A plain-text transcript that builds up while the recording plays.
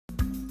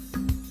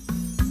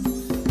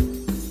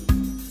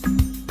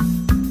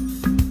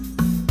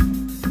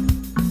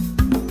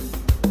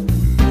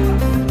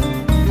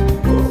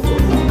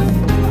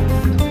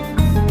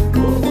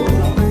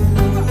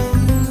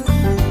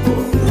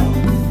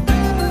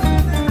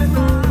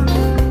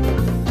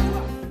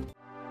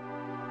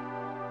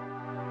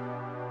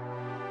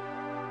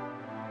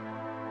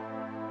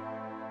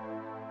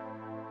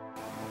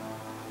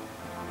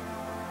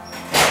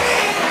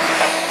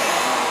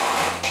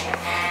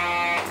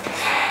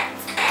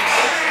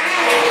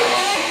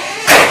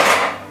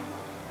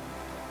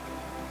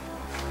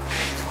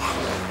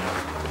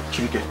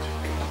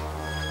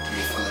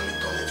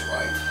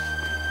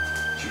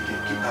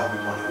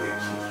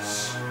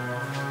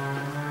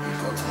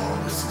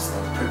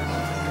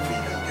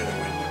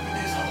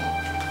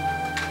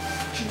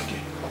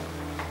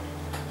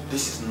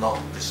not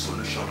the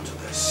solution to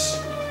this.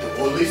 The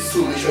only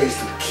solution is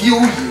to kill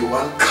you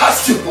and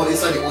cast you body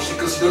inside the ocean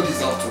because you don't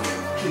deserve to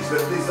live. Please,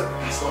 please,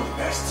 that's not the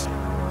best.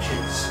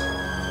 Please.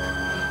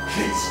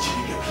 Please,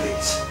 Chikele,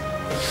 please.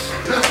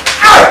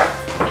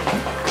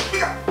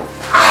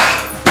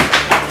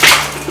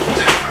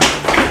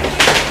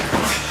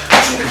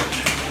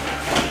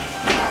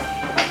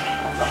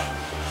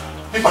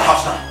 Leave my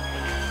house now.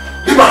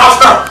 Leave my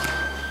house now.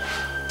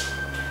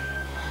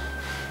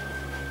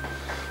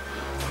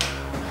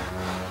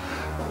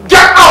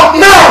 Get out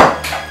now!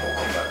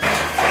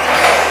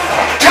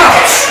 Get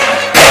out!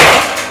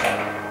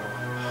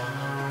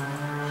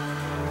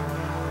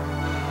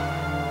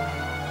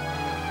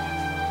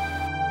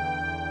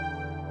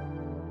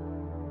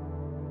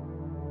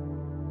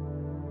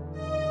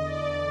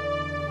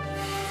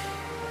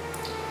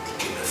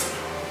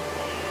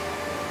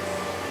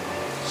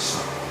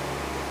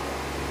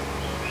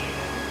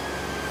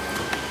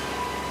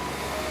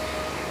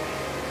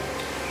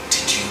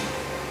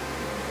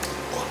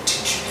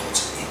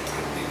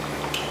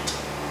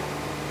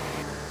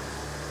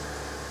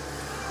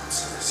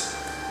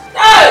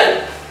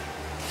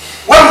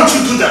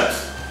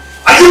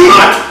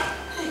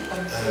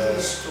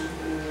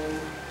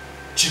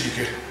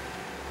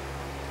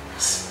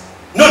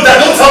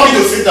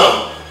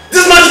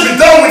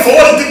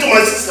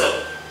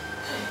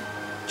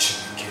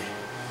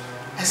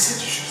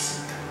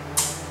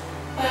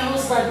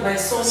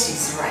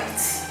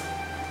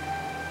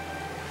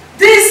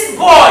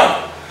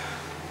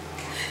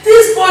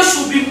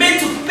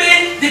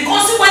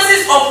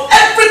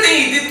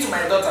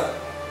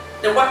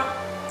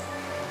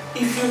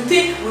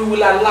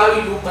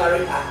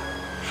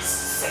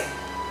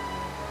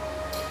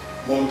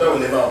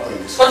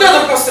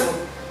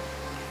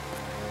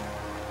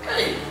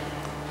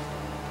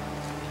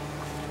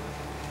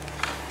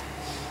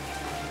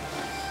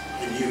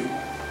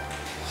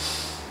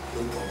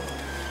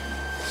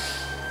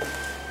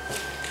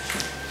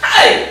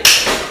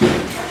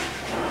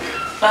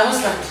 My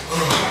husband.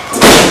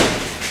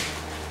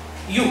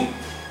 You.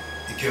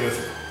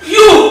 Ikemefuna.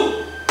 You!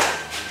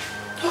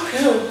 Okay.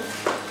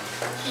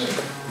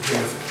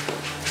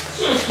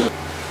 Ikemefuna.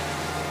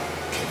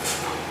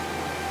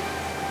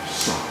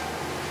 So,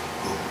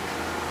 go.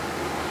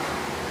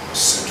 I'll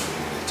send for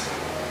you later.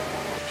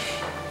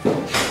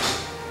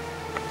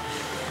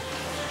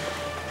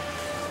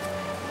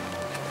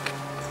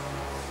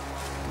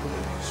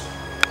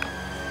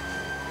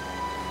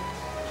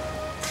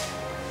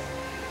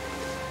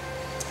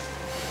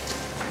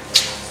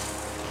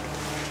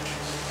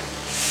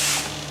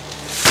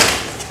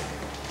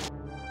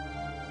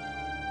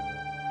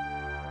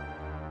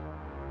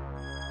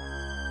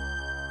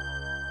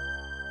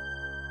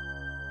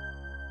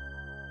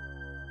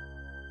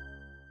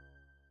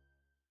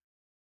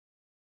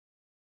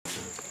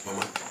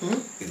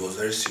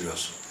 Very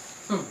serious.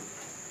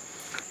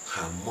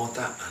 Her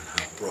mother and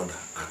her brother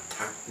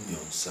attacked me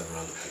on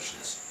several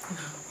occasions.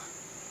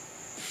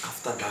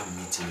 After that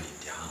meeting in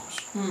their house,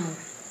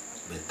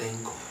 but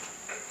thank God,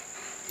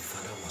 the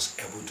father was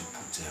able to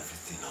put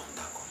everything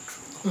under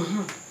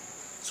control.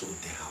 So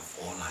they have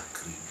all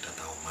agreed that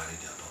I will marry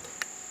their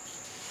daughter.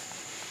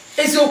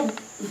 Ezeonu?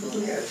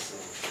 Yes.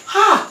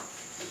 Ha!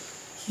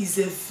 He's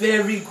a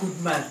very good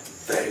man.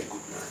 Very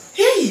good man.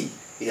 Hey!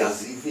 He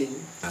has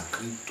even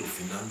agreed to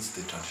finance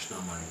the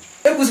traditional marriage.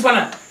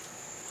 Ekuzibana?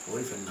 Or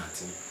even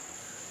nothing.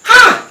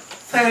 Ha!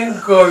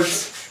 Thank God.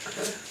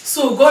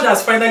 So God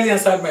has finally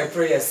answered my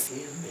prayers.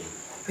 Amen.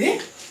 Eh?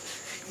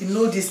 You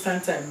know this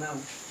time now.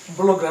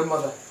 Blow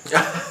grandmother.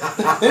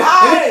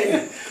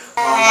 Hey!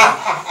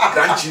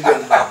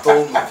 Grandchildren are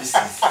torn to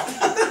pieces.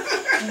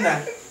 Nah.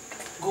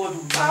 God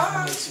will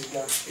bless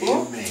you.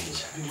 Amen.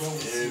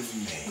 Amen.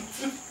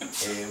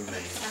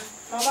 Amen.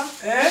 Mama?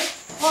 Eh?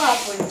 What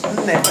happened?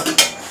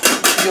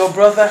 Your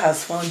brother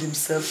has found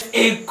himself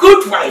a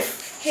good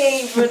wife.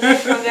 Hey, brother,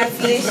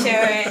 congratulations.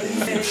 Thank you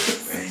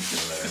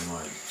very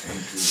much.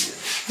 Thank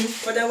you.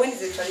 Brother, when is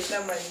the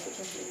traditional marriage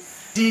taking place?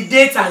 The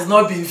date has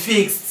not been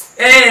fixed.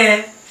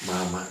 Eh?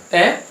 Mama.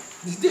 Eh?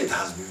 The date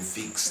has been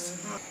fixed.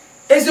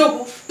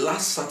 Ezeonu?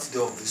 Last Saturday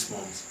of this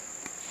month.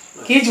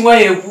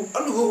 Kijiwayeku.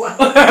 Brother,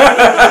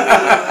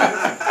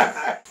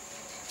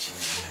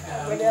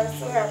 I'm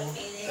so happy.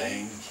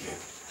 Thank you.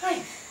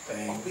 Hi.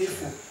 Thank you.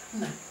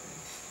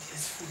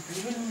 Yes, food.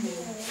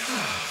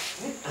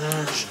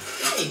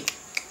 Hey.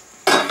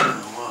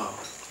 Wow.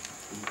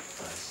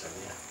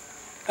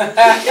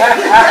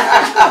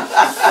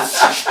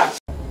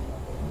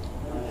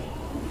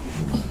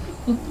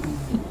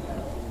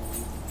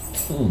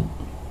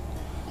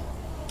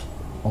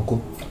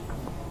 Uncle,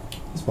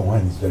 this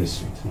wine is very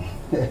sweet.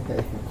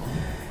 It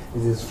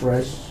is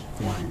fresh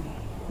wine.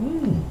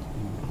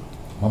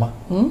 Mama,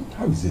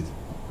 how is it?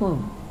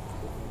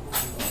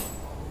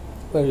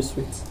 Very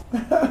sweet.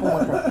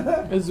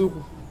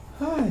 Ezeonu.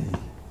 Hi.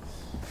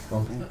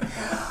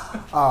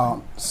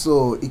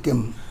 So,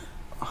 Ikem,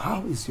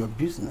 how is your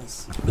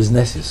business?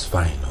 Business is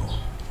fine. Oh.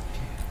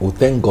 Well,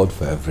 thank God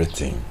for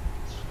everything.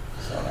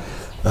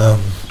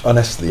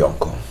 Honestly,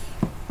 Uncle,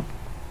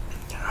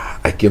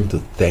 I came to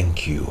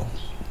thank you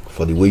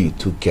for the way you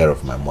took care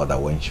of my mother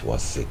when she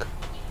was sick.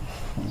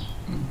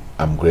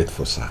 I'm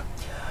grateful, sir.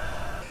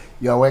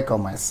 You are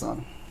welcome, my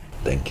son.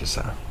 Thank you,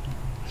 sir.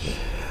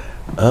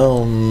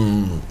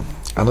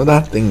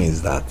 Another thing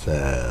is that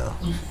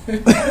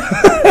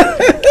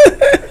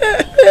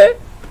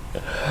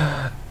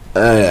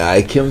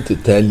I came to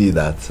tell you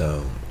that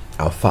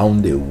I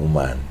found a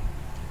woman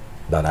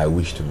that I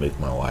wish to make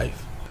my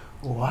wife.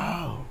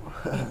 Wow.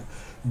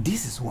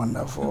 This is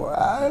wonderful.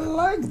 I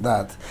like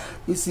that.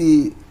 You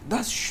see,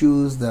 that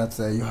shows that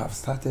you have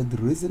started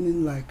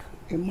reasoning like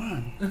a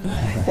man.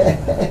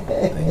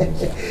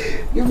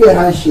 Give me a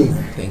handshake.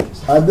 Thank you,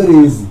 sir. I'm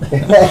very easy.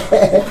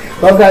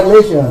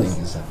 Congratulations. Thank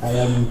you, sir. I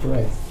am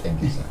impressed.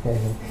 Thank you, sir.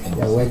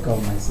 You're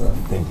welcome, my son.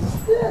 Thank you, sir.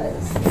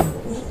 Yes.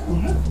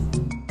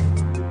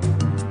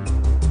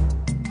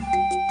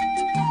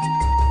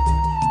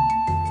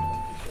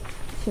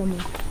 Shama,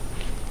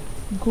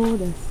 God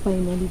has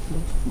finally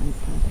blessed my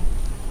father.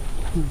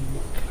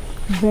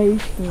 Very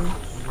soon,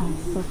 I'll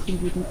suffer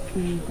with the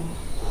favor.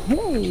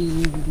 Hey,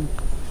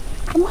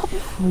 I'm happy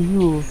for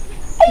you.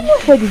 I even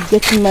heard he's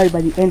getting married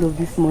by the end of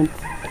this month.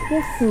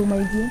 Yes, so my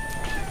dear,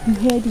 you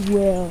heard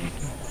well.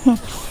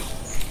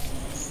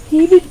 He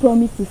even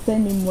promised to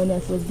send me money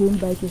as I was going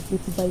by to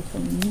buy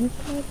some new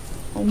clothes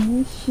and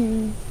new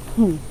shoes.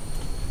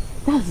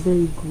 That's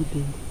very good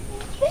then.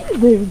 Very,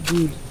 very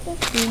good.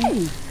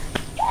 Hey.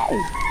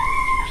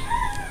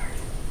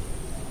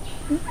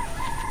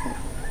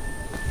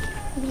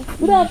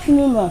 Good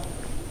afternoon, ma.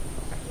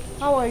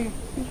 How are you?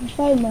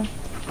 Fine, ma.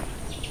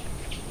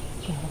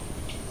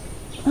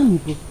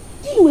 Amibo, do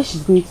you know where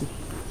she's going to?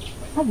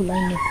 How will I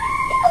know?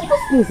 At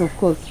this place, of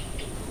course.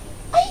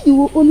 Are you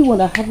the only one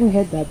that haven't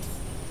heard that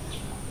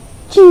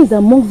Chin is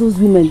amongst those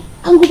women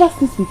Angoba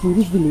sleeps with in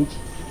this village?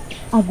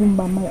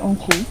 Agumba, my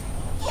uncle?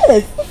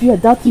 Yes, if you are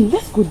doubting,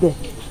 let's go there.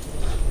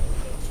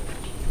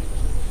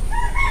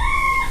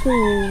 So,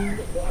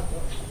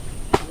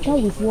 that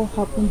was what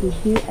happened the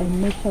day I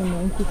met her in my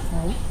uncle's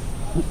house?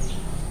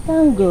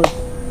 Thank God.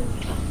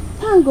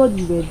 Thank God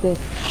you were there.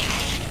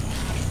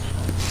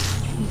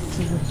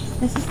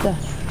 My sister,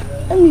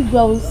 let me go.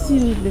 I will see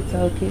you later,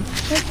 okay?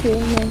 Okay,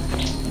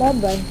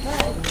 bye-bye.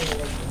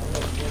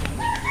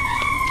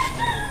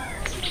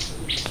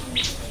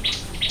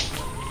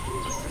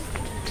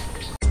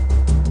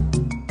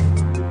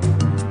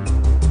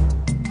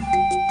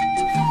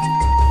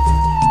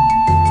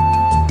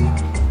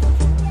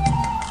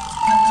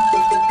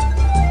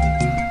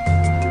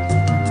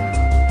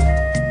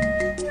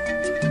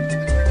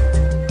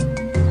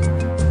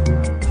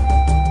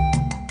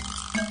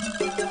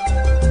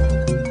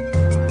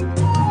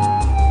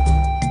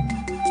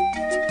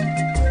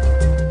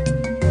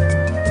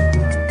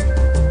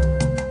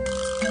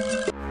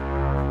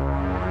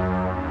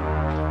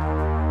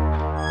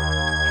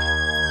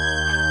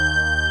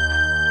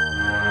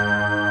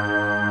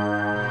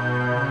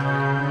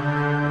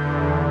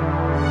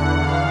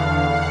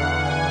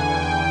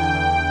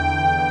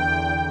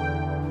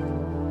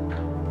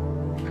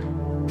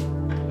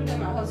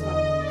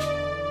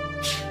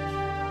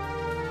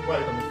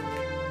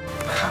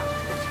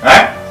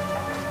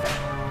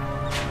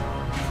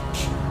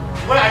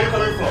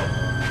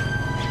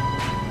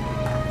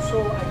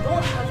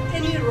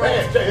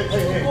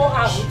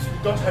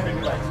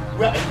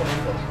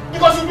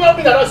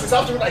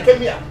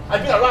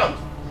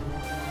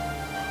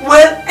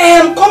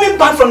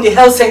 From the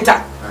health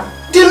center.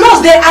 The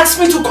nurse there asked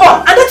me to come,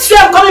 and that's where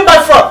I'm coming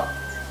back from.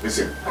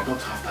 Listen, I don't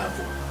have time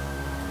for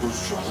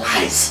those your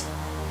lies.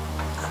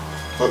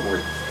 Don't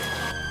worry.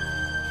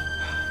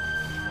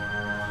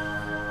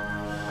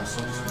 I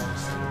saw this man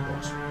selling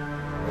box.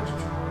 What did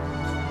you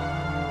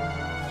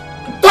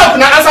do? Talk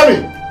now, answer me!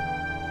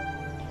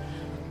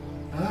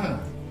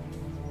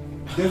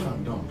 Deaf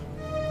and dumb.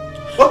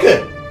 Okay.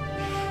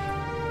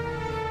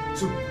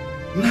 So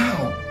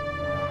now,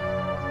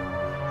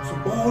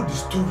 all the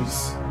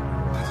stories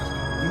that have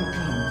been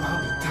running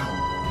around the town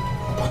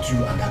about you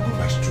and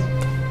Agumba is true.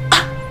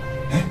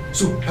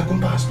 So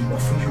Agumba has been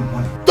offering you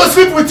money to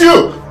sleep with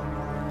you,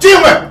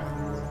 Chimwe.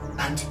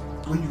 And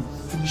when you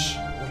finish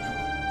all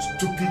your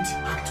stupid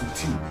act with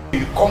him,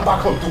 you come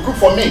back home to cook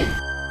for me.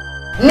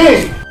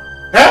 Me?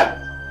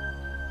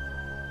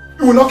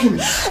 You will not kill me.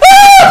 You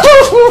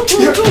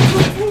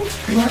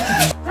have to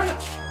be.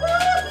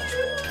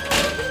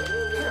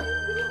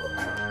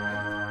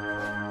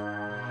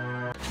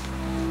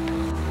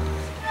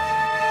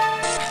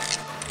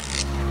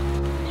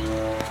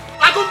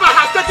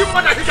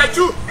 More than he can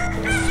do.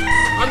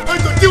 I'm going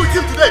to deal with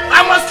him today.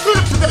 I must kill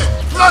him today.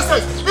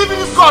 Nonsense. Even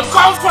if God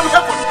comes from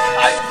heaven,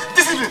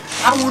 this evening,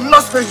 I will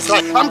not spare his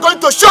life. I'm going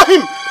to show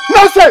him.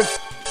 Nonsense.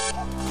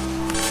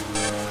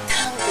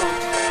 Thank God.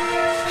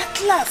 At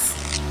last,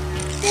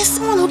 there's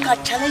someone who can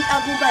challenge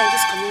Agumba in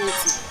this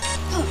community.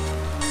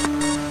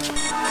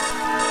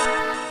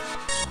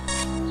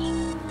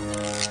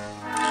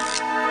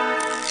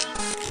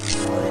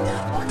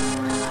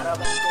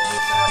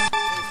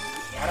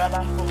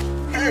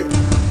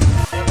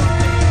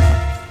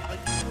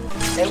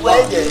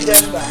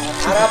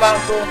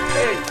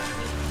 Hey.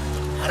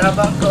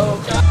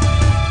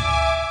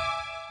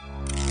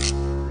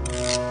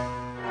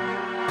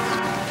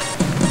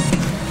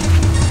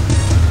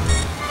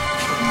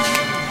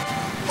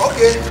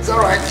 Okay, it's all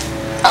right.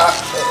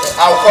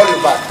 I'll call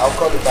you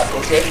back.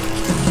 Okay?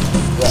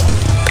 Yeah.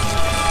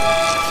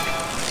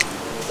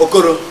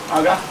 Okoro.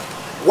 Okay.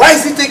 Why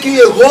is it taking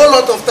you a whole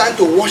lot of time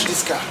to wash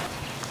this car?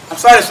 I'm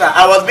sorry, sir.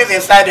 I was busy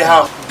inside the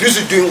house.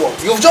 Busy doing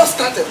what? You've just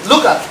started.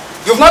 Look at,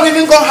 you've not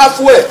even gone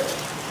halfway.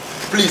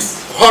 Please,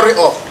 hurry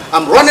up.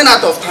 I'm running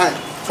out of time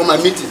for my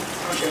meeting.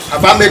 Okay.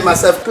 Have I made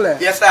myself clear?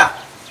 Yes, sir.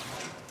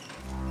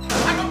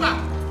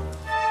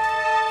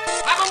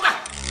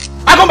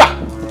 Agomba!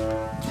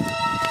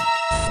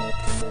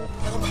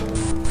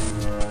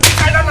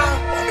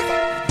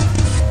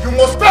 You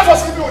must pay for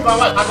sleeping with my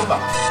wife, Agomba.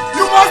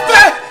 You must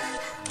pay!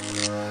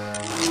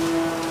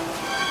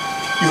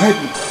 You heard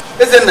me.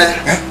 Listen,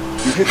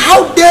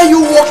 how dare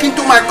you walk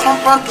into my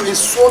compound to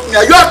insult me?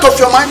 Are you out of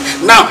your mind?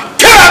 Now,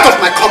 get out of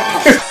my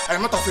compound! I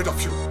am not afraid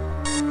of you.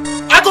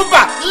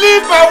 Agomba,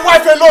 leave my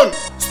wife alone.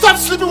 Stop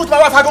sleeping with my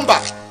wife, Agomba.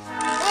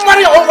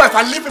 Marry your own wife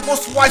and leave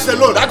people's wives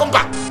alone,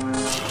 Agomba.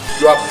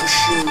 You are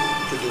pushing me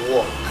to the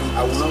wall, and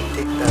I will not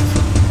take that.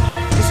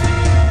 Listen,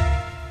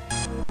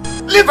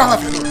 leave my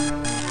wife alone.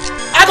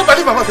 Agomba,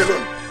 leave my wife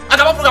alone.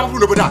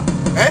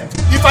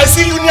 If I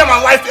see you near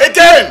my wife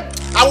again,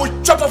 I will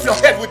chop off your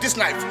head with this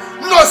knife.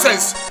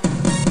 Nonsense.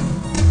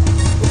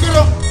 Okay,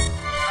 no?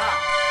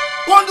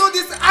 Bundle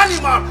this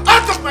animal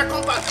out of my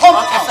compound. Come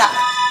out. Sir.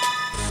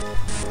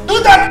 Do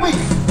that quick.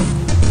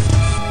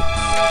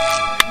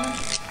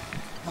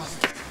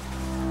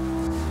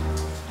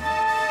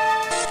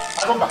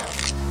 Agomba.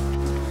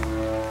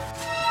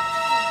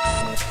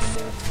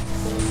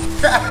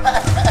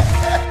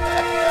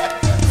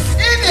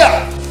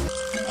 Idiot.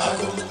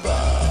 Agomba,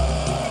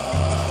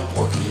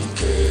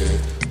 Okike,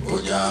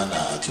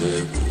 Onyana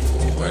Tebu,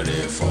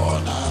 ready for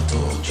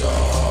Natojo.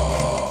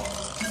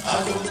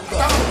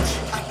 Agomba,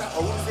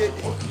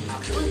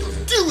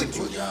 Deal with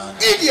you.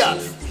 Idiot.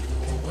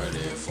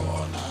 ready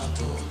for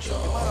Natojo.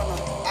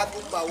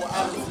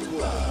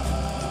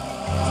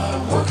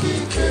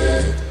 Okike,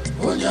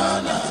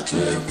 Onyana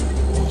Tebu,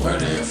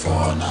 ready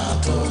for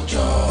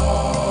Natojo.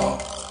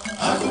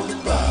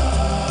 Agomba,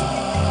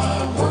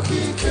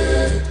 Okike,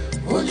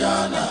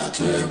 Onyana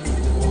Tebu,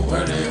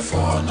 ready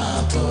for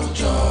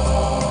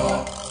Natojo.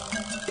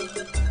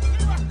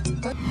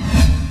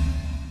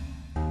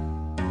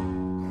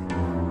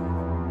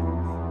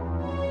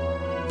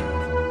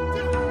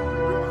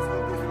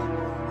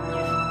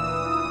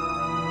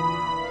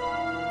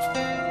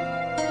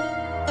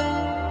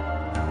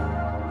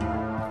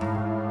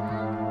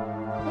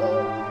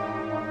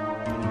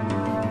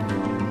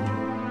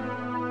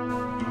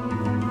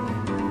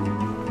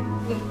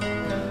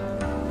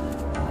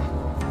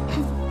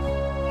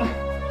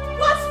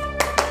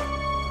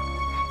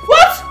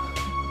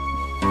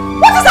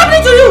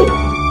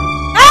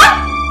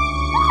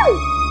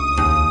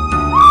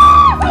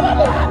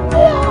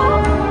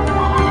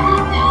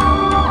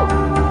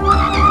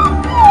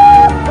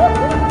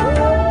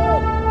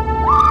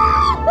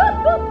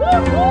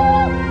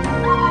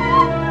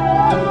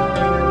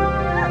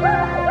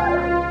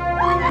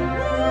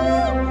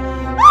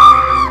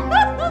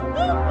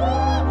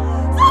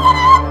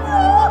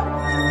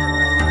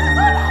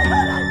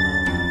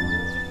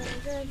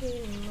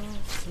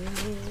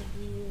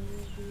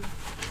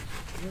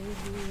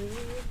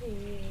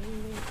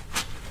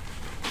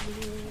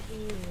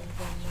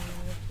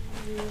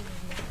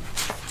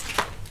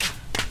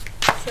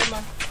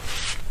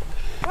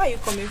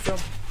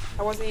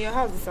 I was in your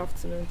house this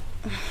afternoon.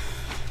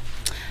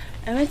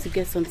 I went to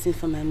get something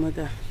for my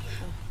mother.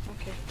 Oh,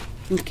 okay.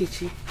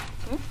 Nkechi.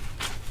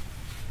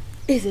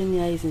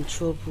 Ezeonu is in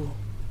trouble.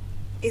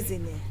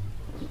 Ezeonu?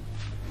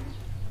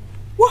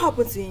 What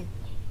happened to him?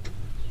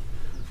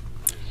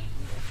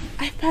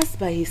 I passed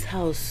by his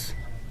house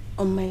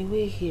on my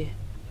way here.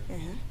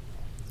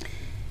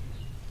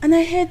 And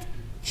I heard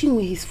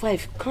Chinwe, his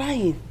wife,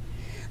 crying.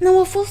 And I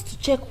was forced to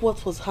check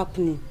what was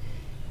happening.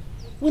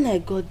 When I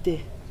got there,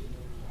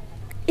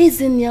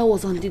 Ezeonu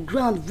was on the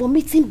ground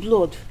vomiting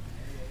blood.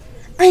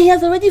 And he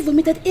has already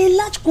vomited a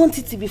large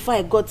quantity before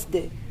I got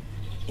there.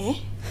 Eh?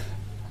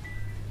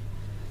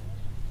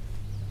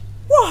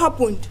 What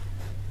happened?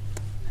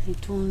 I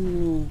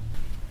don't know.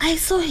 I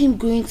saw him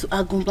going to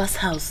Agomba's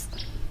house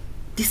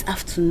this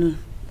afternoon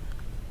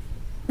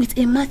with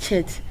a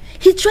machete.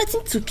 He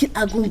threatened to kill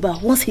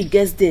Agomba once he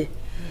gets there.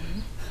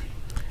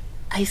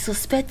 I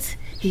suspect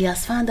he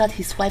has found out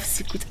his wife's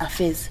secret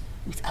affairs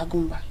with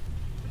Agomba.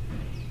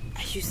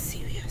 Are you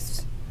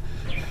serious?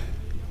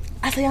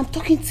 As I am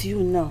talking to you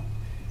now,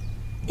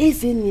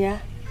 Ezeonu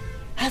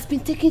has been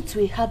taken to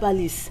a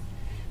herbalist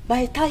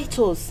by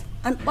Titus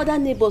and other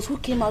neighbors who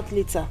came out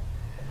later.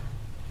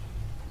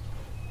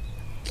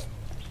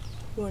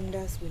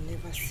 Wonders will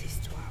never cease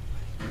to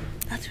happen.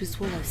 That was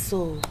what I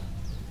saw.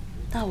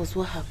 That was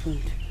what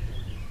happened.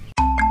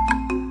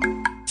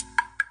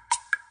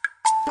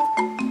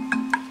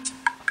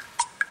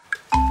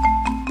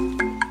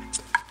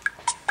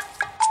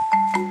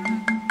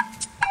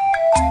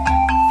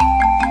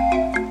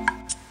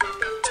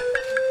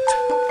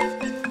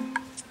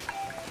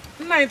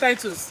 Nine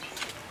titles.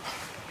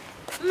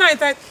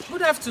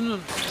 Good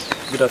afternoon.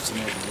 Good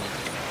afternoon.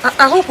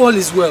 I hope all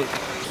is well.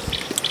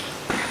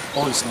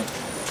 All is not.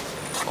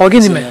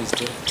 Oginime.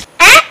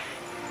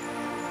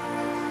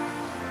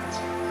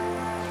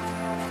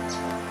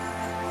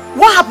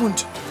 What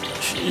happened?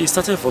 He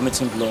started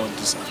vomiting blood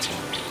this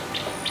afternoon.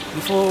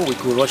 Before we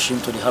could rush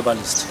him to the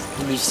herbalist,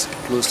 who lives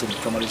close to the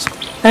primary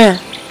school.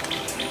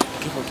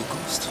 Give up the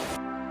ghost.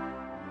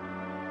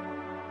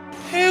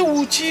 Hey,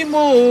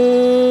 Uchimo.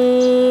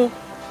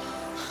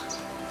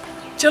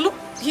 Chelo,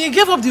 he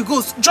gave up the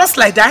ghost just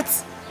like that?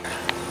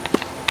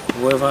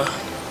 Whoever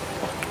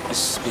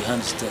is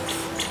behind his death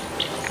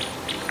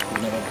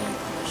will never be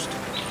punished.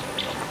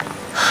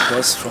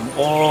 Because from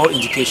all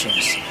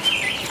indications,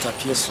 it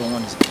appears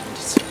someone is behind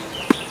it.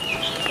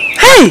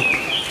 Hey!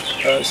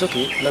 It's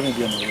okay. Let me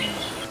be on my way now.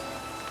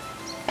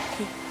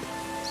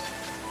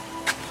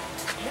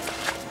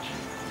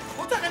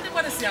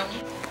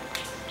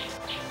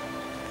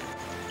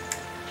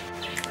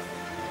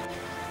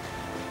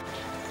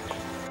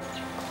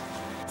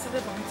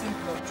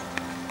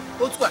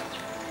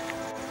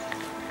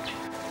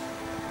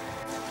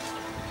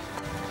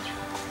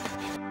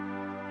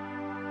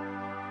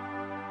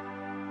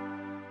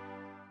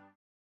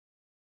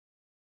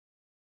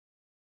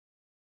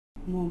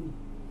 Mommy,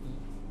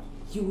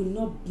 you will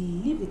not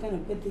believe the kind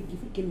of birthday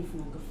gift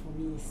Ikemefuna got for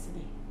me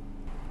yesterday.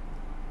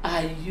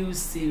 Are you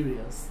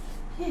serious?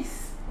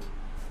 Yes.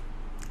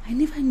 I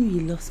never knew he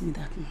loves me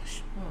that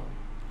much. Oh.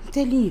 I'm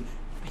telling you.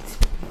 Wait, you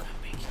can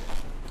break it.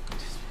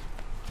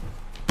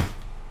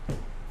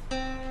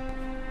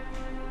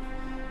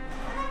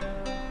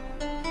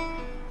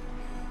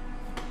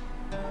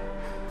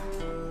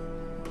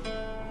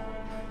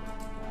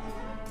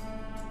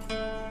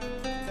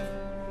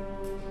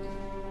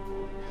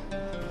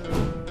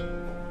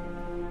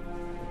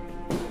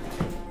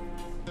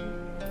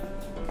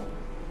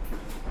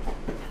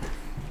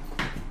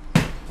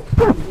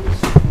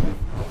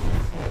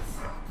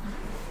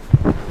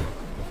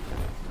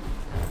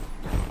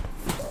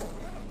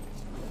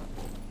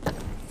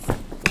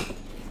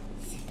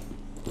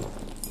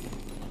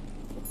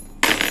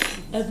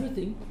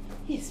 Everything?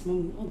 Yes,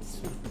 Mommy, all this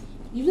one.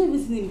 You've not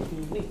even seen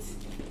anything. Wait.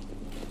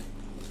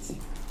 See,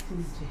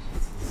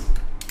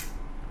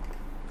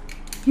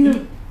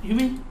 You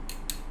mean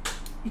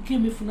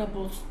Ikemefuna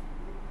bought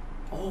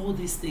all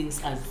these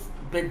things as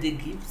birthday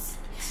gifts?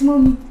 Yes,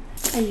 Mommy.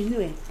 And you know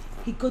it,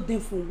 he got them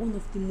from one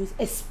of the most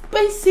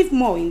expensive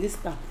mall in this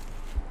town.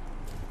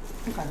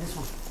 Look at this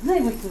one. Not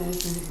even to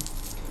anything.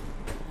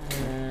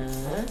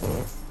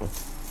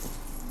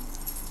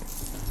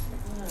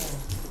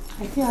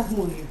 I still have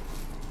more here.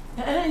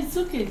 It's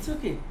okay, it's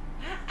okay.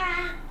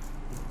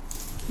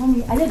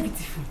 Mommy, are they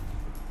beautiful?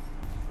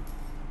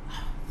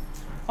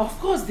 Of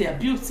course they are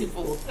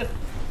beautiful.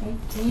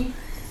 Okay.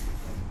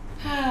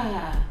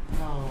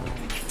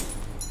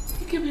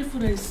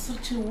 Ikemefuna is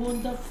such a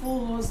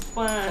wonderful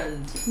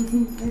husband.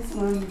 Yes,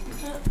 Mommy.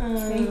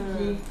 Thank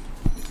you.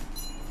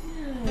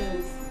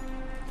 Yes.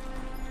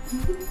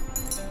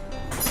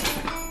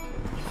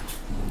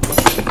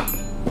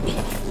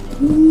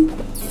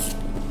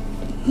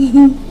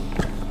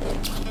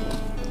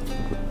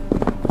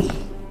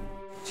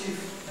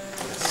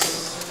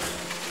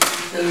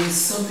 There is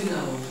something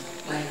I would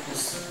like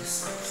us to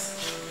discuss.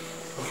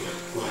 Okay,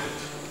 go ahead.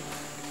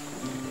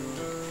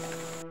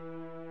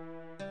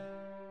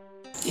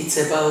 It's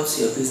about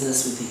your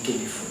business with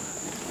Ikemefuna.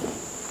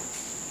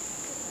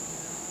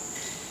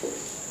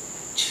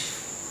 Chief,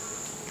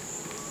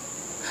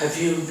 have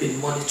you been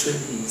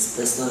monitoring his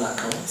personal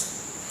account?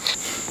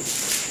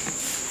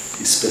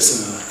 His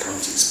personal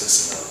account is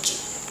personal too.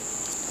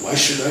 Why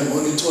should I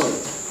monitor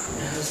it?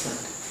 My husband,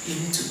 you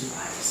need to be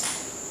wise.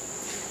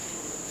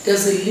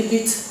 There's a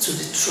limit to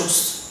the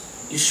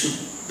trust you should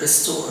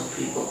bestow on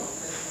people,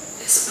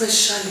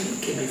 especially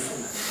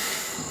Ikemefuna.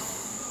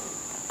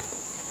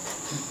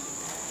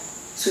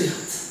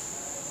 Sweetheart,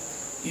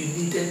 you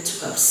needed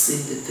to have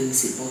seen the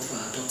things he bought for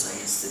our daughter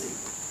yesterday.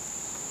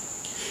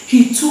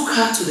 He took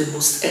her to the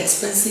most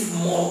expensive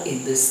mall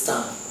in this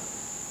town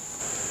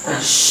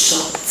and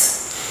shopped,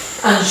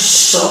 and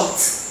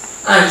shopped,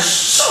 and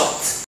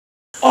shopped,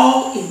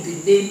 all in the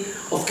name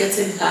of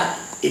getting her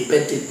a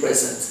birthday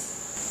present.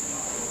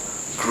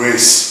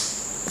 Grace.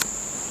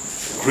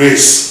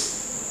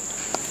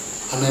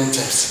 How many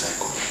times did I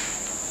go?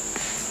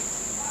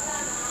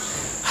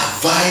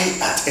 Have I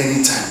at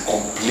any time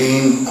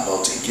complained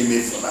about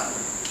Ikemefuna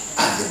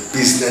and the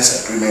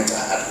business agreement I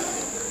had with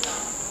him?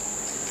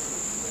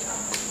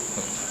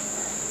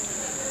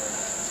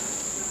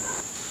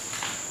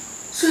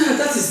 Sweetheart,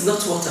 that is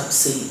not what I'm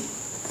saying.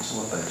 That's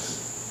what I said.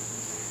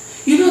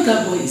 You know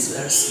that boy is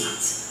very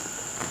smart.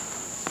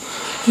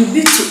 You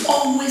need to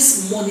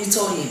always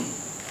monitor him.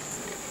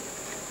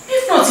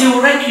 If not, he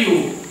will wreck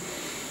you.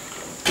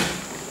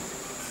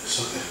 It's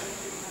okay.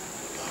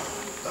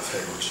 I've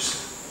heard what you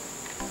said.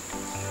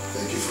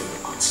 Thank you for your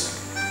concern.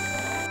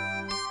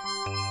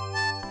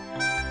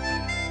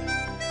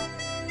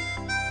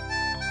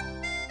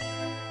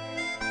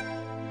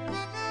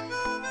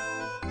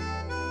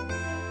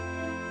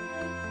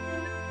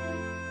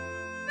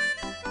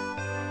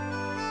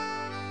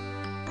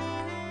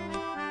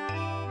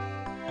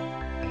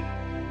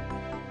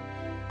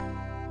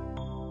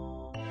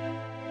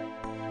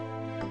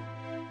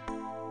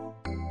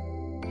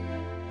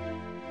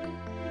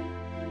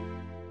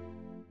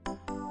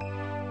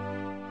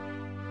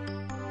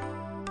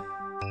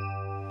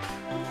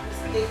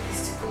 take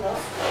this tickle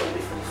off. I'll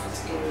wait for the food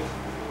to get ready.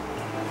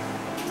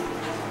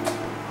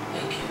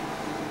 Thank you.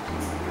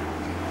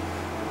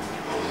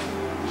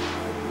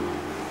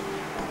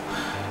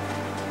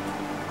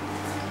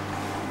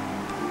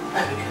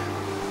 Abigail.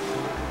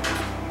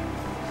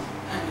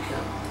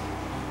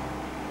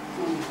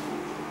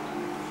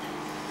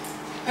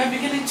 I'm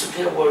beginning to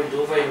get worried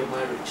over your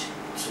marriage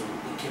to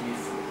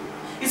Ikemefuna.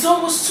 It's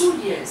almost 2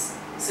 years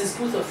since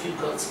both of you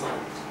got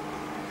married.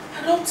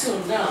 And up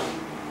till now,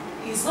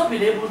 he's not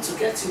been able to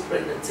get you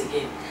pregnant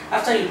again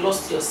after you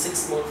lost your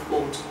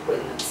 6-month-old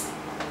pregnancy.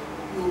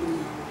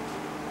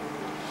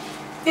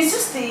 It's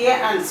just a year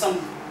and some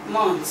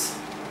months.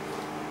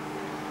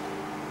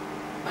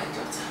 My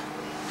daughter,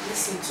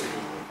 listen to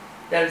me.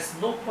 There is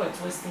no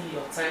point wasting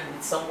your time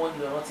with someone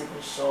you are not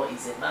even sure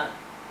is a man.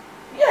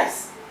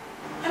 Yes.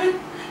 I mean,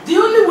 the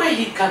only way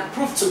he can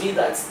prove to me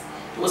that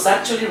he was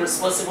actually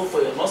responsible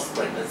for your lost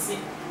pregnancy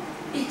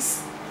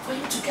is for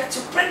him to get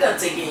you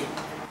pregnant again.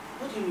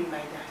 What do you mean by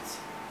that?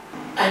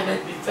 I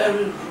might be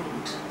very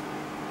rude,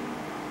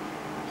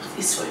 but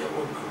it's for your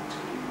own good.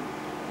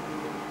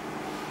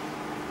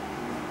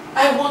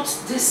 I want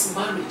this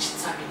marriage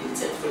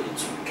terminated for you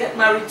to get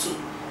married to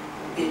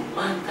a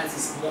man that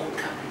is more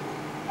capable.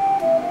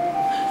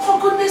 For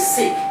goodness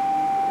sake,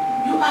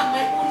 you are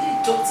my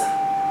only daughter.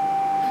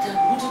 I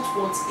wouldn't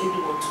want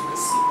anyone to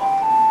mess you up.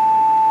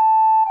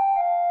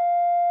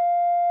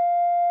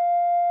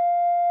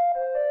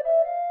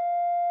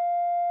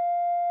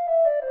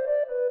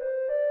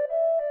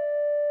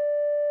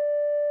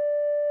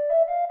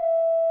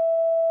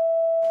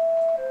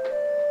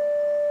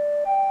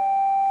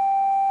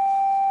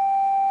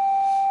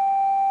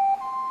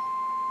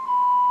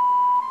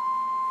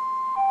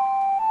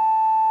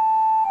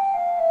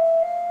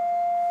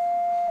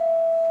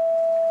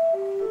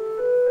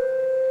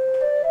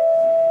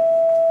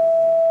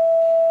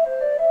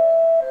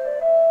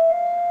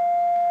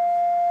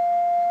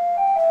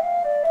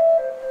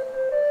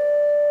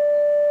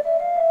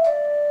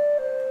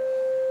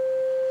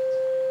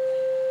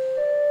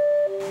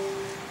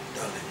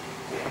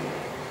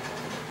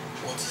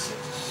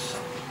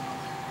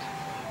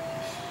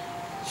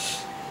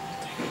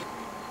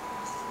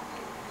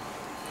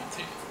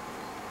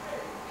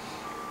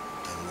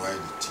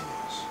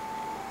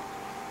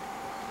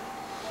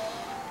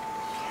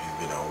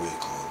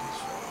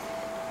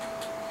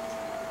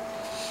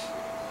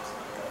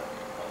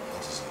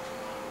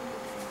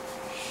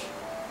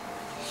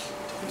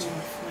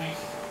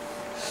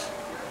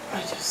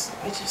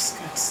 I just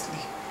can't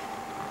sleep.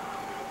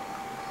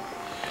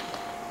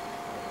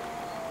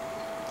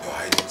 You're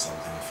hiding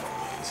something from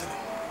me, isn't it?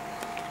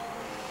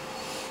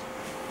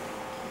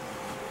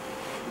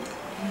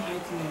 I'm not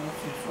hiding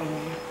anything from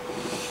you.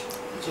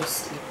 Just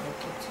sleep. I'll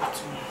talk to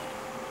you tomorrow.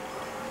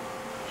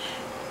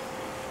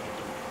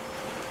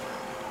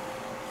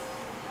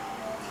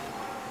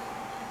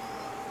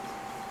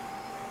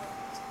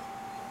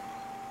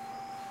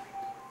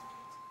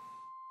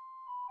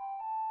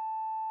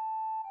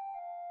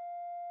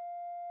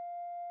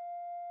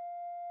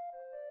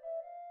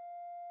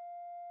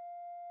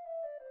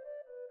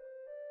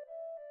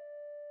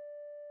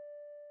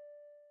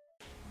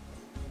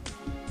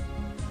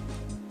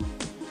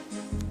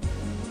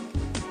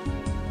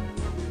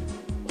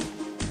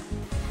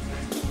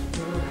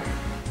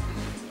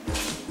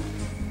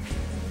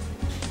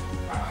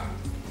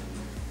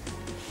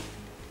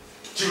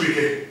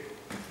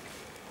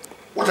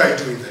 What are you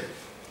doing there?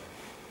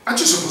 Aren't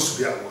you supposed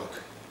to be at work?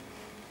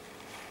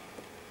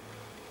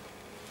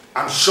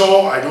 I'm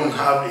sure I don't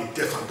have a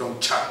deaf and dumb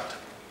child.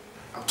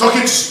 I'm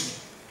talking to you.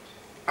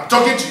 I'm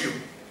talking to you.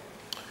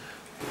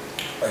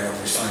 I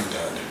have resigned,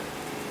 Dad.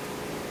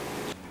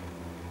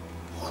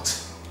 What?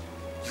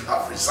 You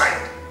have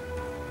resigned?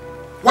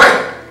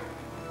 Why?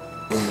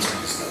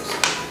 Business.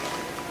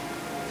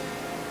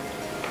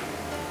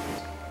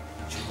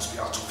 You must be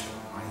out of your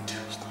mind.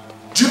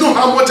 Do you know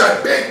how much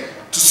I paid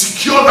to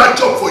secure that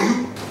job for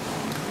you?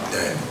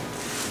 Dad,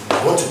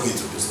 I want to go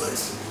into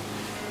business.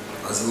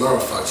 As a matter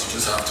of fact, you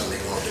just have to make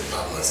one of the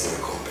partners in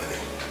the company.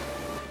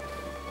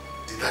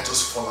 Did I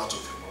just fall out of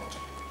your mouth?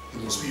 You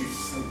must be a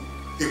fool.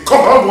 A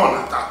compound one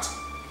at that.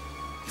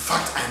 In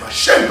fact, I'm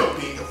ashamed of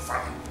being your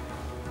father.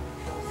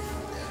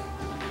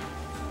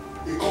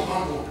 A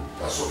compound one.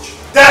 That's what you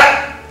are.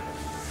 Dad!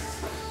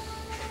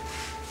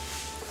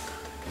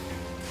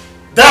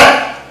 Dad!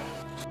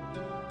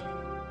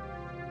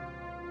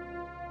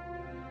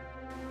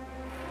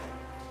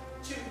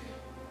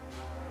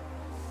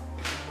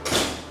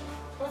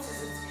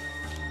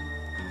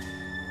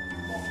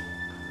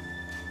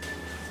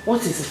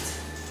 What is it?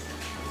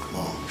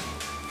 Mom.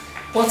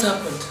 What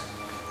happened?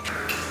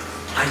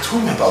 I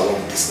told him about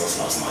what we discussed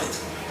last night.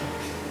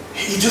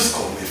 He just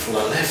called me full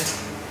and left.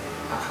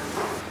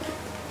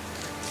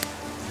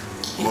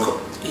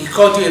 He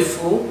called you a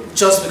fool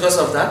just because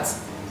of that?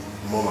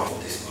 Mom, for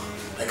this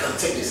man. I can't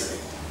take this anymore.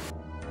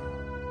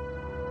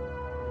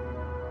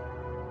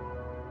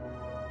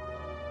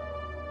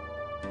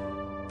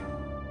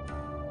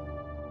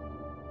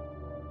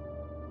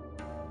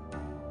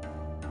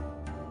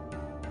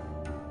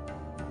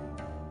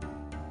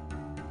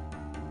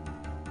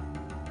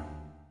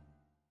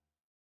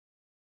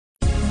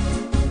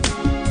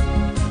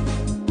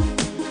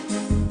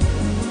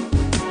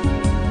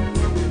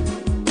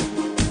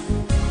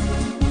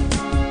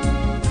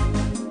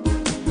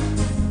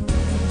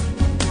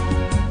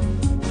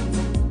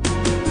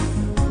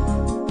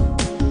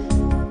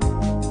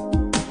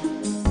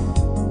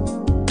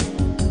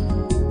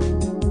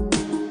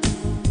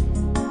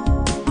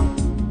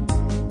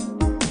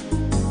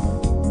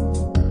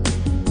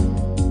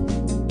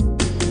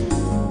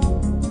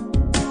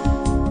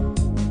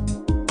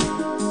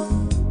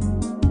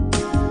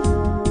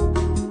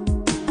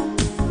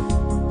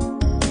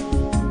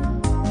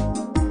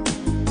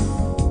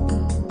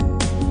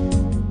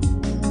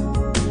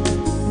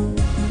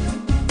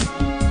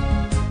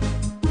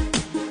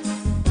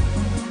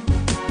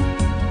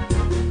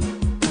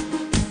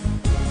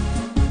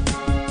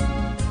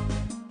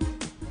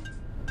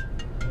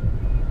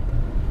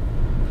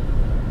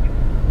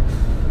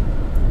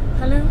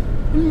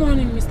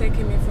 morning, Mr.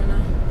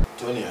 Ikemefuna.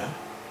 Tonya,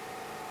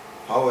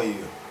 how are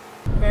you?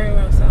 Very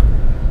well, sir.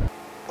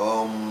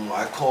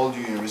 I called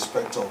you in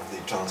respect of the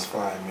transfer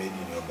I made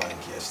in your bank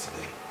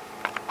yesterday.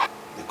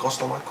 The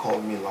customer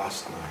called me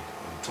last night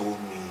and told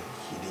me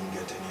he didn't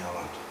get any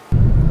alert.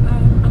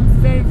 I'm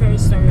very, very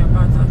sorry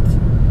about that.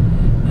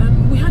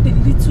 We had a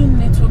little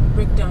network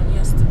breakdown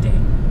yesterday.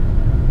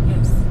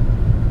 Yes.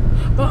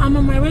 But I'm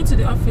on my way to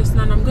the office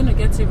now and I'm going to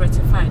get it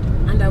rectified.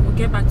 And I will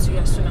get back to you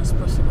as soon as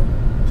possible.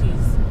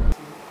 Please.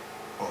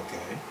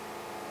 Okay.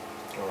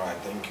 Alright,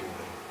 thank you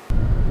then.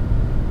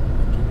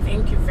 Okay,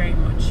 thank you very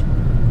much.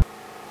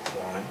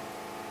 Bye.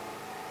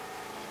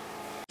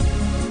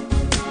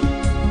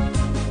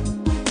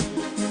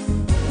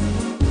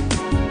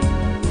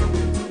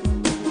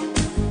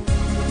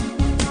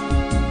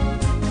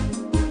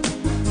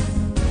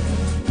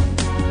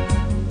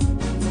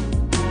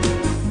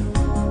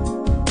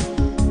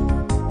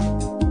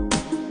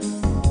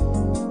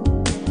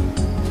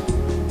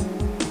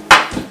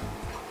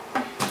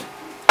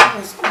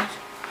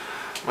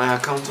 My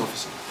account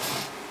officer.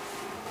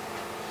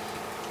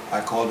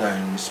 I called her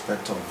in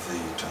respect of the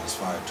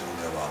transfer I told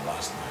her about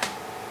last night.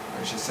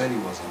 And she said it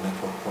was a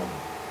network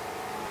problem.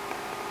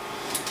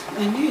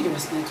 I knew it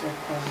was a network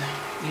problem.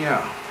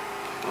 Yeah.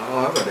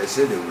 However, they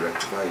said they will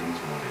rectify it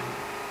this morning.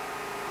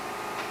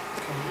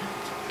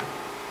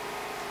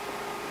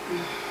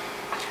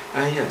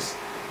 Okay. Yes.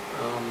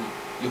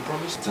 You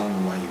promised to tell me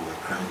why you were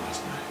crying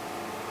last night.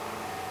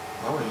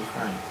 Why were you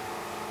crying?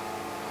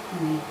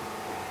 Honey,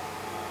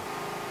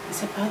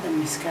 it's about the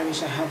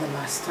miscarriage I had the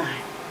last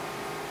time.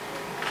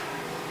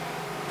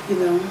 You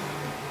know,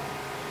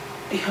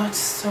 it hurts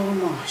so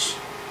much,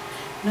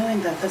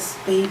 knowing that this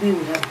baby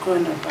would have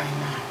grown up by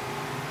now.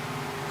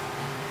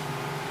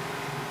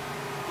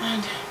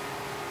 And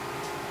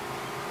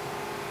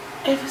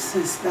ever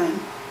since then,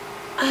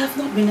 I have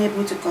not been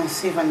able to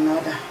conceive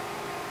another.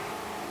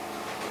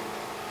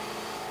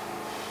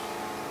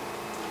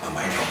 Am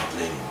I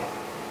complaining?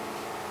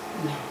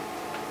 No.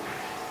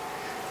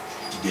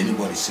 Did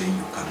anybody say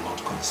you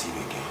cannot conceive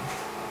again?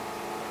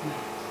 No.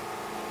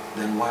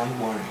 Then why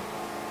worry?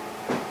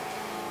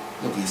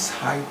 Look, it's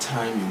high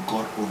time you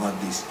got over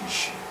this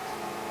issue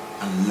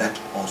and let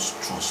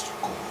us trust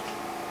God.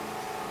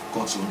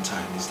 God's own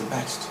time is the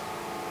best.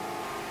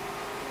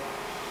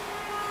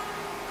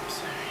 I'm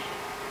sorry.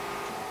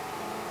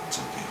 It's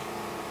okay.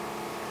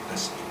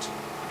 Let's eat.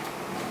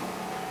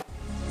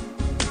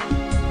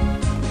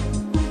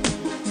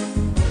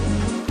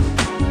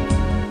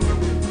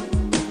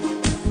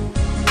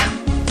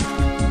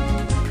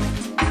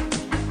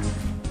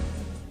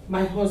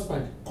 My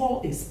husband,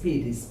 call a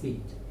spade a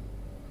spade.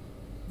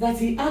 That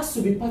he asked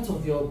to be part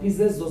of your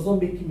business does not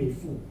make him a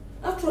fool.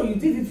 After all, you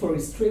did it for a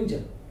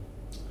stranger.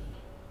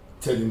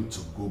 Tell him to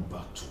go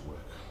back to work.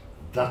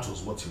 That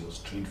was what he was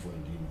trained for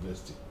in the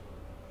university.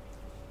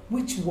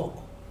 Which work?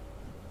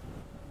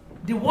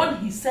 The one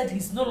he said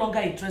he's no longer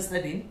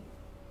interested in?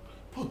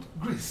 But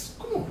Grace,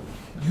 come on.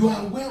 You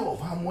are aware of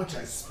how much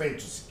I spent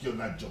to secure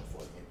that job for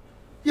him.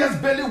 He has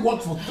barely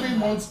worked for 3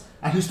 months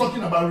and he's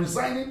talking about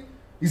resigning.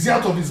 Is he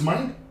out of his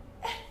mind?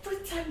 Every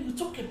time you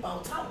talk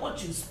about how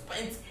much you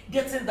spent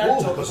getting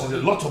that job. Because it's a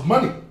lot of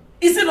money.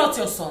 Is he not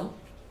your son?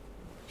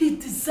 He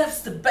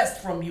deserves the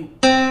best from you.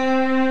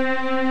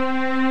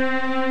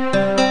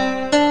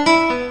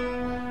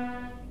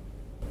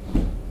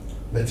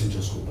 Let him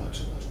just go back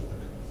to that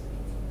work.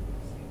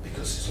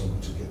 Because he's not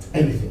going to get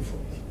anything from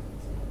me.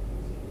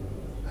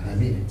 And I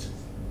mean it.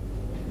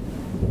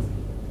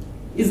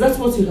 Is that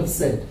what you have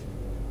said?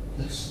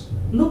 Yes.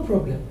 No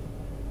problem.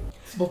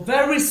 But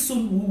very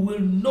soon we will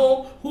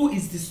know who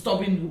is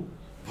disturbing you.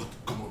 But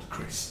come on,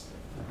 Grace.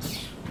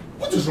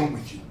 What is wrong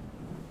with you?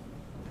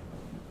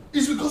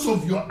 It's because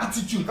of your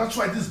attitude. That's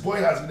why this boy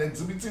has been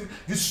exhibiting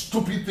this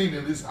stupid thing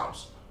in this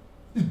house.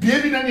 He's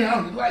behaving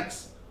anyhow he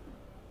likes.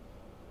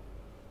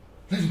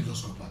 Let him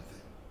just go back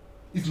there.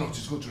 If not,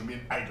 he's going to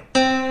remain idle.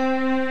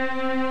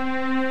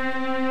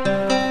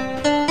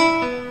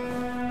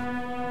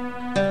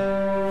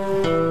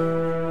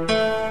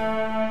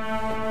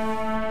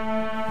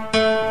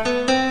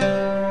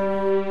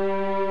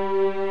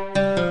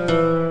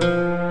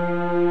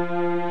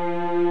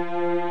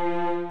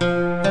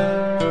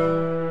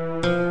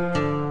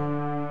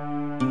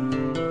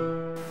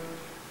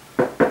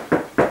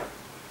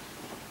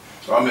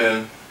 Come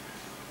in.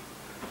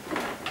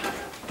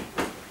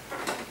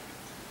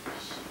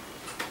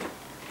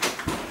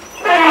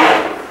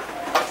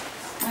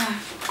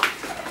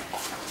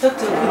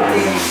 Doctor, good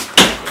day.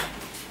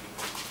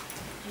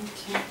 Thank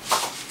you.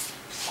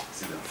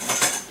 Sit down.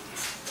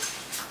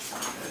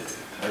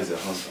 How is your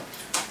husband?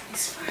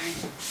 He's fine.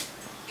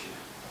 Okay.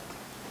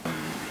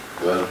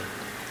 Well,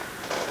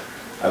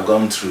 I've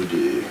gone through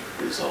the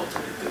result of the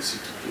test you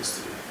took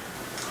yesterday.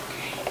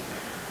 Okay.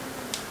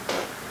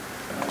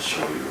 And I'll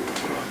show you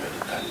are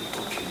medically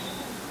okay.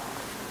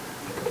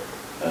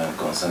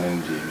 Concerning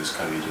the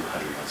miscarriage you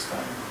had last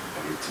time,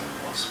 everything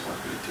was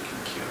properly taken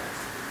care of.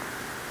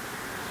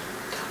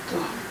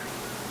 Doctor,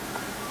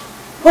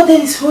 what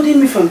then is holding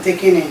me from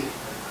taking in?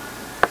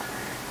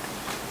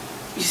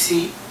 You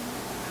see,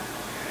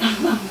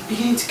 I'm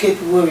beginning to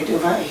get worried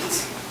over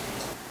it.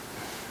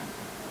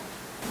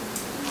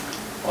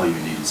 All you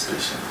need is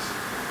patience.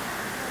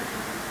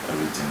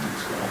 Everything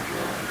is going to be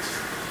alright.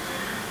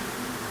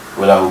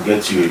 Well, I will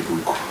get you a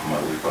book on my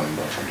way coming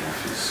back from the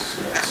office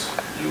so that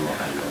you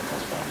and your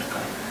husband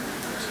can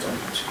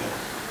study together.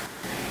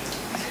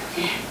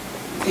 Okay.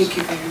 Thank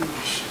you very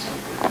much.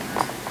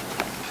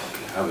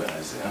 Okay, have a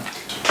nice day, huh?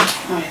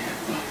 Alright,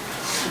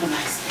 have a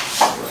nice day.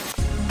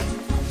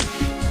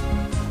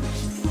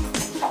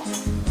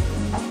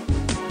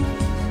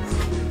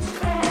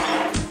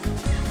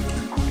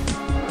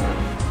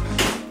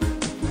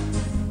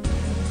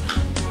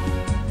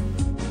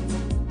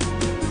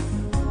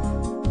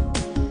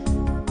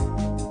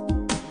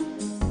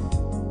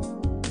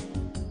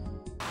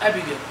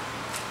 Abigail,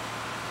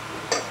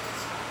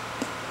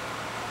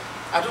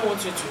 I don't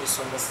want you to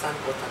misunderstand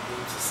what I'm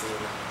going to say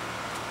now.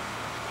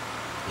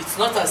 It's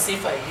not as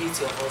if I hate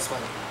your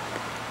husband.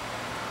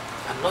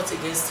 I'm not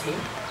against him,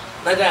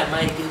 neither am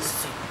I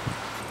against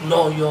you,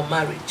 nor your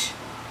marriage.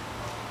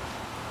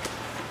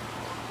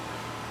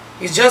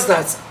 It's just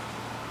that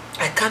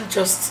I can't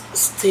just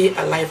stay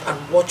alive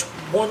and watch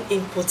one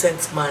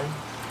impotent man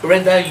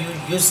render you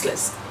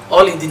useless,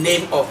 all in the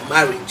name of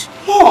marriage.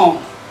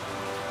 Mom!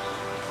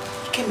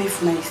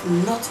 Ikemefuna is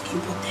not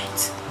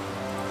impotent.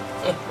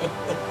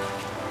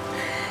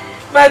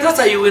 My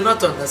daughter, you will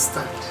not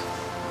understand.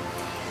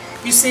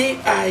 You see,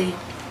 I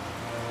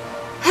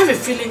have a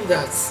feeling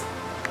that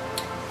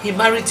he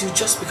married you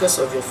just because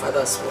of your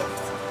father's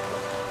wealth.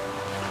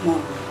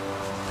 Mom,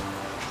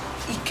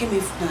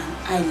 Ikemefuna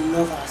and I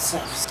love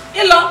ourselves.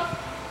 You love?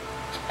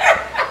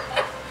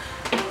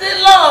 The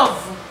love!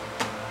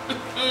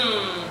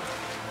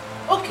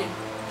 Okay,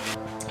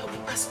 I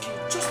will ask you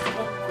just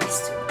one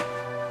question.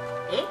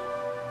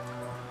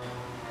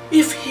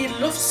 If he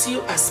loves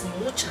you as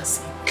much as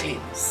he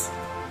claims,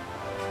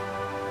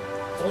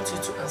 I want you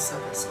to answer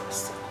this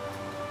question.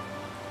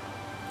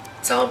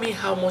 Tell me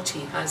how much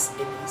he has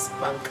in his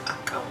bank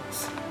account.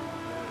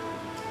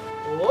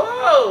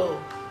 Whoa!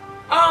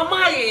 Oh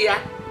my!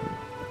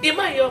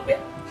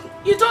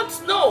 You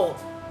don't know.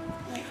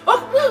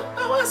 Oh, well,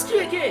 I'll ask you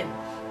again.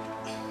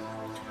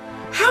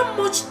 How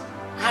much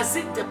has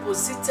he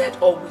deposited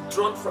or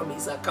withdrawn from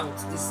his account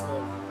this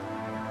morning?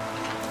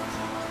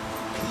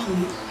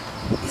 Mommy,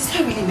 is that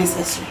really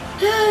necessary?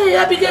 Hey,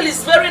 Abigail,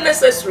 it's very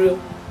necessary.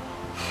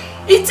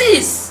 It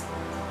is.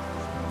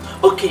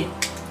 Okay,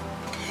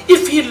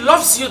 if he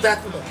loves you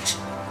that much,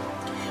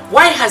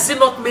 why has he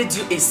not made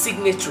you a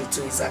signatory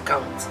to his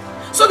account?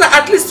 So that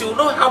at least you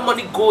know how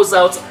money goes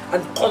out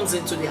and comes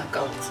into the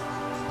account.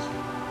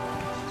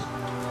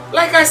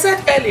 Like I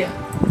said earlier,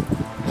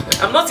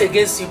 I'm not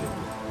against you.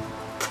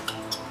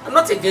 I'm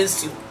not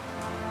against you.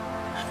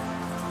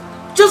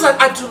 Just that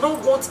I do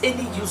not want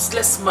any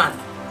useless man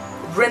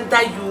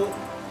render you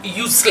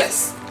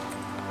useless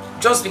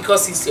just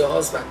because he's your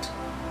husband.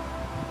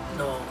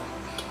 No.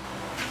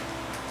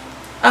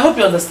 I hope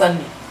you understand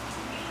me.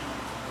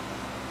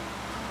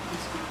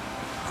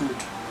 Good.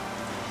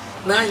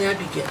 Now,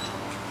 Abigail,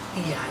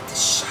 you are the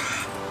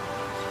sharp.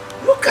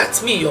 Look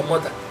at me, your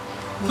mother.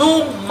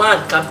 No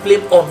man can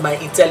blame on my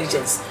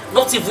intelligence,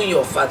 not even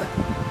your father.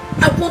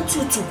 I want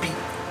you to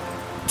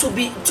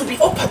be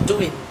up and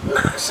doing.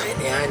 Nah,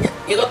 shiny anya.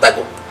 You got to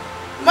go.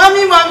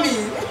 Mommy.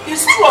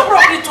 It's true, I'm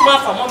probably too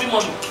much for mommy.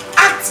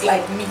 Act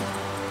like me.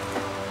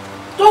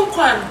 Don't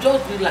go and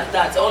just be like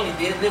that, all in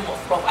the name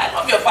of love. I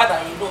love your father,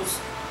 he knows.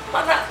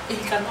 Mother, he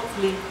cannot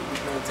play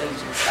with my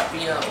intelligence.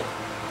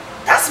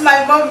 That's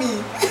my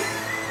mommy.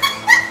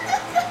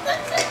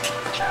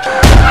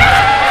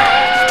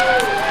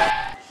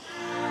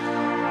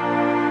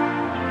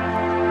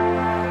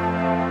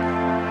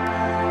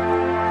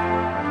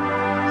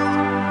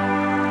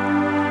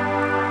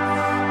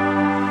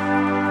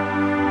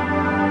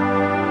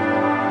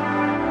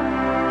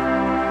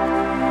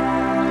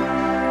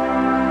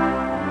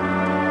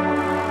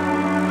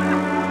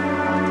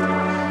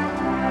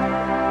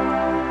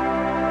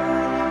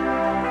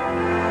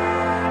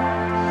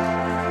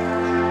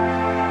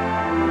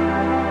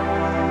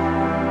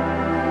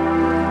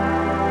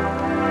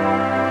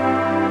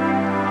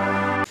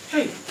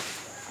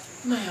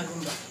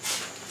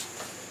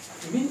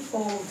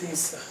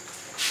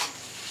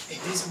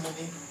 This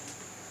money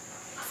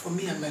for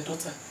me and my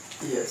daughter.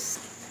 Yes.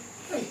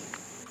 Hey,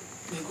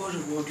 may God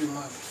reward you,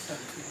 ma'am.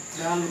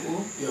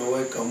 You're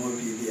welcome,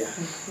 Obiago.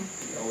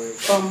 You're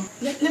welcome.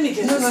 Let me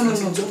get No.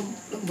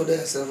 Don't bother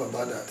yourself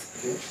about that.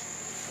 Okay.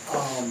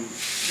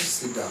 Just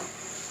sit down.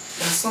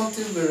 There's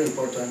something very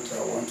important I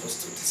want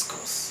us to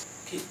discuss.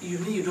 Okay, you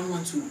mean you don't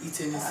want to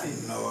eat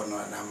anything? No, I'm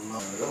not.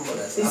 Don't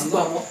bother yourself.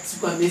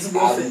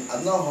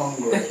 I'm not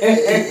hungry.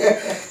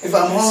 If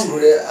I'm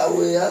hungry, I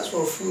will ask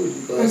for food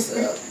because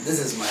this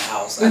is my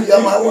house and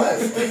you're my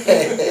wife.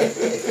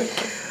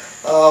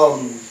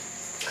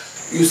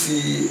 You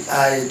see,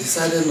 I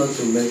decided not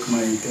to make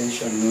my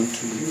intention known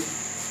to you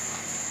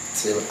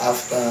till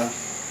after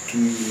 2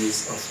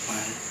 years of my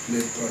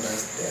late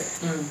brother's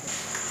death.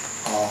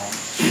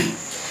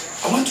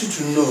 I want you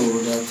to know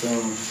that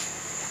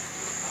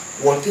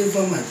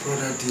whatever my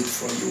brother did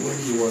for you when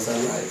he was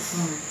alive,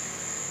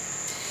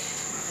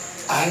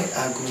 I,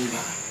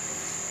 Agumba,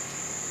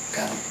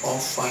 can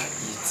offer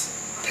it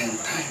 10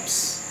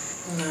 times.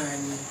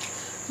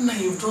 Nah,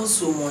 you've done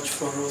so much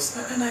for us,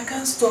 and I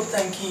can't stop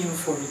thanking you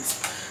for it.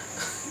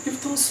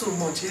 You've done so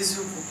much,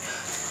 Ezeonu.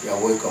 You're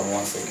welcome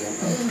once again.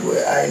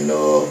 Anyway, I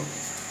know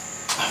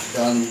I've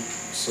done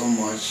so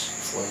much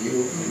for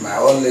you in my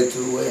own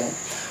little way,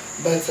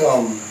 but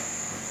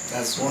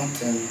that's one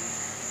thing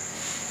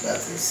that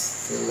is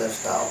still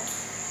left out.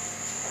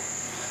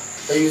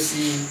 But you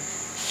see,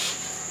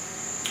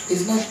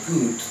 it's not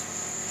good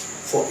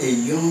for a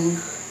young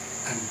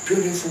and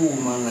beautiful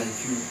woman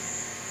like you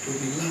to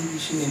be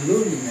languishing in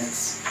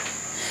loneliness.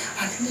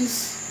 At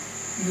least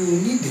you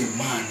need a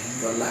man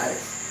in your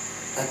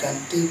life that can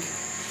take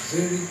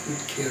very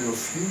good care of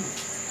you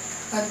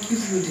and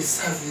give you the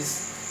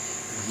service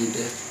you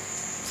needed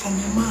from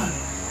a man.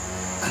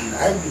 And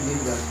I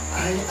believe that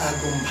I,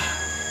 Agumba,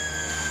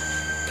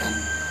 can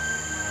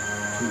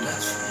do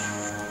that for you.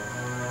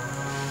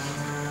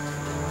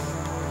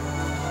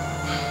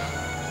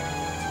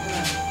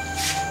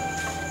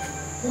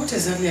 What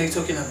exactly are you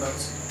talking about?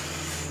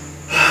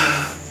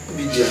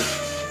 Bidia.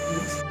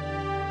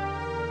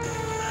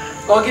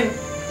 Again?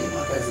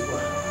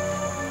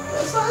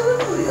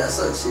 You are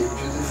such a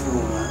beautiful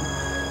woman.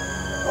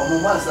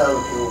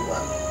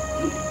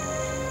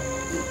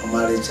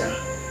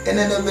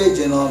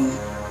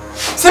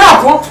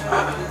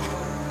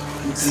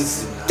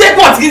 Take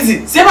what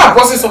easy? Say my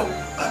process. You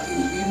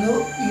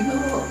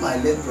know, my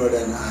late brother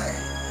and I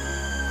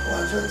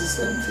were just the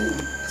same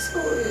thing. So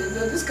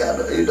this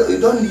kind of, you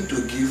don't need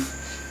to give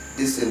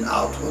this thing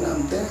out when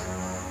I'm there.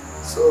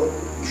 So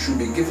it should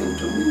be given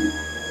to me.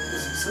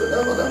 So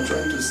that's what I'm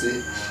trying to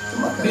say to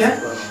my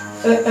cousin.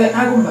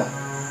 Agumba.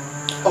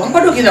 I'm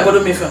not talking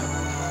about me.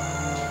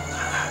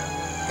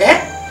 Eh?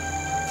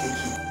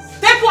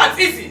 Take what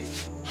easy?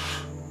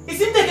 Is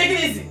it taking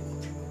it easy?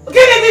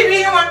 Okay,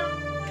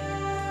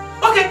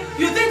 okay,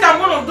 you think I'm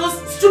one of those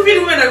stupid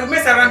women that you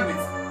mess around with?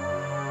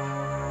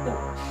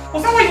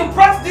 Was that why you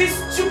brought this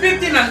stupid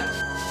thing and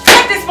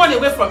take this money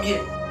away from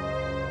here?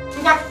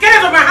 You got get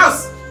out of my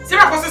house. See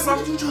my process. What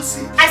did you just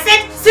say? I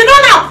said, see no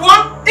now,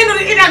 what? In the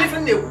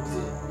different name.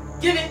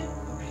 Give it.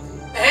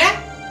 Eh?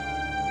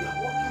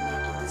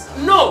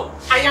 No,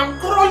 I am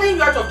calling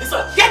you out of this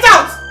one. Get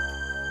out!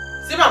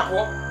 See my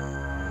poor.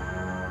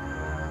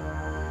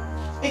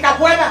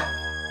 Ikapuela.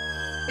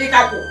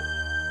 Ikapu.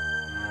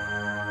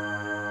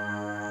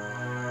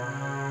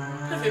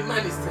 What kind of a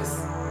man is this?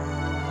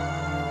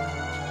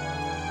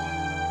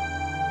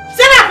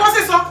 Say my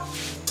process,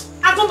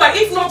 Agumba,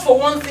 if not for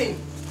one thing,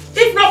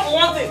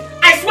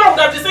 I swear I would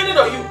have descended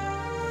on you.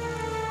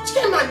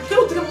 Chikele man, can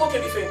you tell me more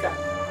can be fake?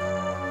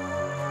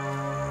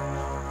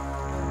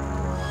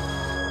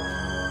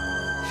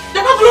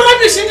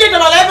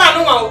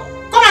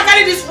 Come and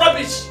carry this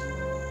rubbish.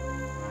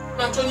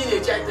 I'm showing you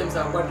the items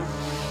and body.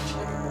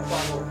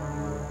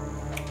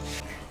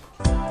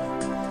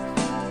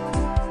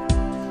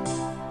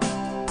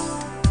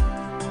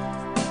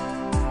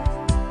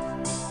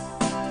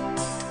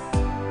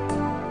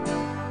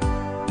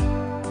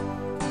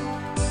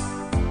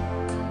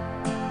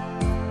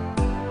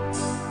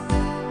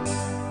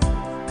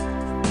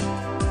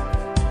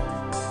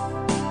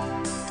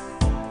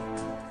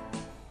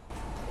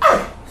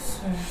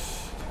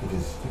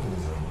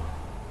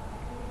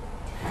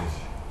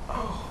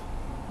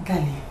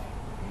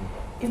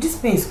 If this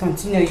pain is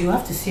continuing, you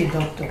have to see a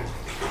doctor. Yes,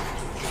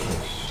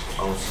 I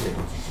will see a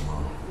doctor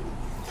tomorrow.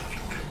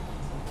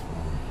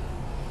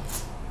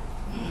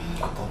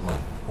 I thought my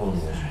bone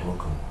was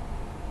broken.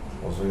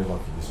 I was very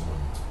lucky this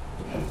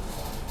morning.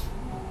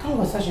 How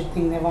was such a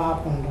thing never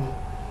happened though?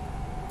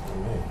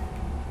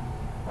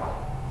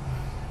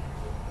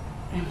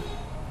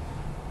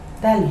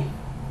 Darling,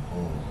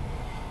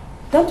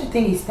 don't you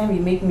think it's time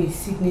you make me a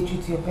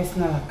signature to your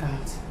personal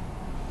account?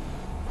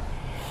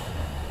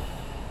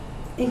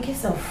 In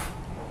case of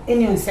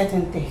any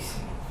uncertainties,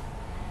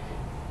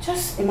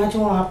 just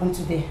imagine what happened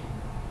today.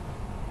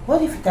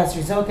 What if it has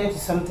resulted to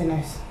something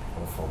else?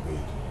 God forbid.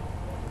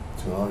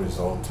 It will not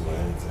result to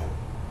anything.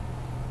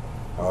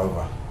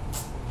 However,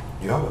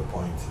 you have a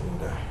point in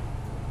there.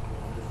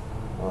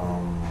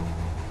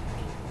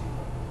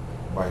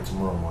 By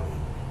tomorrow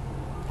morning,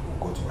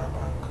 we'll go to my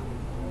bank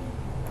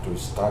to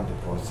start the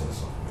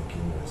process of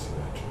making you a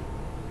signature.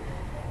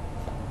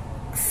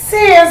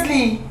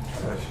 Seriously?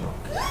 Yeah, sure.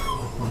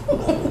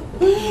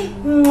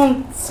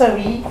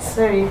 Sorry.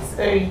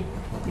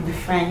 You'll be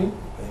fine.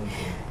 Thank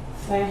you.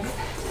 Bye.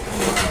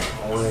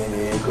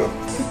 There you go.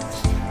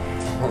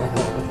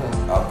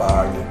 I'll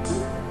bag it.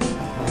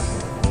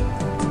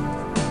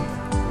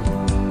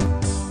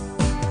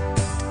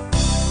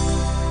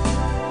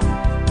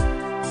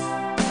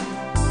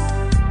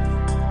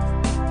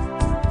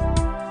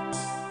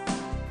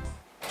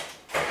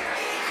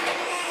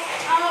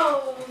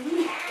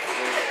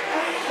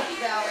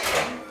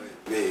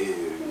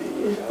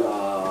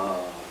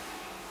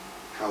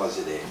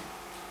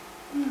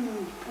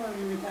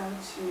 Probably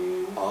without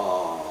you.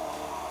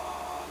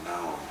 Oh,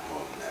 now I'm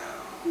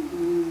know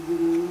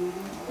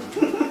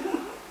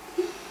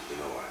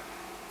what?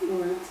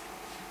 What?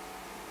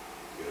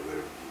 You're a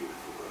very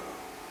beautiful girl.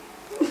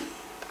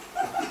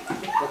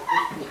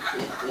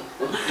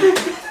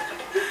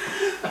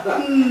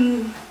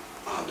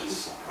 I'll be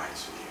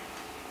surprised with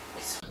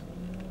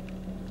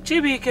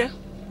you. Chibike,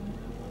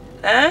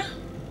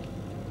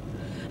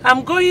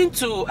 I'm going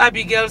to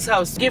Abigail's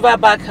house. Give her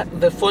back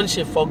the phone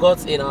she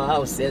forgot in our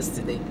house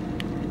yesterday.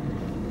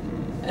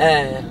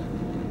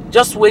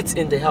 Just wait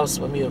in the house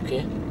for me,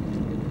 okay?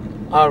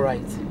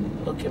 Alright.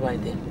 Okay, bye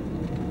then.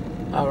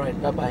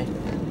 Alright, bye-bye.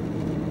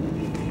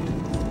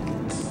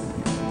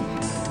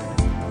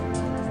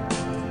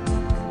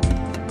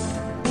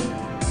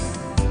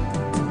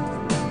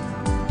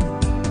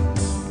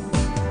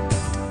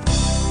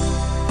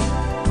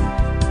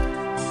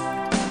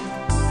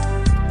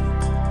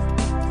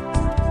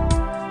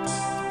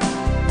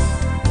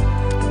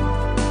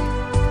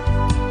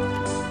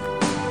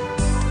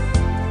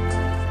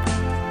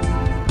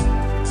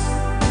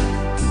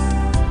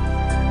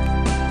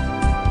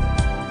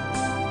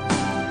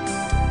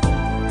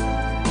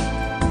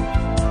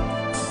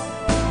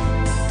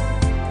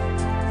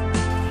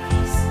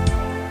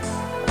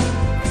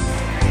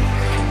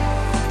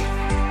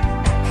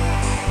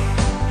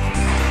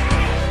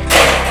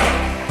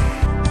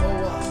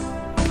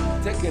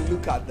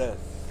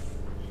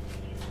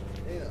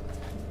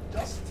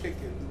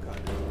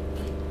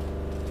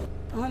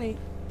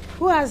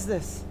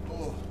 This?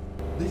 Oh,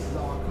 this is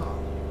our car.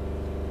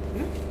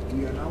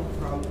 We are now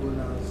proud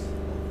owners of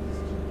this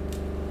Jeep.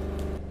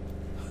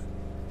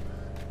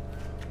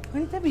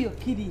 Honey, tell me you're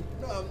kidding.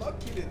 No, I'm not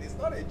kidding. It's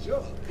not a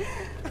joke.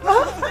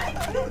 Oh my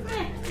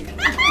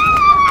goodness!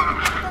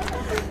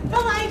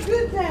 Oh my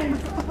goodness!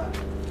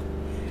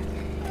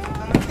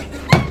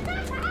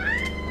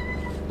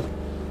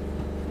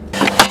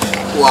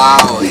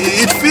 Wow,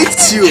 it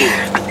fits you.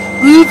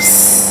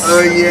 Oops.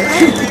 Oh yeah.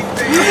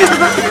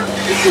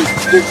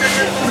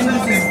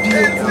 This is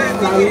beautiful.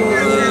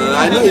 I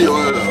know you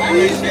are. I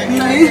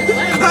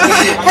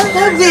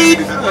love it.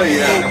 Oh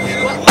yeah.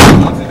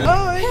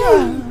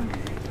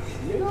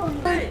 Oh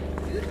my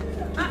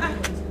God.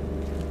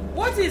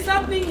 What is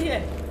happening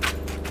here?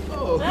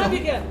 Oh,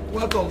 Abigail.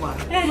 Welcome, man.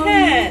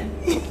 Hey.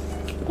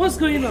 What's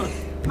going on?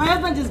 My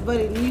husband just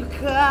bought a new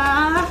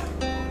car.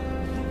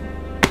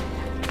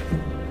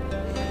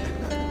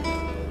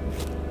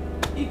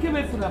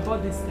 Ikemefuna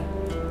about this car.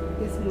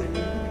 Yes, ma'am.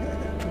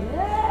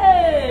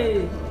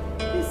 Hey!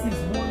 This is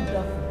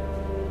wonderful.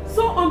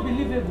 So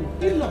unbelievable.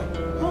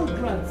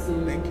 Congrats.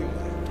 Thank you,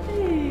 man.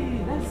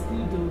 Hey, that's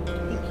good though.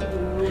 Thank you.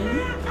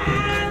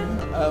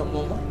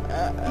 Mama,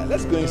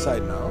 let's go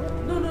inside now.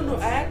 No.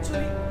 I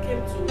actually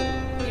came to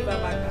give her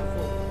back her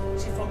phone.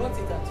 She forgot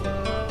it at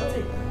home.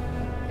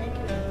 Thank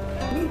you.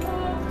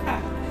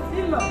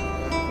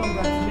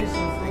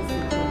 Congratulations.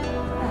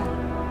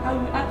 I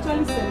will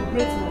actually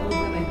celebrate my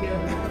husband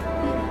again.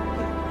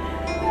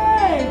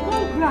 Hey,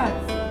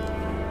 congrats.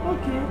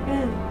 Okay,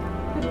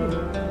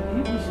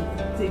 you should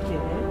take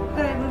care.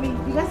 Alright, mommy,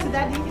 you guys to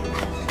daddy.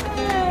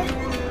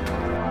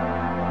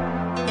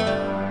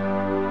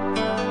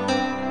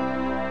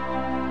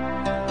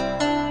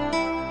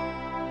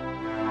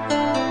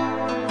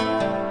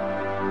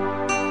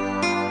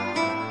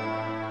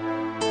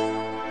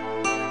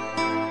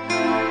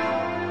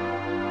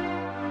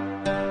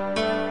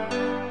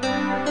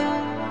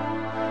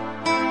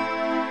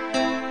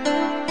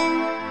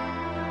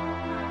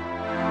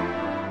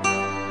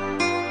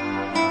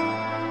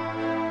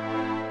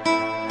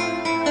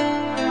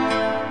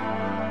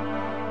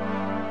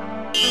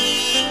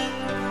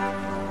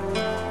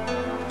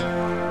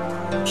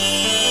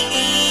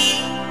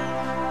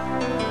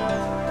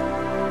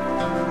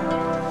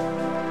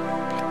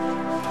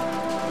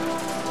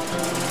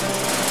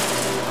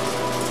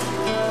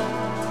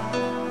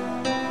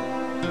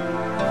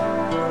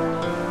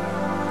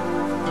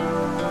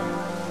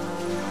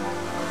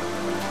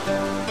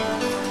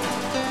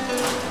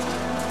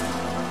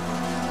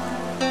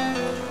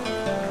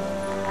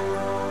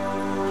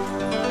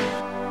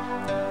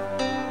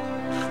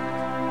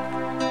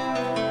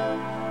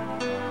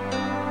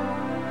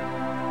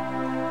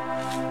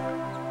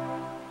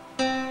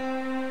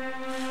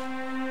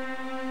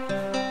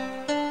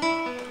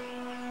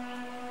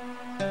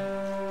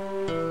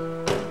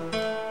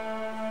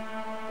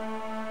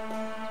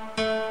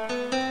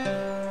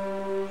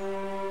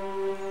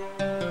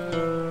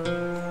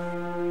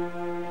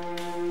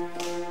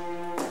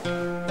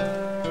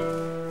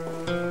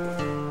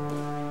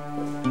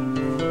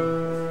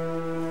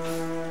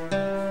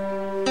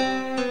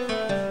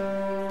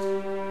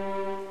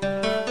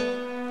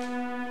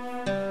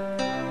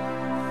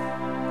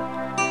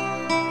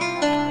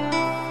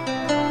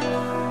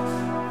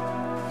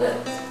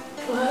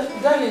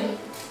 Darling,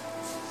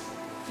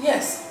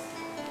 yes,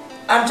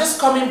 I'm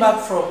just coming back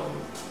from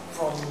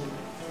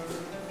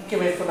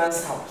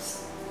Ikemefuna's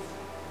house.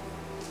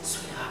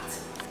 Sweetheart,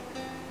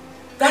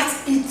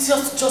 that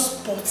idiot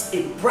just bought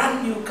a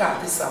brand new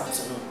car this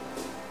afternoon.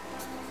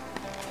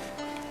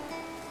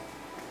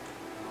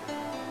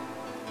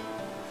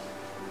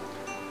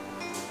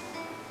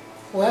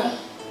 Well,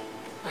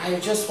 I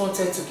just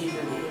wanted to give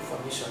you the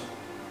information.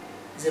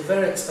 It's a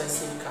very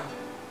expensive car.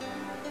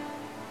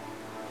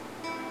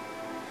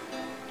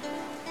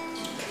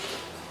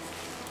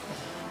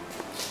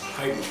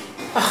 Hi.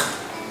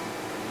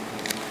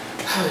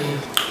 How are you?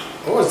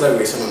 What was that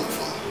reason on the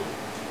phone?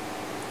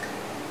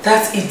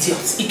 That idiot,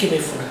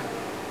 Ikemefuna,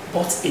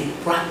 bought a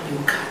brand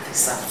new car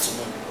this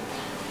afternoon.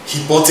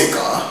 He bought a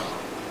car?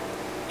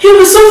 He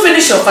will soon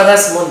finish your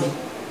father's money.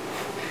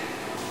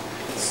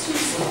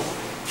 Excuse me.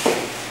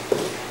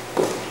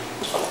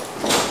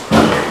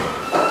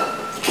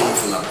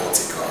 Ikemefuna bought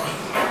a car?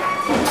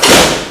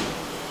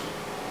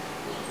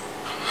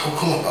 How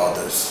come about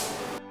this?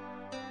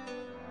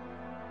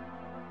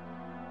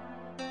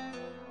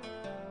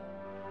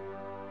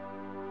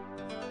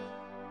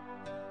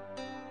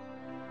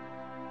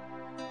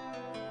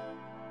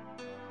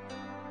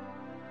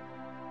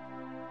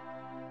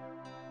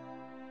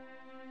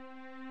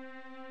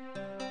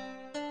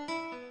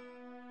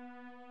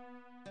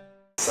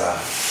 Sir,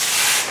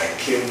 I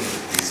came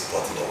with this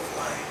bottle of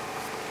wine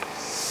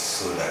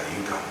so that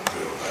you can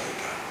pray over the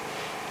car.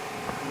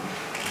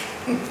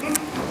 Thank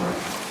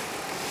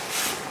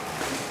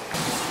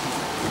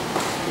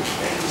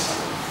you, sir.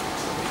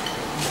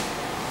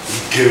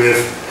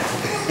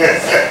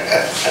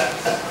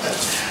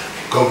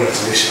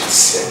 Congratulations.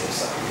 Thank you,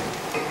 sir.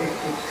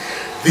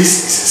 This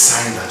is a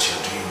sign that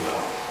you're doing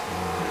well.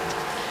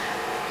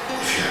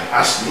 If you had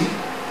asked me,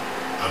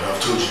 I would have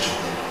told you to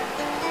hold on.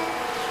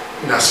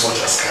 In as much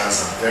as cars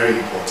are very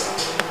important,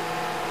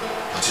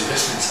 but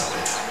investments are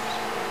better.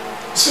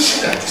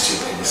 Especially at this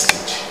your early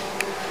stage.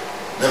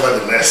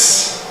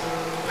 Nevertheless,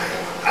 I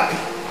am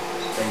happy.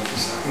 Thank you,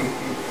 sir.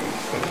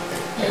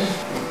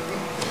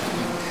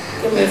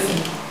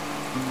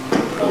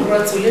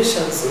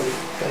 Congratulations.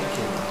 Thank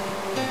you.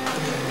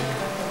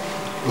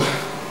 Well,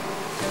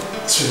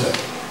 sweetheart,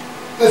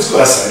 let's go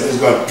outside. Let's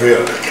go and pray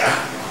on the car.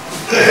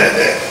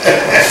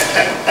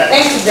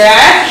 Thank you,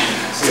 Dad.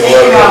 You're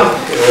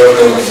welcome. You're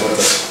welcome, my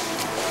daughter.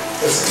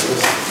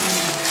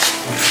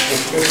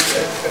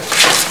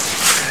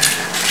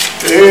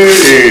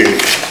 Hey,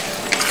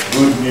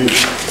 good news.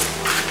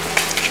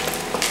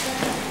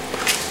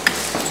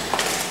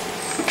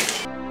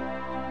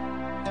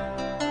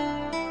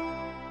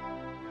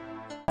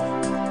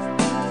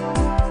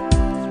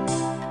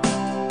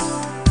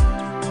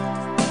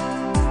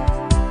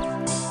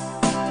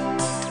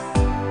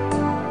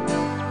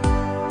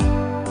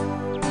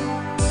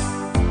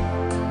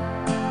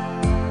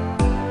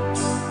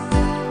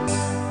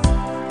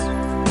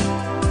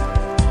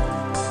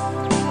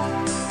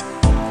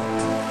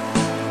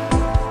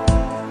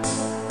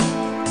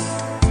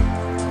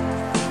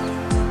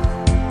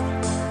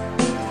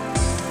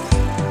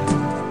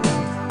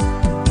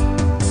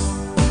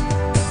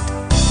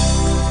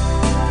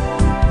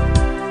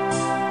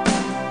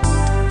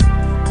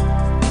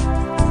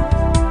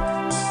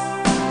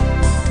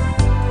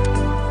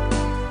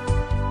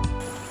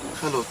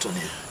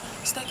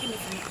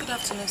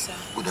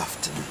 Good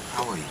afternoon.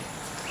 How are you?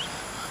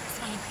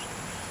 Fine.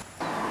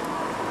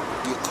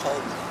 You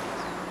called me.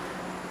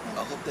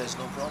 I hope there's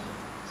no problem.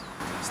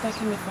 Mr.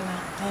 Ikemefuna,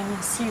 I'm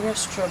in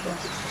serious trouble.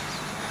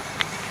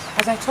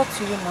 As I talk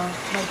to you now,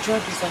 my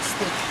job is at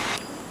stake.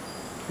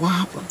 What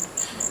happened?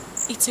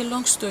 It's a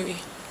long story.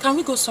 Can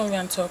we go somewhere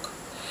and talk?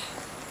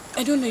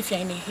 I don't know if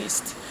you're in a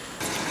haste.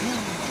 No,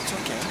 it's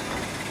okay.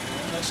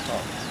 Let's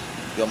talk.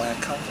 You're my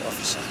account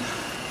officer,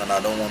 and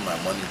I don't want my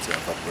money to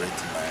evaporate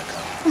in my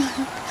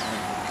account.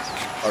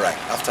 All right,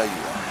 after you.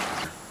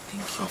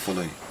 Thank you. I'll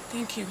follow you.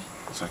 Thank you.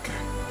 It's okay.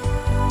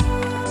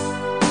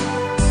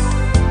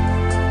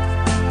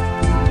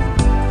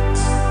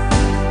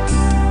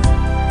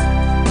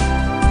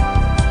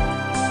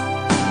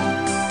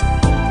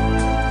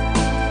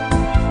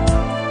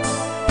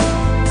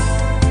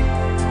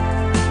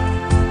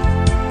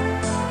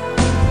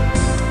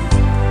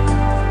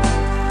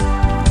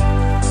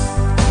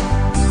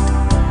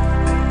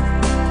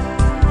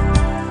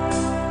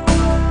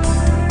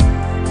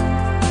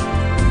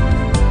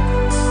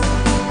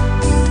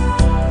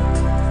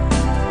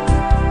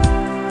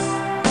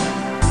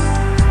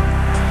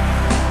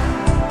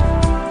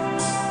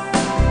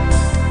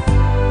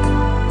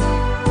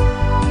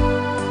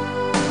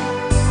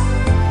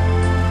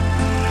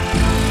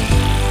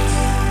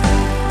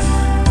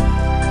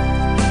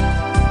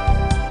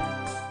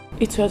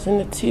 It was on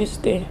a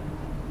Tuesday,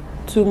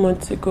 2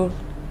 months ago.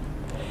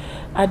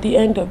 At the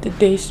end of the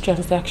day's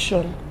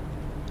transaction,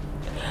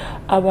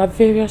 our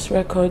various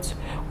records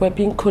were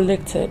being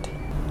collected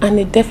and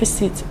a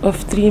deficit of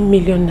 3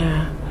 million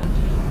naira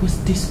was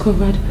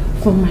discovered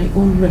from my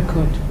own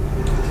record.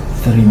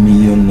 3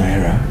 million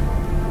naira?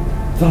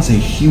 That's a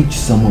huge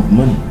sum of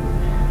money.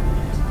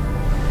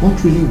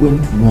 What really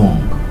went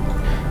wrong?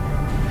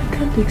 I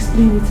can't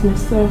explain it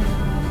myself.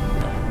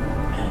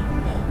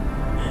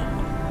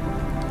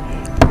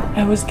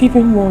 I was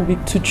given 1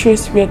 week to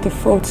trace where the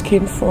fault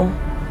came from,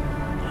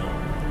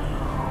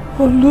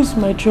 or lose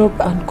my job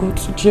and go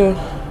to jail.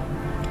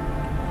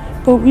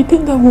 But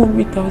within that 1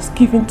 week that was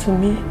given to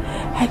me,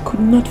 I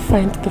could not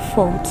find the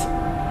fault.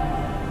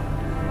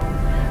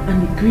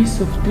 and the grace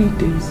of 3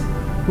 days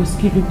was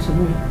given to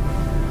me.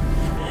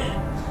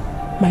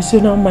 My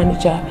zonal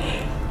manager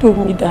told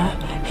me that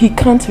he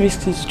can't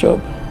risk his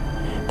job,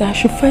 that I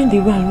should find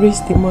a way and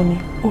raise the money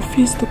or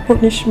face the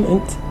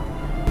punishment.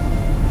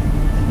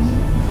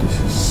 This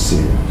is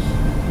serious.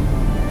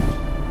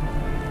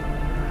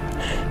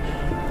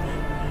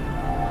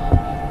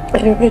 I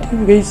already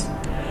raised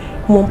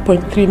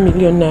 1.3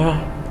 million naira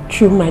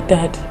through my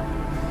dad.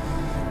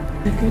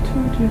 Like I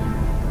told you.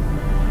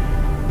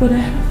 But I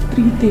have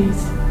 3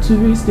 days to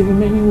raise the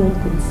remaining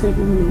 1.7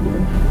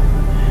 million.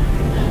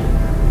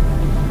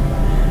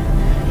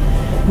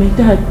 My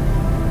dad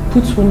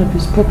put one of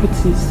his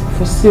properties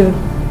for sale,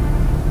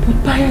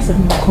 but buyers are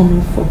not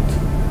coming forth.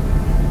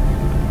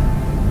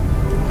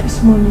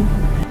 This morning,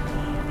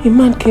 a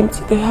man came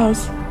to the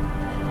house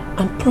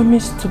and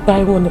promised to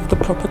buy one of the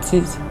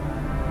properties.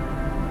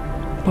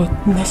 But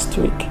next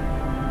week.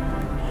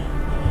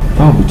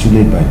 That will be too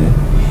late by then.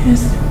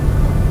 Yes.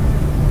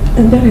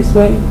 And that is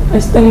why I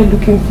started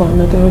looking for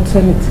another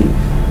alternative.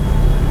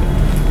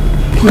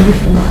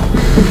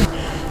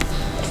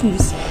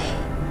 Please.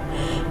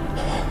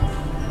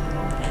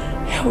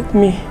 Help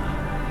me.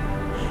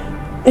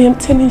 I am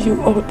telling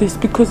you all this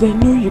because I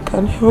know you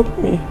can help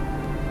me.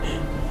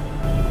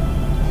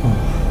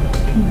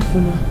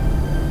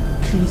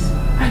 Please,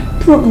 I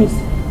promise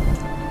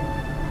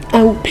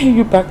I will pay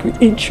you back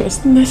with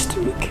interest next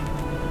week.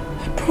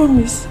 I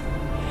promise.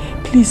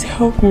 Please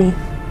help me.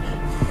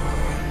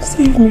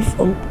 Save me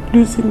from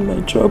losing my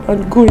job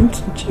and going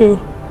to jail.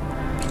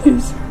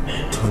 Please.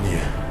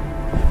 Tonya,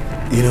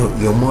 you know,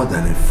 you're more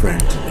than a friend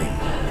to me.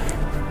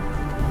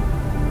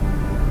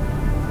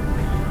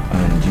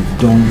 And you've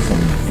done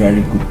some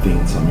very good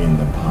things for me in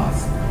the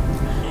past.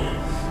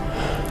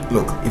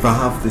 Look, if I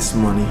have this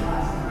money,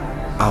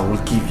 I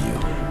will give you.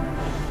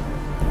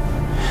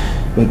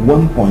 But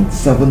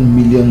 1.7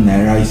 million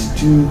naira is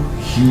too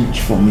huge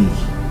for me.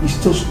 It's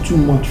just too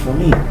much for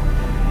me.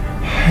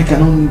 I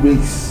can only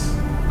raise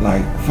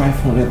like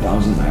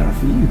 500,000 naira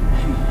for you.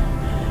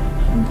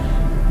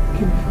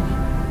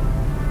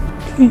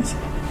 Please.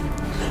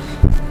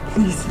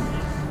 Please.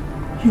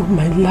 You're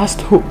my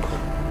last hope.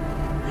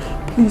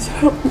 Please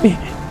help me.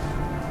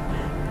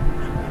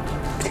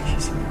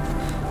 Please.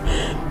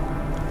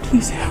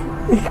 Please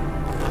help me.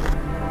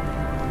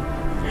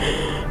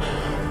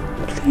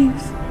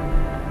 Please.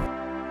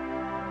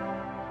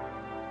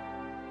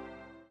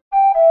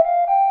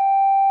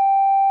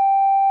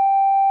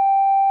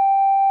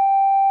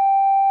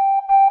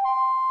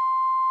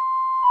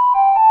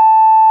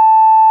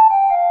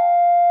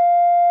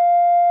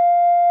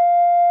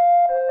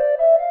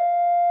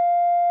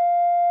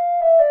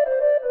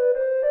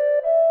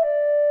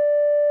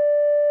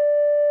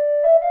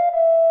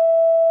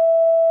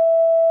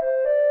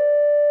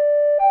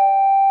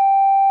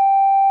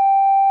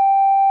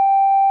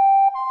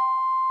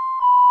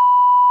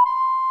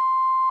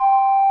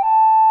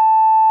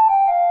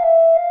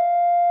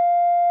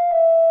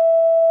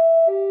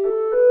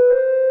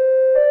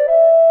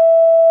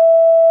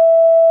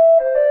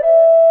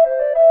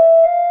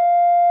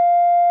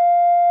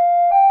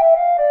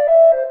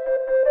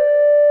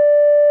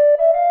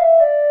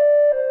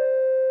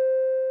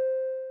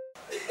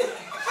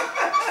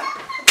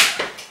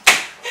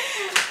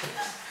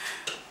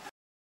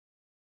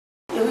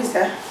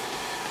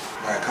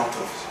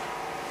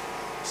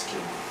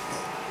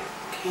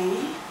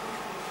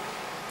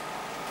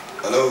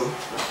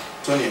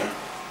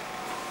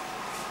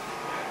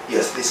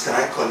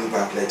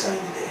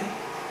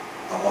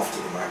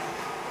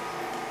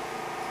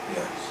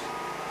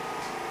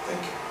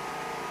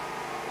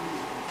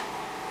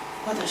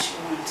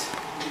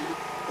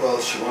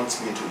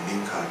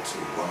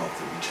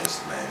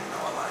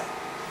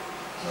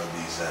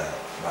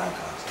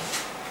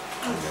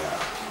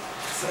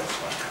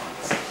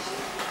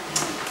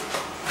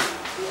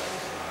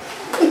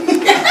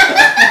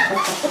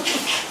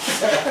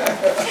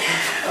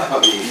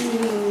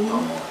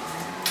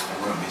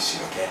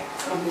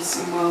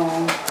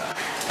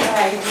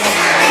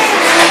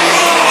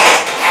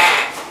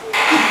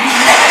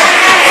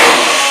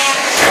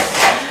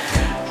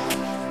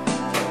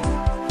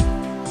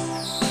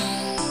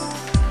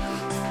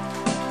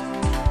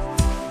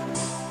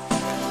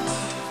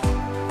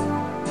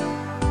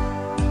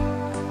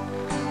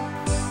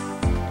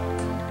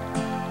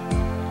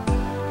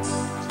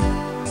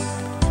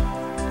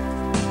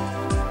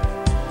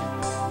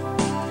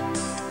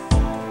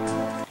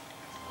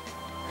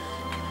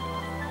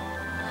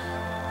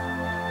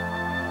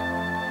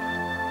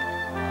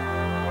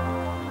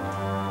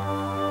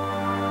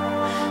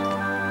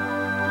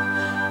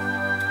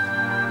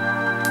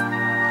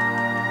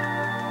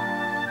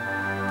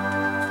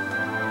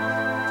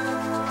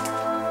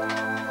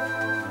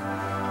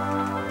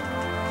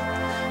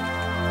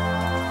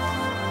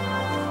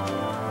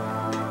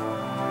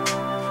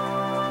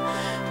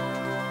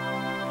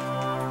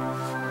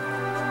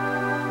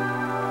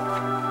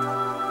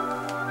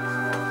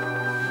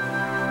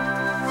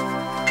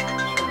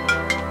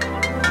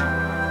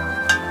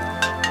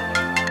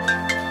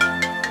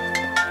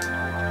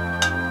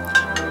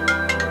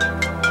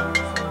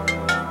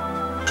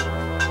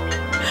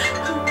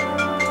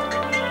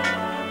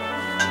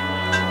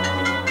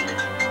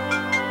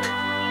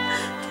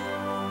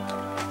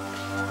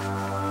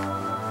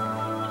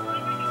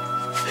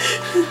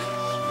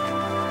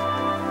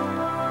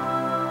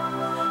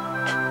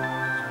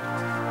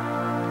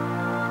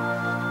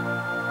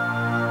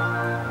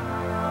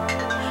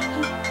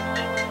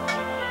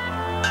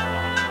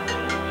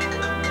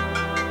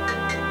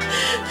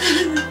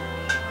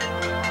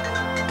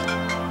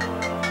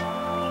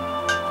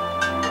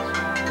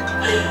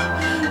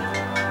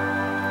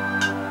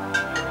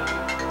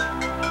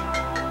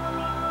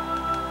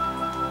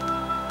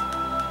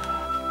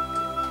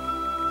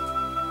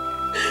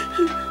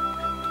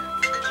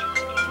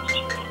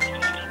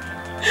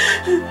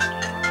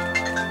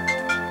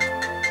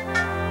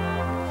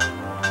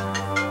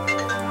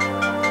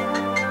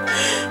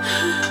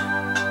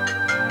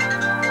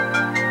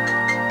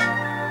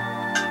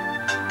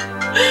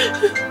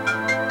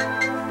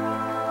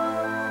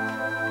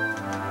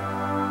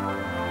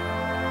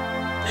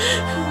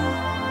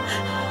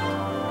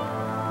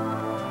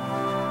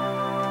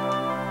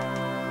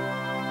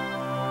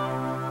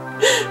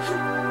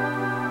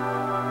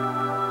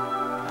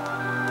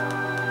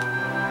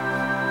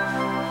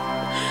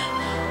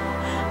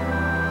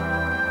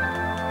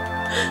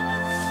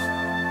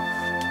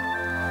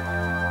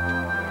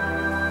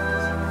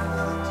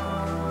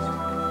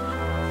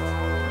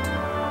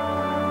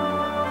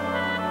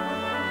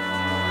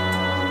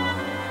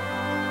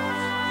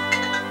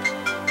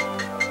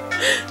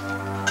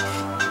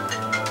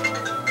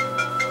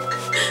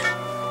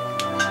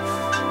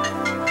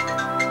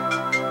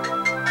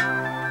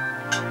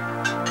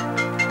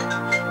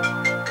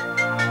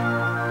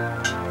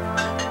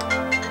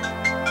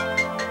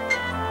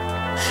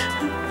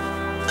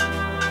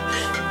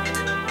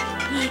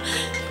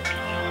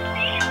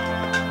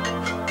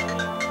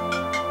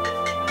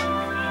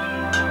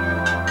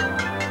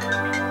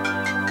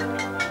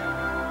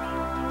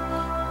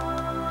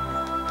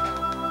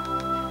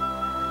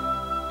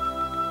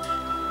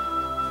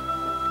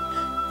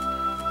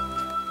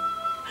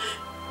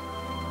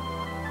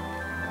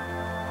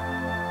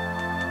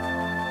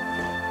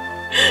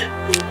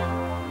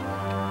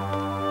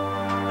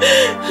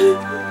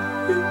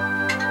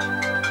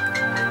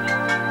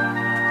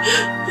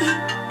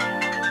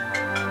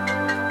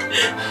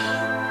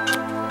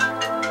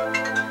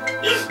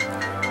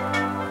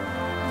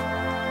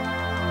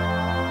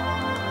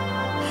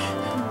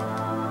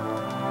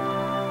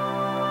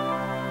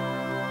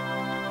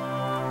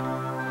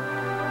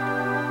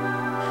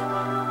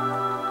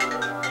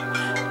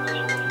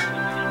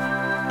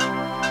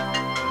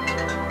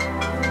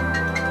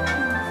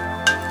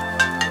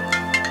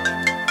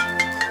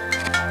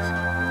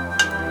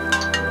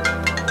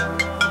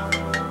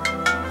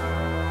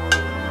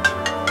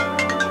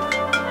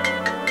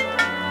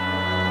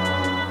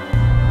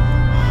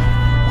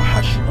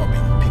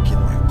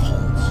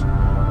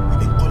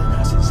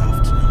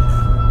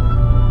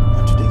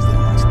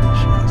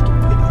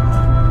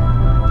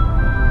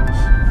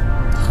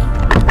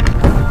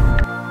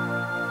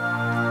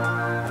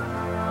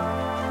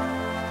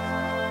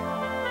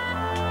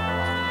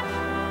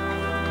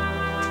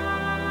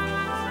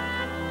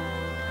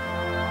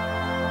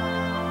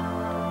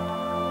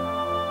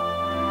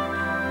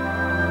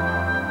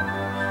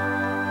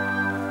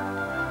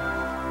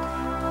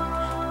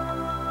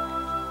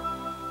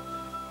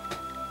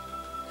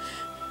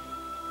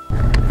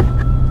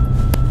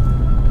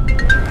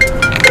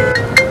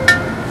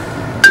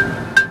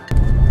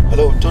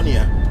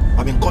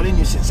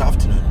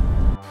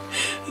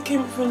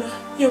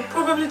 You're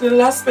probably the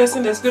last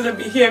person that's going to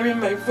be hearing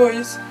my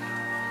voice.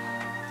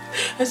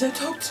 As I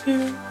talk to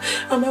you,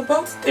 I'm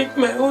about to take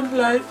my own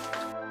life.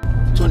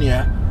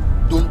 Tonya,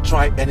 don't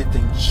try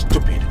anything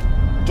stupid.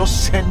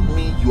 Just send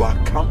me your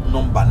account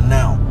number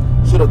now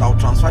so that I'll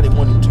transfer the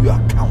money into your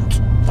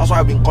account. That's why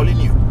I've been calling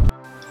you.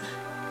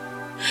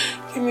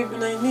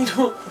 Ikemefuna, I need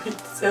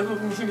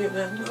 1.7 million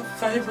and not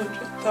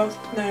 500,000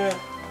 naira.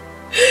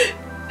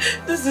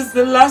 This is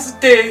the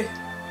last day.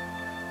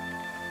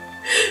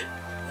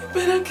 I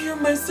better kill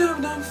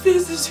myself than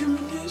face this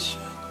humiliation.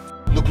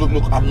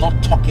 Look, I'm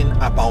not talking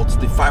about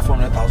the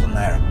 500,000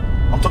 naira.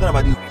 I'm talking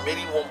about the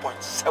remaining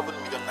 1.7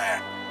 million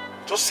naira.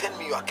 Just send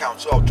me your account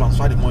so I'll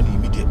transfer the money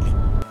immediately.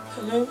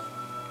 Hello?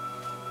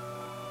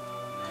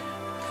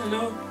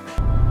 Hello?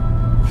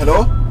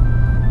 Hello?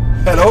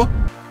 Hello?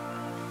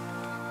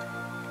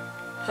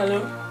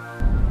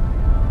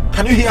 Hello?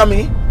 Can you hear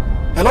me?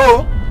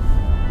 Hello?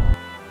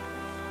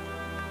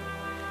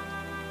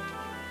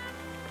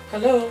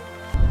 Hello?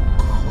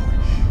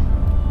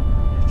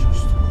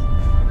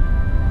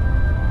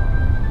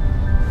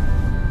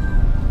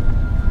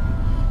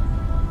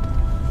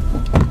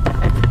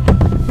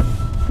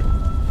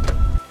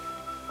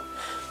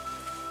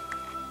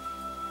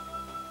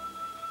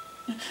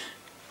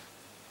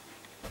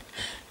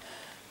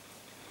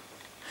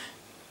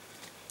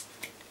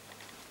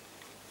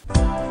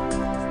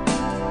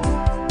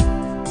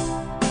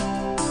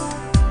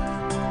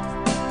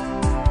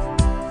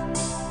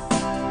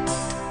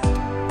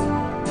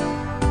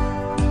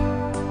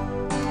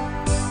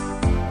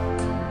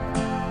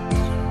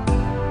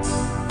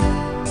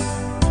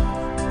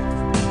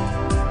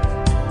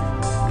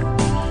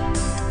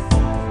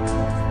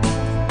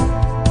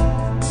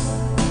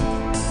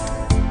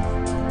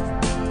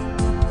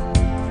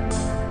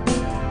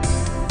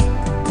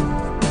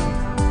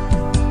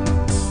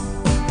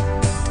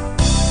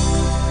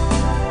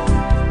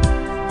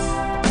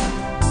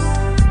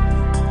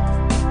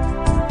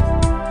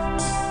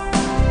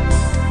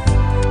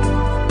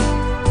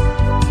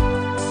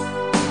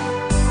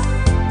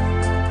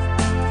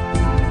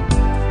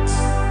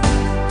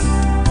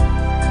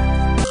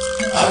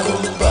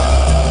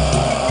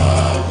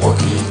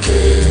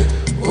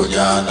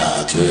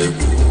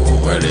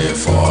 na-atụ were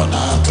for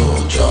na-atụ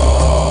ụjọ.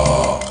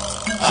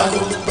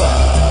 Agụmba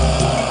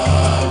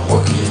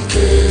nwoke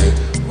ike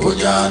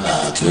onye a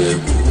na-atụ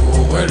egwu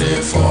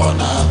were for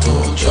na-atụ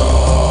ụjọ.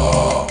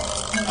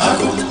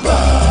 Agụmba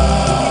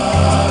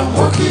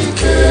nwoke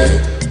ike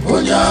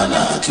onye a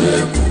na-atụ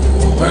egwu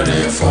were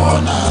for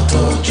na-atụ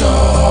ụjọ.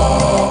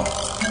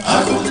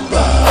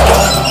 Agụmba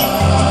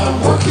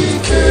nwoke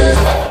ike.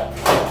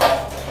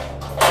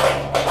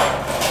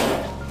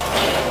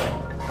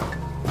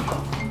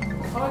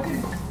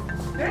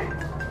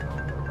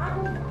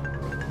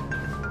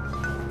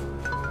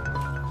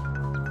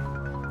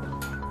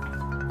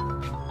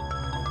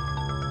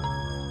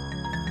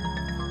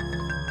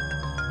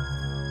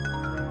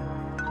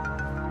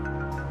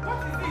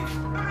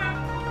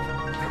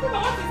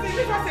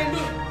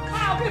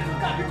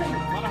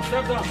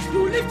 You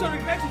will live to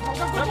regret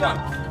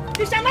it.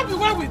 It shall not be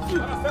well with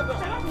you. It shall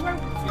not be well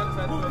with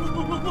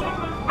you.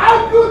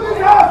 I do this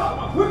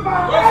house with my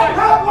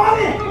hard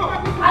money.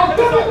 I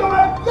give it to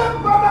my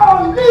young brother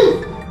on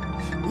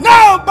leave.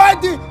 Now, by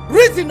the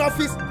reason of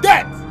his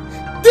death,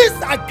 this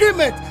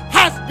agreement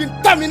has been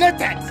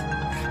terminated,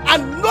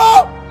 and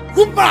no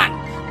woman,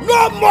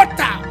 no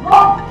mortal,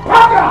 no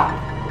beggar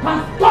can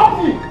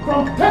stop me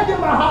from taking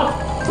my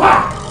house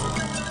back.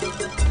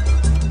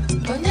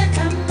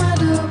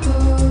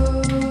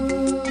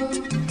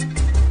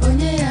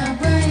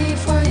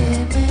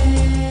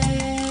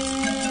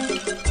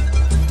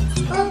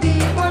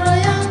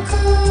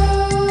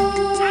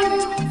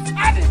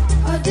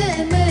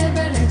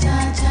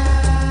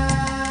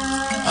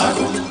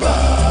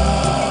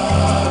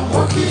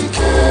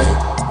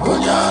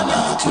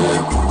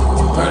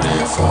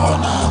 Ready for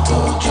NATO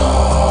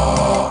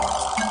job.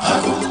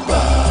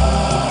 Agumba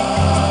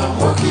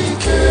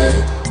Wokike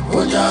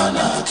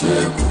Onyana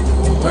Tegu.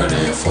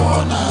 Ready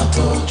for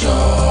NATO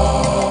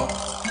job.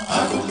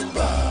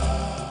 Agumba.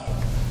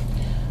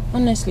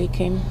 Honestly,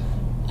 Kim,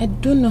 I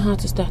don't know how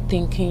to start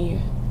thanking you.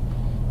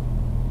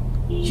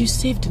 You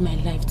saved my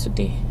life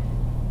today.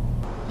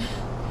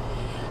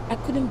 I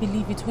couldn't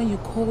believe it when you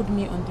called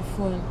me on the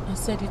phone and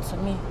said it to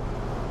me.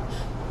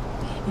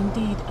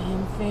 Indeed, I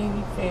am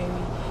very,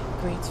 very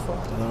grateful.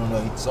 No,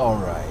 it's all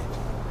right.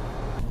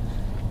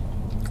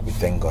 We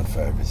thank God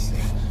for everything.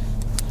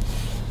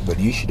 But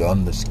you should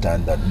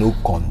understand that no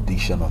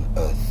condition on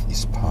earth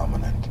is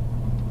permanent.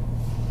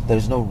 There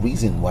is no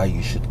reason why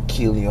you should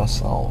kill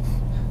yourself.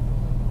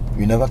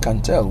 You never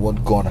can tell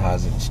what God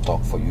has in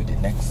stock for you the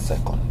next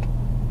second.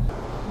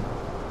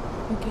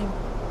 Okay,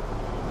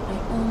 I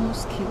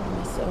almost killed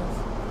myself.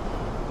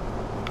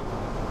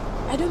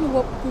 I don't know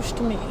what pushed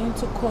me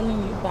into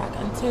calling you back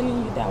and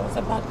telling you that I was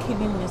about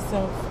killing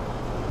myself.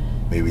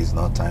 Maybe it's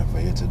not time for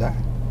you to die.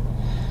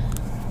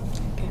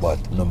 Okay. But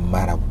no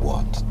matter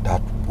what,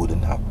 that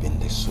wouldn't have been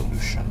the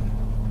solution.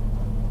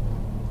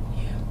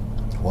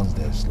 Yeah. Once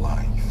there's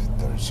life,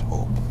 there's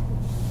hope.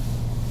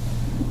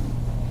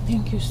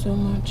 Thank you so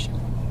much.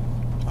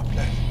 My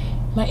pleasure.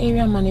 My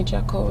area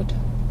manager called.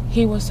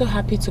 He was so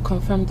happy to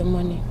confirm the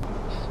money.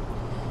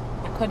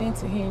 According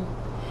to him,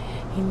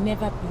 he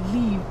never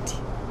believed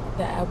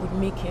that I would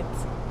make it.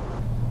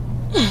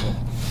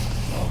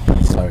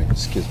 Oh, sorry,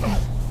 excuse me.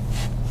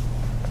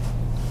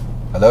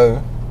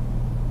 Hello?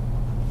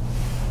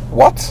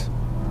 What?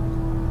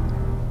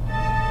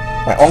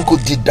 My uncle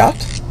did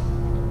that?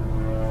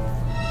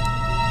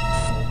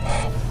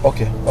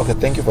 Okay,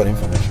 thank you for the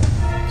information.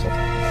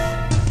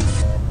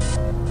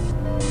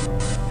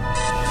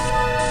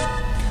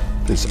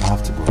 Please, I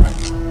have to go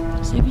right.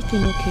 Is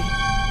everything okay?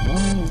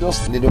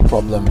 Just a little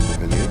problem in the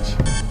village.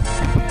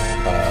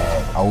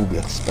 I will be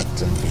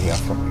expecting to hear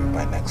from you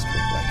by next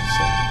week, like you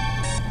said.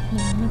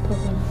 No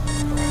problem.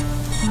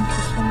 Thank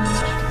you so much.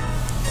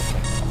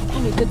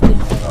 Have a good day.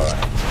 All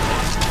right.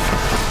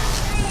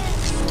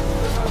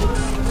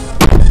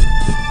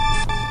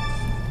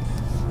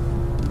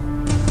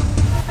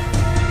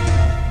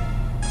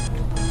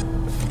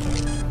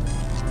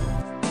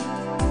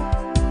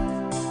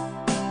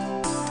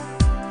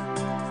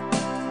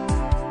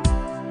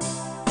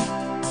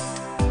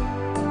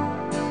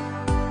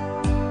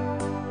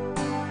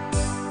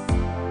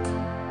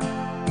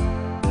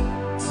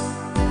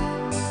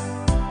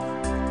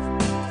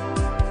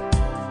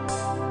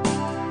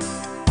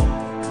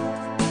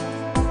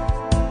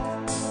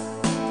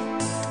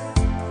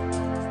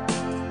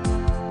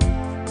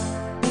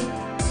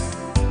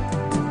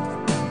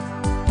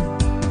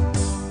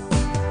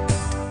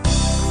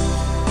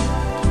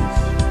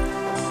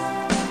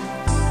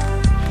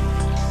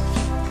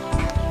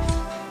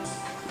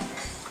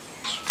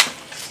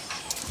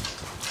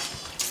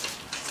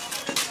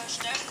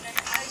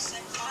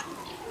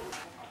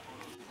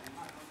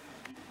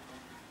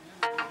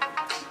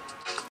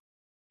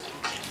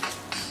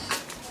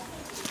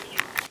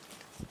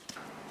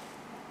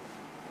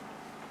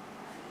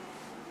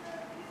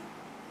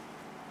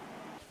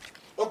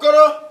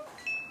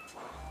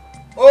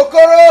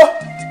 Okoro!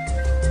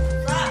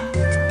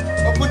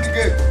 Open the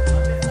gate.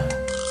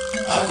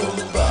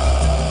 Agumba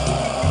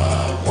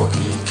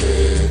Wokike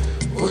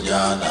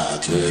Onyana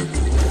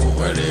Tegu.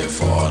 were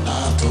for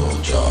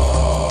Natojo.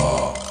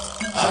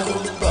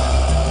 Agumba,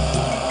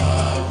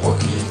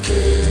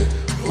 Wokike,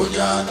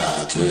 Onyana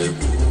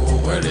Twebu,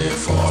 were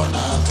for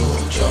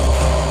Natojo.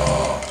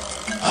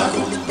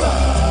 Agumba,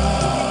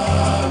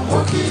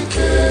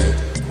 Wokike,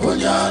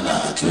 Onyana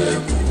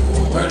Twebu,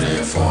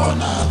 were for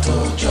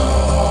Natojo.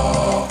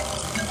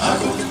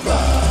 Agumba,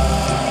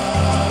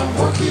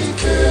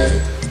 Wokike,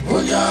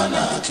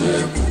 Onyana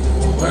Twebu,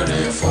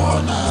 were for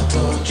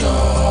Natojo.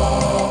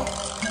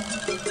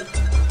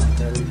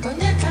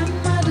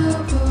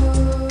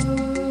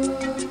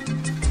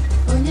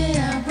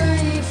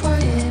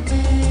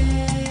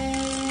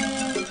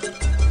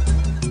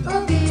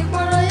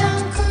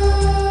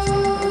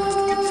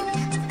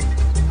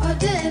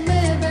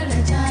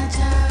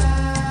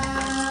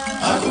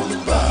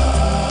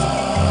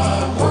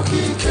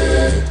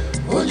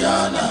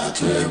 Onyana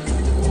Twebu,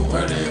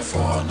 were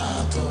for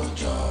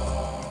Natojo.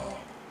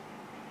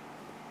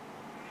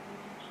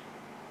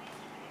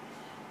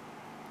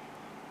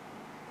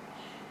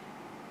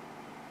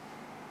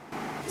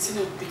 Is he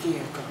not picking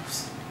your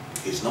calves?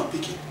 He's not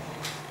picking.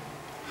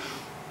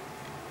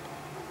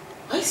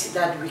 Why is he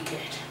that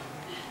wicked?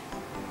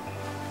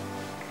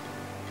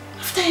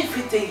 After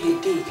everything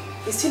you did,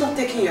 is he not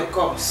taking your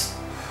calls?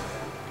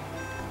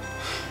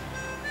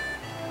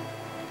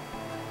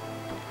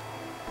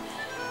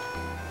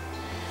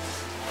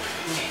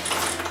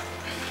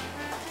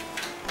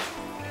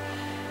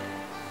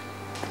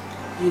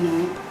 You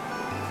know,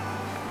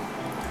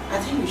 I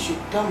think you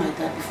should tell my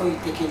dad before you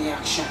take any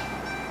action.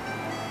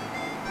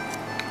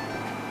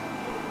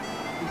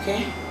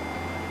 Okay?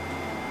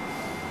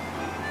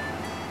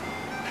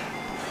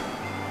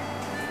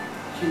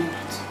 You know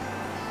what?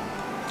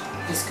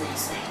 Let's go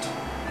inside.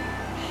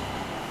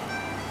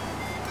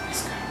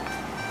 Let's go.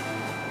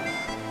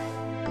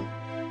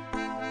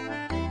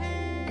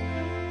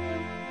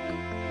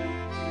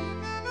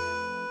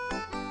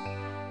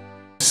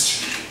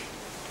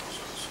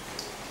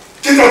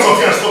 Get out of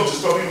here and stop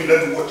disturbing me.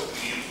 Let me watch the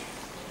game.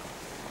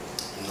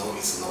 No,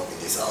 it's not in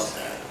this house,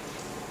 Dad.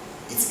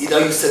 It's either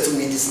you settle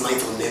me this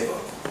night or never.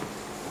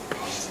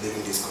 I'm just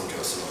leaving this country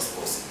as soon as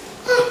possible.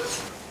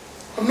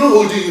 I'm not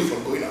holding you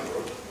from going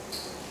abroad.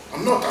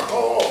 I'm not at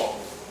all.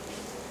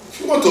 If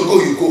you want to go,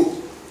 you go.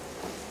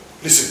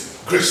 Listen,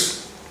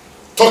 Grace,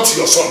 talk to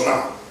your son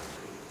now.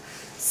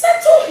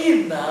 Settle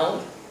him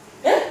now.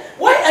 Eh?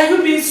 Why are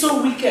you being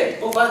so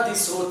wicked over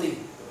this whole thing?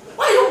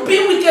 Why are you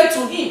being wicked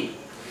to him?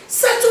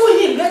 Settle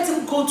him, let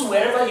him go to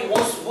wherever he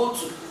wants to go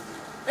to.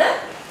 Eh?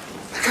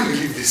 I can't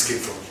believe this came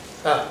from you.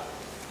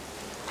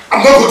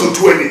 I'm not going to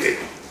do anything.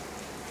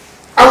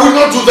 I will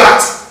not do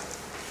that.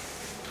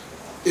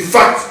 In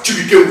fact,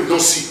 Chikele will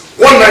not see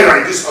 1 naira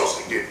in this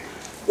house again.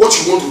 What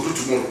you want to do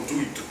tomorrow, do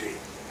it today.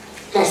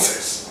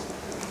 Nonsense.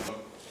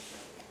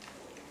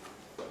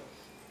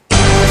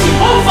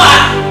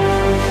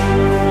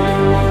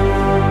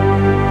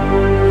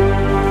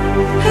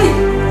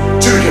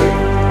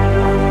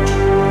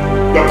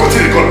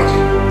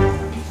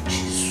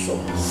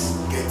 Jesus,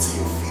 get to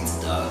your feet,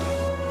 Dad.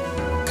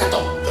 Get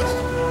up.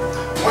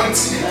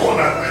 Pointing the gun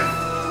at my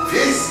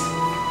face.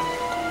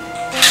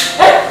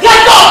 Hey,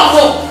 get up!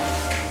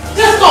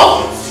 Get up!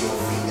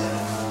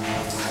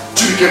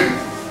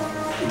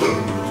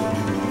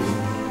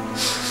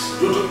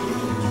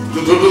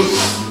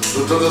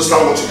 Chikele, that's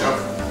not what you have.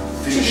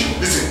 Finish.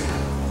 Listen.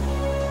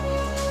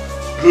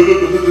 This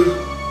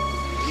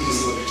is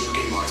what you're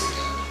talking about.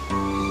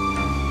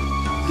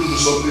 Do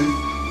something.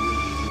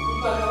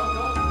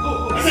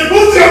 I said,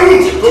 move your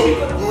room! You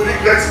will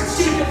regret it.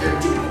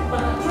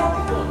 Drop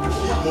the gun.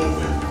 Keep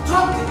moving.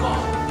 Drop the gun.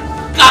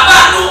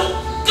 Kabano!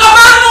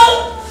 Kabano!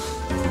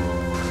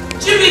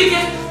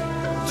 Chibike,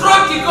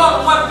 drop the gun.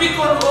 One big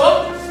on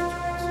home.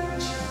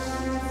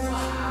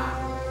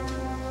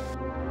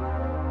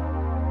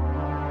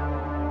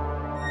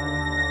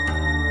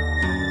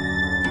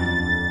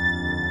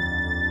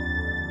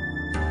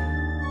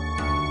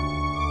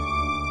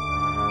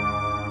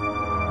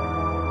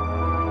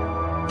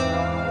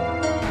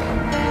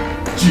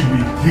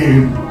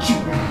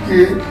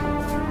 Chikele.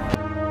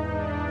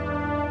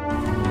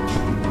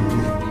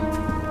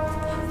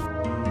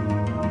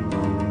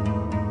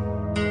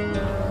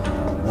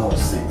 Now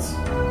sit.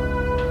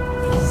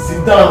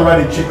 Sit down and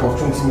write a check of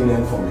 20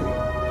 million for me.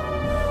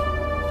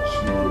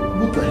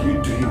 What are you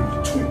doing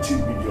with 20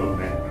 million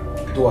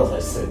naira? Do as I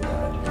said,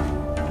 Dad.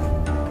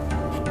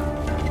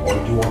 Or do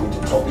you want me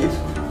to top it?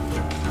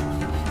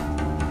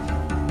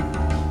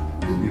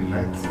 Maybe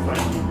 95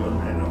 million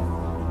naira.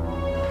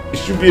 It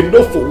should be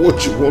enough for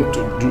what you want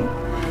to do.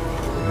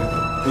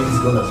 This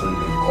gun has already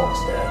been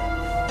cocked,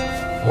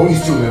 Dad. Won't you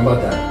still remember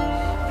that?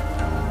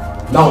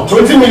 Now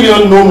 20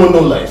 million, no more,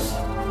 no less.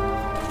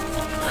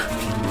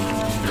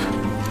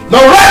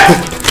 Now right!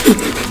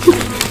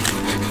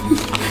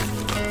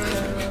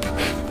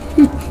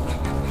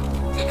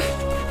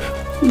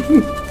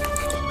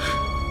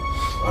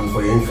 And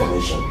for your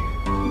information,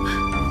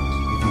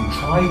 if you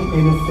try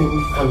anything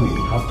funny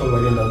after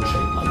writing that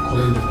check, like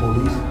calling the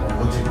police or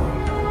whatever,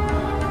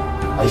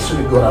 I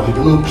swear to God, I'm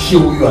going to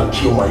kill you and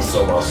kill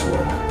myself as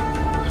well.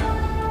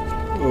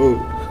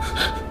 Oh.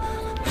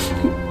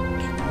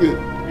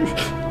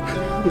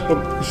 You're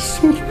my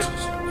son.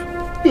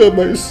 You're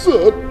my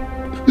son.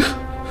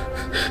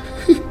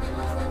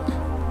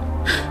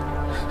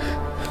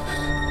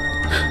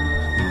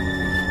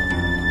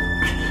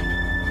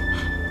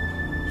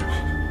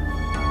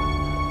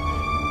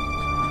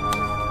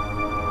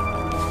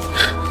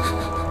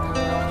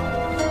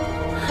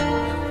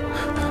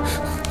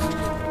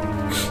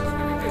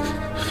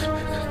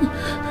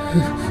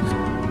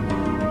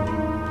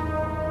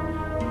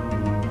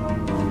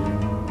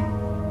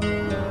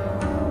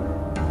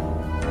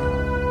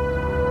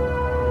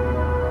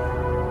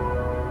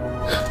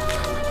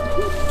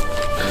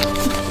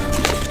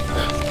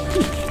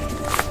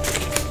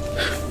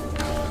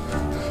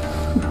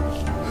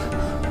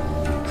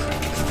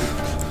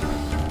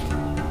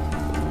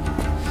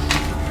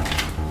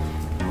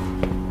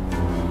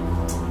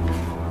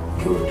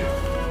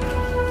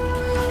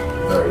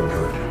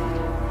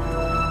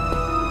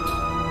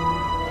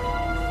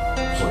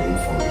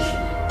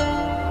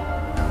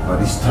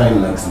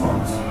 Next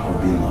month, I'll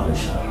be in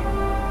Malaysia.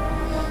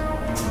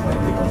 My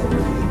papers are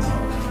already in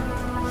town.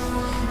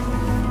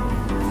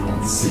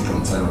 I'm sick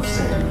and tired of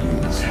staying with you in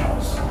this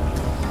house.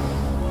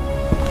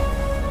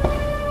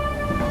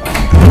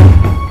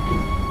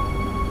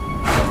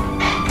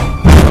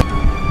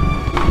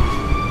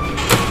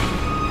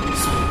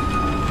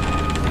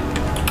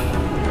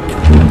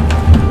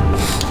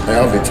 I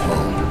have it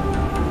all.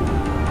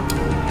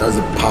 That's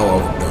the power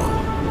of God.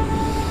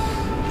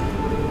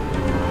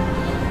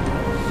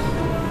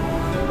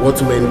 What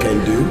men can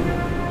do,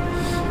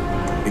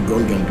 a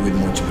gun can do it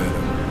much better.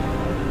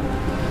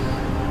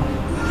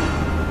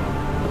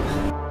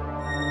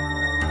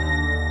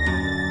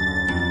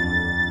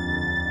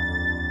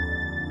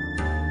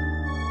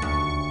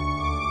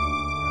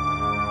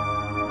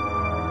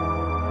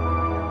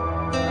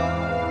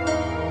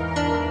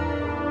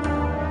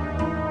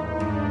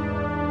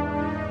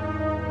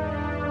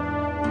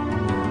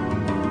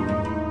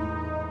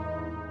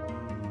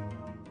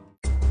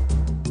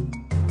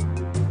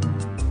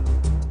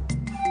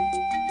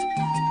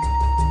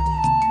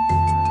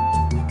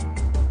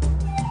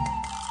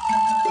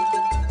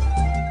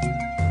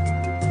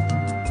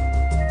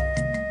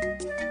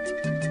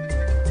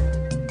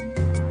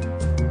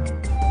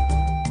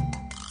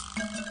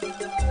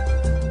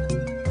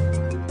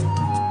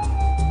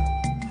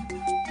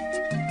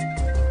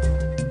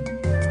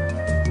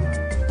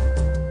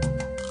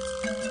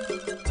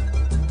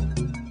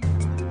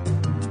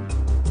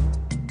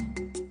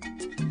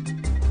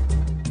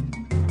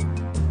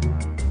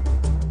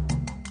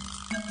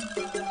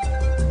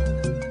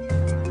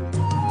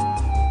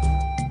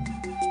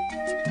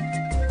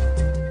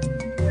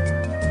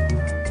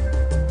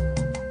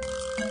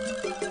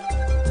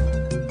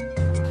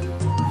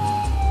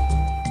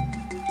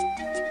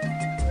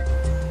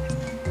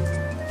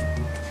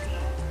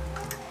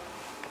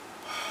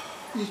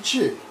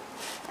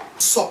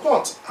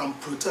 Support and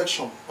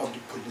protection of the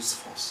police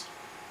force.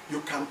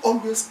 You can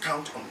always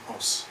count on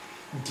us.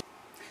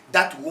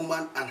 That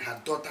woman and her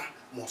daughter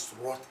must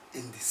rot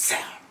in the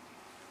cell.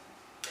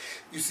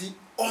 You see,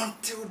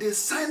 until they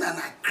sign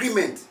an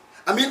agreement,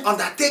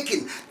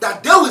 undertaking,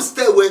 that they will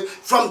stay away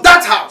from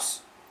that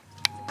house.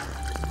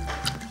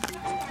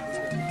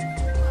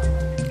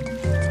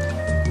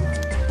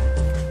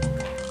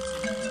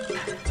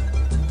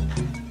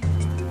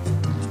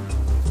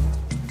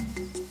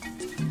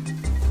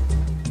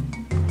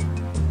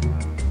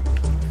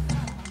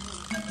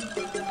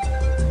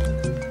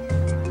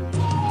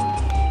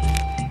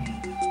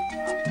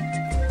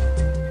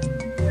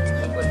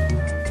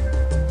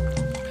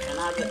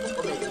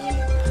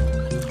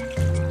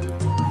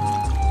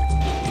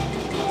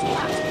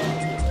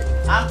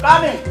 I'm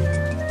coming.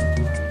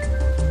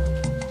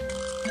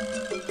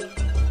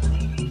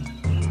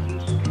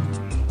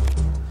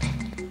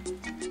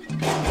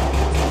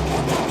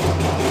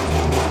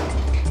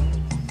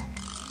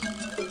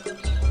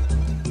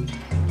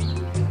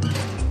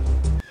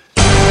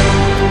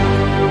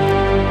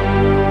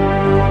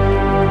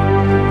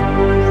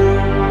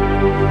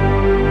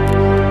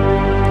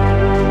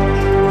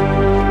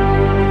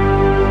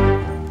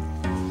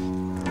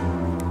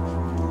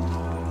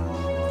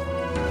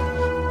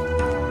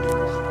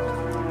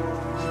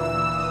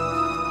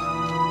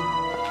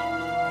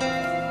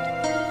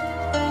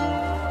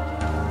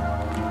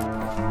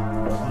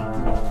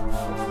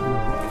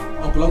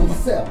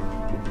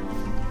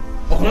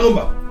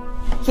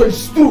 So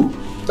it's true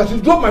that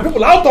you drove my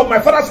people out of my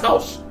father's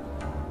house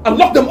and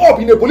locked them up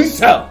in a police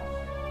cell.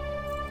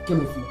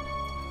 Kenneth,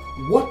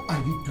 what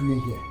are you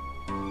doing here?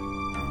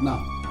 Now,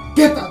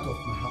 get out of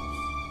my house.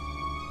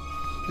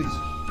 Please,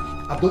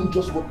 I don't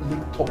just want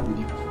to talk with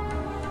you.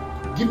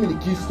 Give me the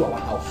keys to our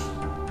house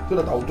so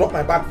that I will drop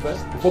my bag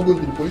first before going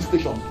to the police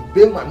station to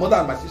bail my mother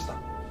and my sister.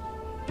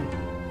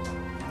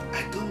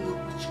 I don't know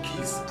which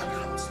keys and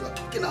house you are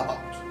talking about.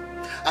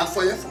 And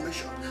for your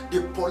information,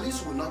 the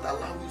police will not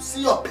allow you to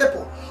see your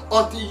people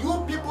until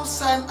you people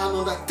sign an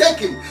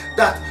undertaking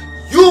that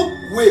you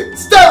will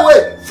stay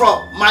away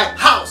from my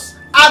house,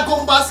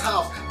 Agumba's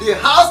house, the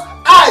house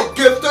I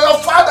gave to your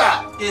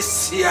father.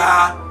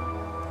 Isia,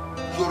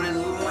 you're a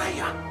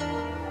liar,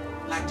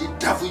 like the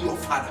devil your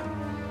father.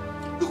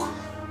 Look,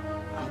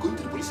 I'm going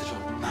to the police station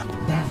now.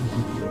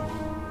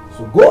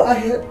 So go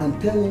ahead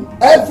and tell him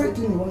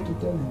everything you want to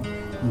tell him.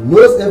 He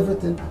knows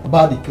everything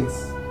about the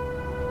case.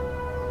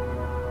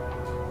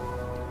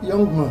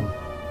 Young man,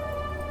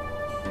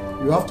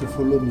 you have to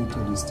follow me to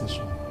the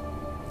station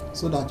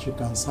so that you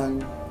can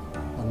sign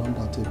an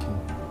undertaking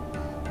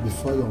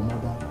before your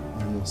mother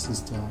and your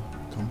sister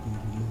can be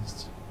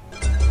released.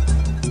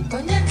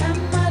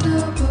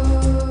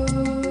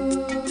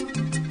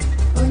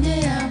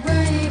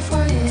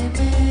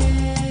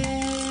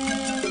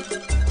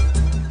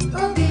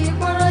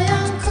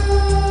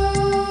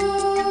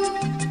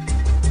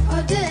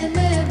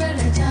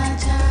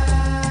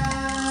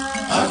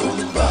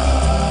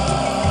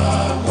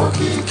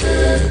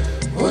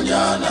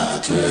 Onyana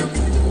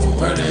tebu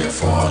were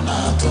for na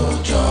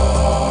tojo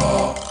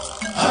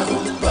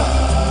Agumba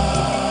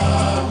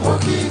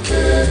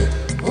wokike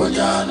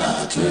Onyana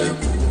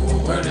tebu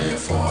were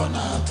for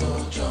na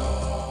tojo.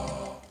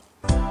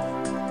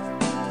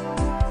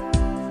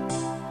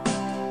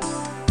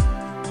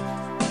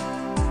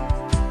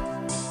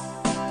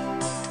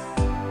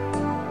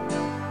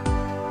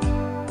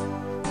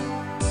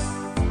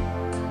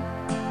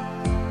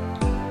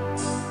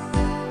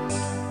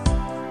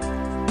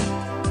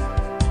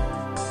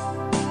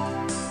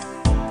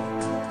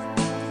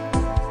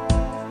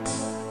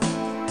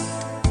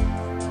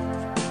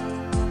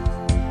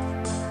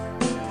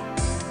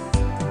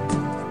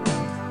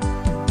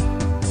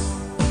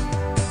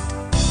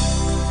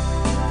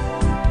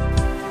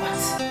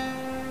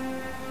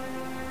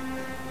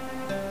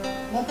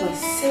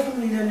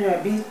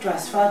 Being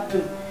transferred to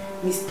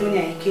Miss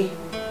Tonya Ike.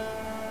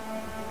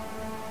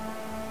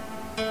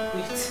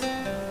 Wait.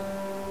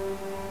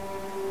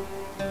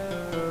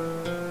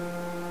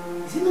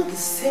 Is it not the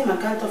same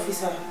account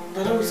officer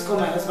that always called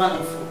my husband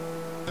on phone?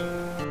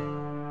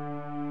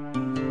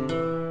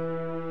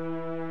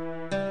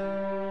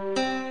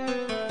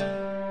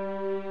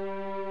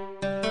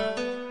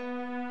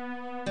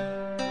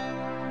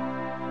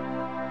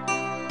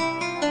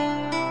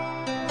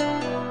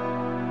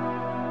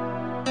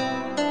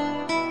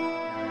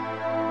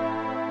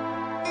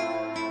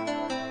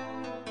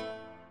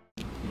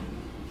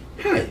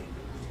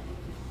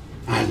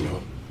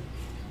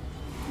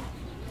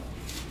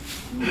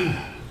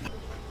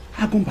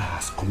 Agumba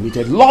has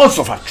committed lots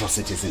of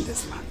atrocities in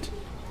this land.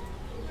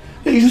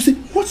 You see,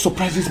 what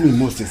surprises me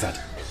most is that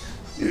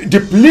the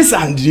police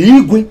and the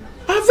Igwe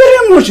are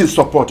very much in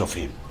support of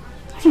him.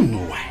 I don't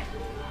know why.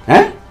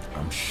 Eh?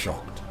 I'm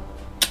shocked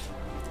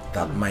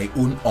that my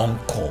own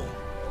uncle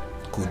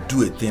could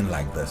do a thing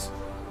like this.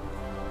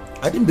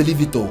 I didn't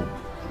believe it all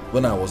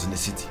when I was in the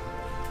city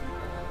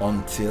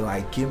until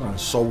I came and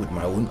saw with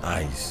my own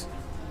eyes.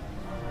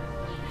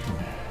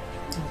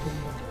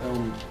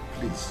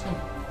 Please.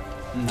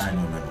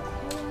 No.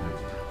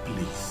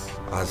 Please.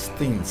 As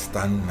things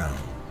stand now,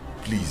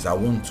 please, I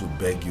want to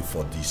beg you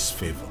for this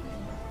favor.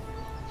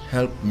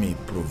 Help me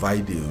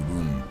provide a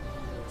room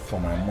for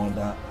my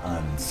mother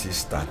and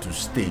sister to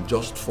stay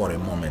just for a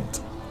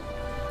moment.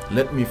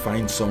 Let me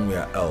find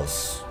somewhere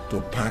else to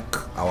pack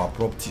our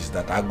properties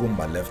that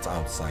Agumba left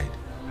outside.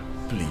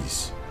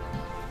 Please.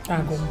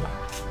 Agumba.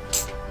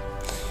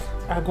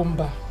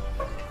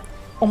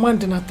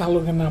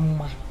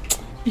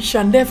 It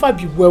shall never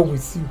be well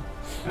with you.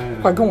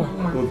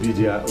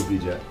 Obidia,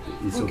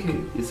 it's okay.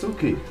 It's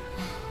okay.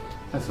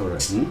 That's all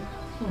right.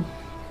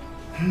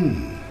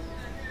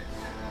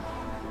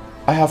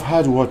 I have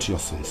heard what your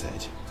son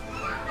said.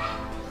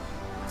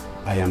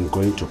 I am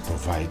going to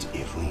provide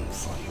a room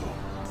for you.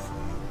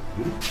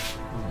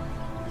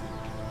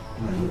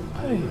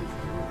 Hey.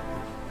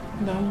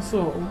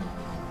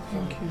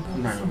 Thank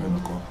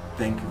you.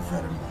 Thank you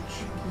very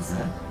much.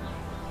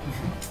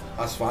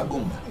 As for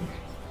Agumba,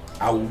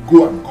 I will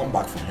go and come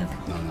back for him.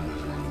 No,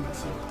 my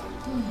son.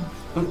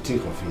 Don't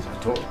think of it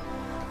at all.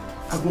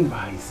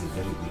 Agumba is a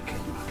very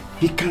wicked man.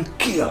 He can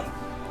kill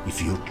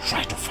if you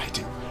try to fight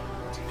him.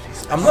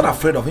 Please, I'm not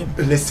afraid of him.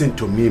 Listen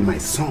to me, my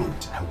son.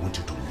 I want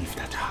you to leave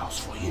that house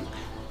for him.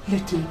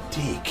 Let him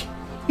take.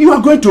 You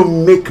are going to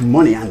make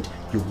money and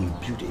you will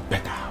build a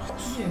better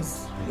house.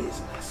 Yes.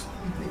 Please, my son.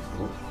 Please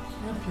go.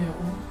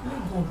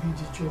 Let God be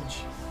the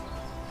judge.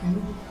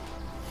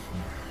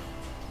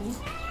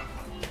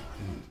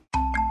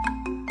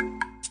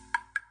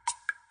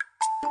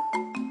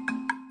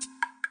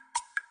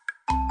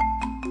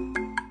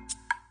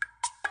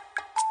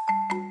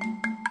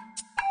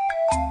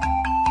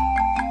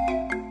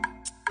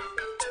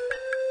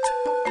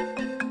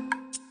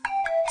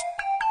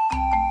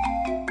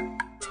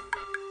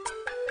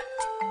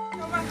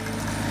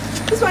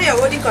 This one you're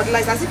holding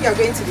cutlass as if you're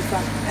going to the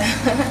farm.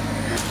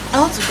 I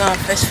want to go and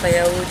fetch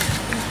firewood.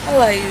 How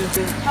are you?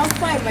 I'm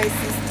fine, my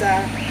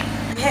sister.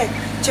 Hey,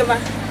 Choma,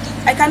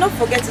 I cannot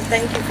forget to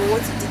thank you for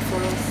what you did for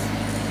us.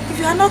 If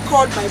you had not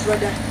called my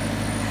brother,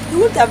 you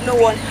would have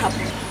known what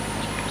happened.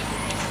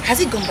 Has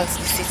he gone back to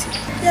the city?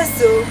 Yes,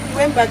 so he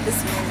went back this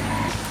morning.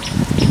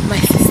 My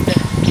sister,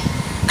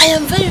 I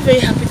am very, very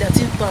happy that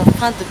you have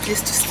found the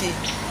place to stay.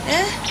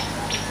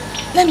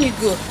 Let me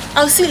go.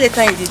 I'll see you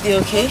later in the day,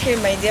 okay? Okay,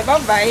 my dear.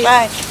 Bye-bye.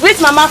 Bye.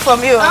 Wait, Mama,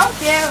 from you.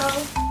 Okay.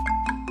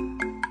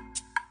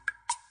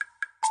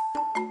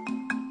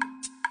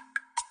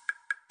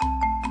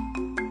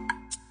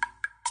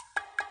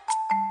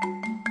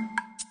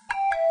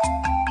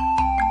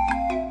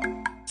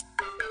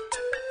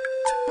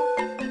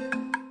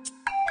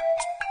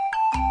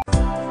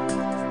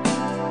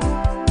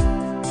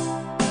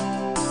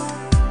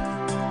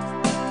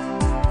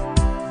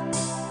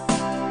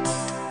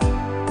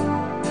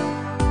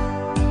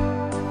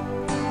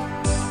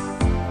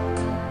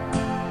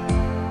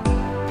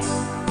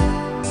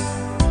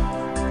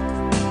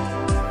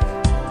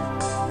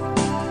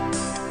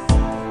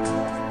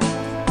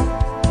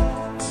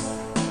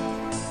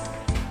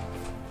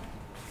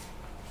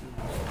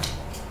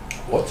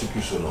 What took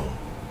you so long?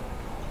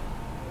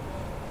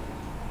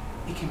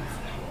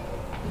 Ikemefuna.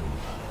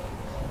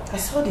 I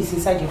saw this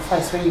inside your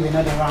files when you were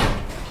not around.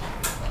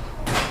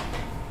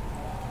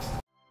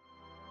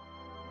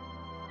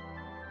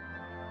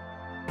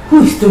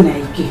 Who is Tony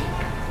Ike?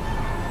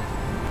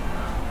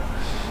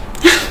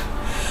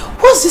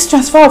 What's this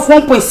transfer of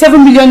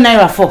 1.7 million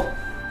naira for?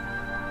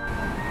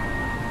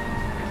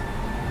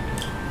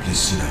 Please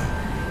sit down.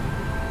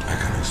 I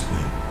can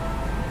explain.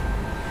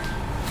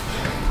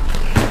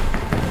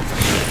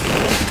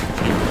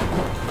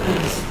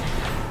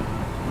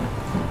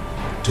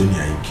 Tony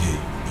Ike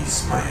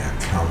is my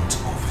account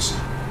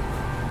officer.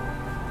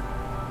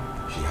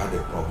 She had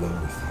a problem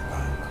with her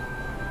bank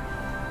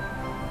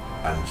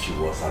and she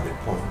was at the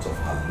point of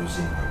her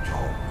losing her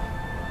job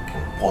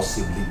and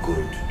possibly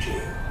going to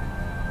jail.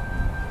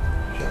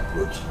 She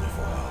approached me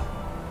for help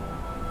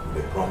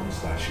with a promise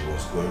that she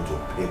was going to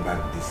pay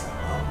back this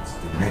amount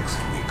the next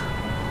week.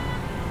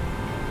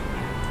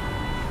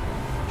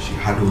 She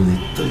had only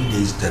 3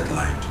 days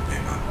deadline to pay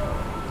back,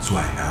 so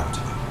I helped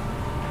her.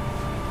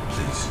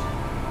 Please,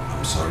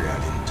 I'm sorry I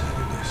didn't tell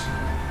you this.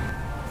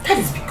 That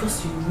is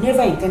because you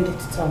never intended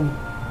to tell me.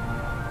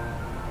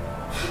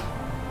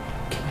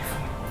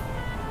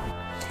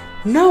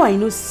 Now I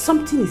know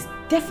something is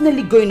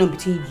definitely going on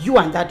between you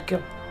and that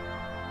girl.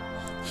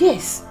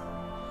 Yes.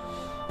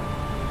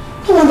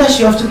 No wonder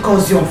she often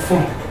calls you on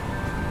phone.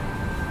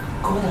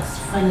 God has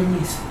finally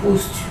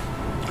exposed you.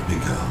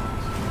 Big girl,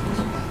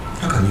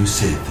 how can you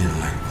say a thing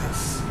like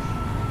this?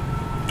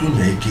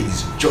 Tony Ike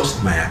is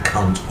just my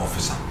account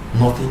officer,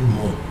 nothing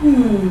more.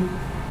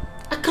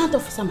 Account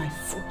officer, my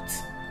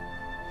fault.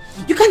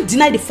 You can't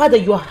deny the fact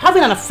that you are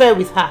having an affair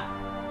with her.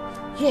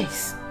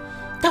 Yes.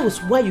 That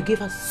was why you gave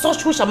her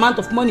such huge amount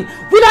of money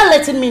without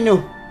letting me know.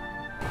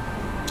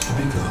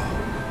 Big girl,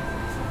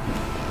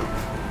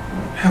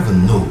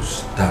 heaven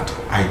knows that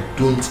I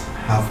don't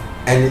have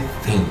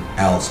anything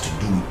else to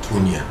do with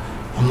Tonya.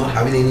 I'm not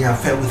having any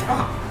affair with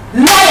her.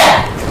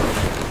 Liar!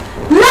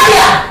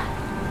 Liar!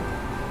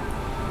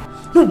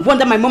 No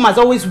wonder my mom has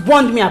always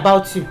warned me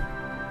about you.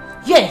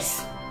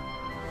 Yes.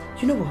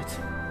 You know what?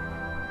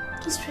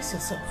 Don't stress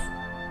yourself.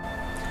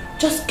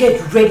 Just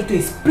get ready to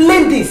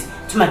explain this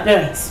to my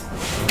parents.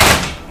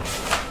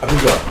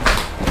 Abigail!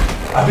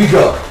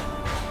 Abigail!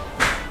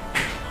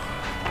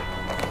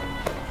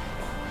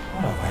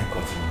 What have I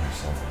gotten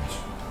myself into?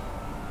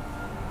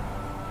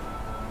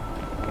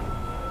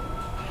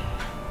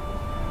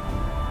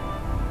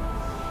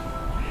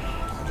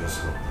 I just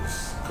hope this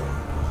girl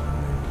doesn't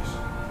know this.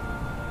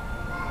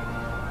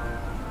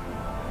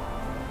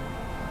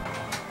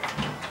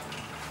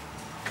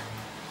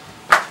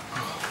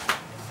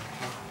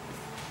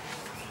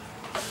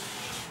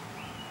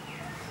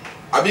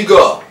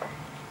 Abigail!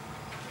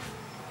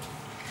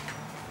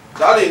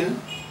 Darling!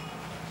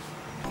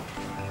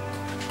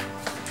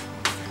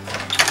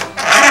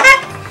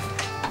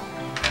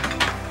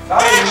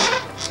 Darling!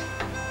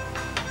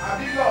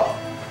 Abigail!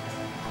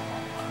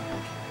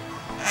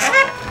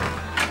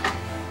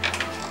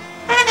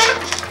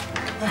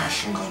 Where has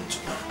she gone to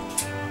now?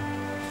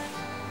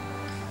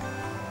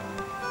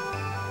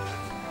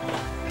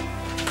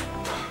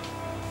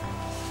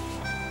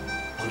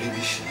 Could it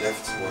be she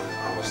left when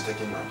I was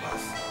taking my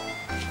bath?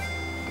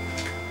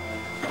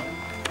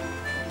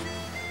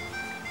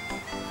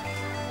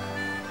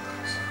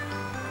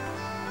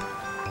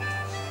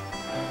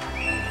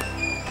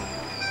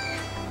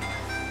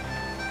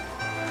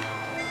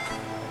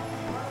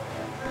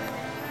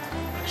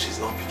 She's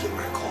not picking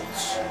my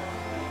calls.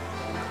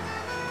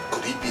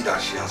 Could it be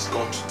that she has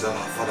gone to tell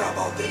her father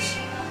about this?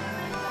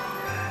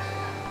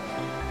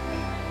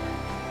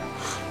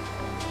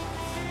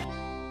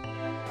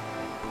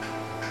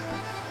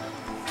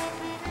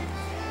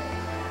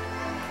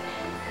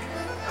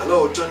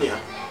 Hello, Tonya.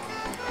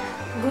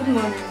 Good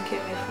morning,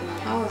 Ikemefuna.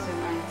 How was your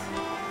night?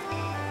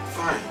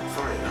 Fine.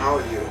 How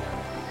are you?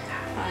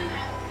 Fine.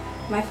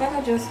 My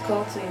father just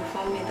called to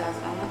inform me that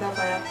another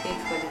buyer paid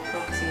for the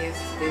property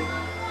yesterday.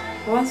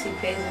 Once he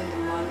pays in the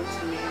money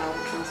to me, I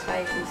will transfer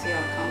it into your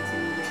account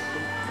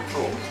immediately.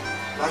 Oh,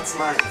 that's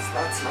nice.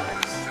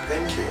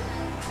 Thank you.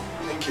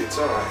 Thank you, it's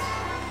alright.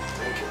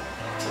 Thank you.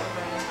 It's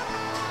alright.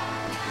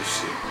 You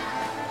see,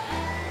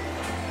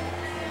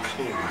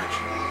 can you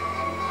imagine?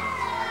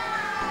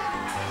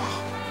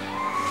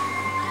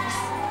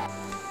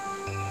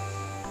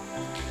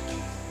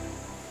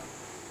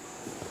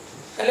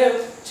 Hello,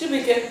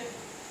 Chibike.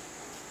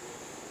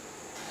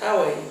 How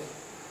are you?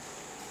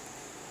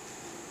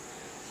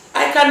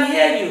 I can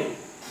hear you.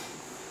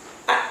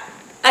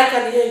 I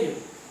can hear you.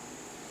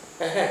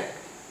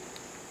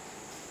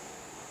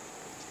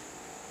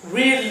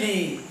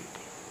 Really?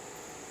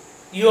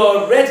 You're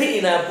already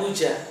in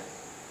Abuja?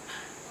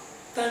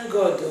 Thank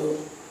God, though.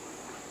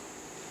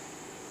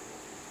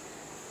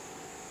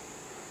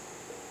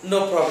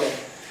 No problem.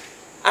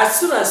 As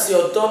soon as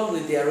you're done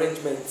with the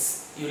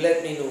arrangements, you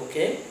let me know,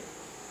 okay?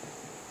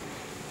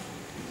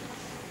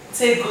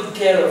 Take good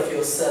care of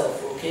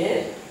yourself,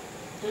 okay?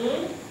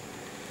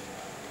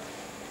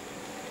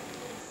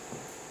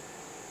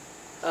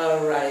 All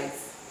right.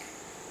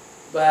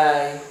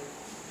 Bye.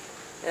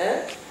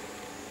 Eh?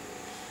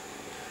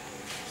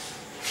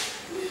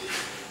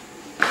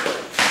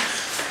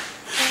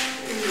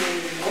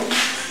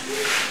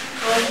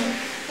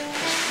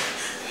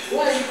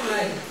 Why are you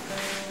crying?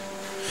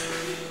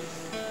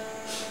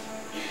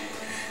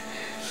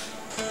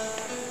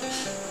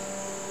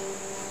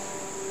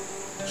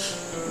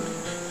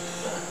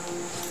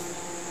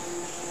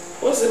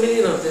 What's the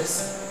meaning of this?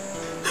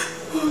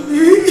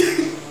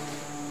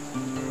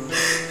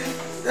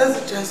 That's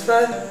the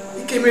transfer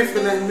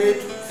Ikemefuna made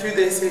a few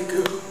days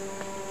ago.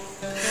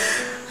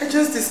 I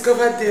just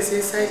discovered this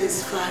inside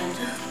his file.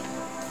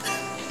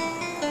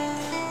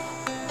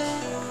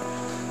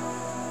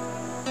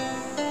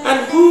 And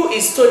who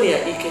is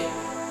Tonya Ike?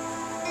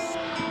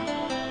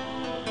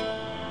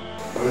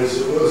 What's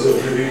the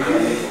baby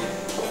crying?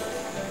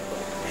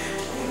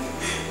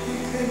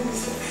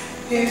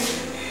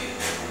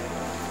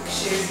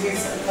 She's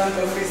his account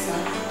officer.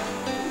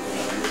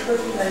 The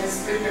person that is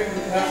sleeping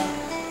with her.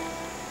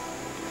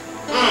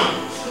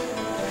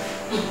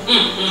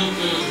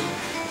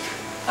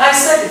 I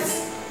said it.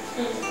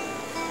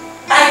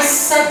 I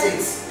said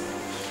it.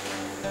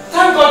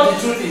 Thank God the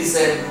truth is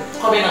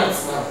coming out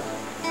now.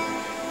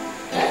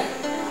 Eh?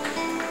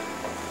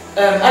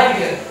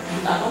 Abigail,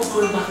 you are not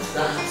going back to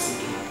that house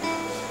again.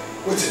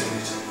 Wait a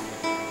minute.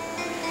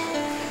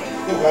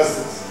 Who has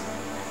this?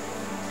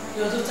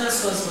 Your daughter's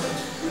husband.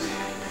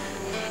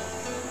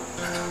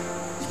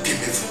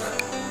 Ikemefuna.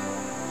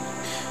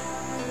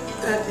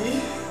 Daddy,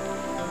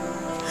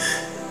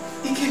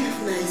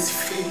 Ikemefuna is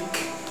fake.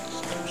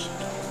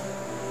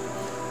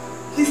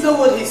 He's not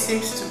what he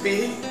seems to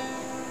be.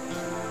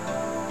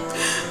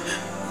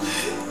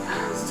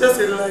 He's just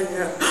a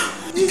liar.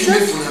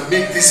 Ikemefuna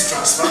made this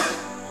transfer.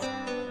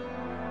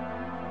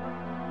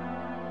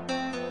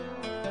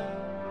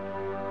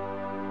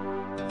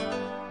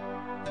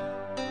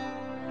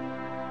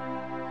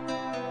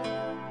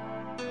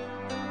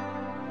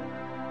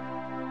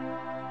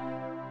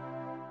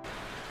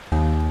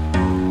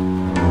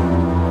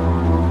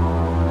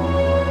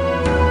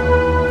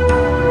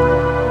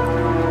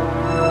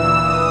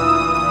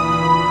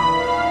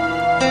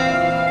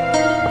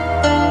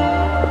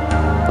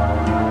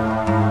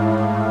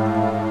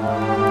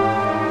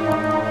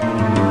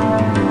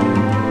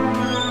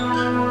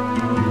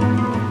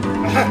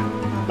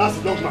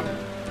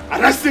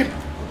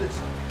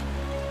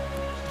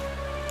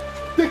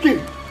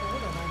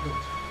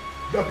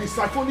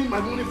 Siphoning my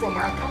money from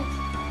my account,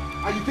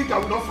 and you think I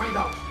will not find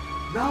out?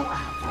 Now I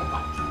have found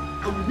out.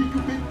 I will make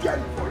you pay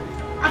dearly for it.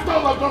 After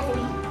all I've done for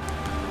you.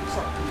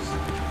 Sir, please,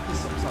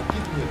 sir,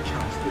 give me a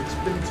chance to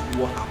explain to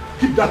you what happened.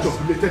 Keep that your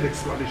related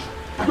explanation.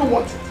 I don't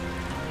want it.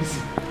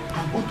 Listen,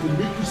 I'm going to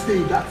make you stay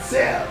in that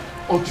cell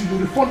until you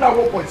refund that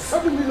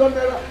 1.7 million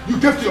naira you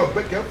gave to your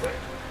girlfriend.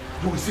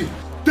 You will see.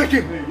 Take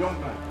him. Hey, young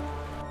man,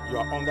 you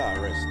are under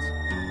arrest.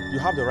 You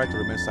have the right to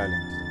remain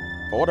silent.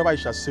 But whatever you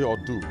shall say or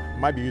do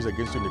might be used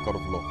against you in the court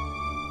of law.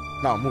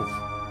 Now move.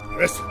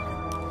 Arrest him.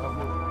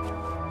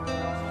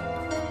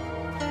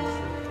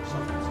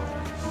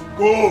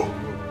 Go!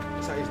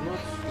 Sir, it's not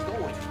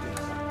what you think,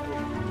 sir.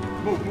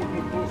 Move.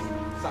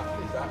 Sir,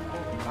 please,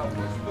 I'll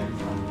explain,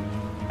 sir.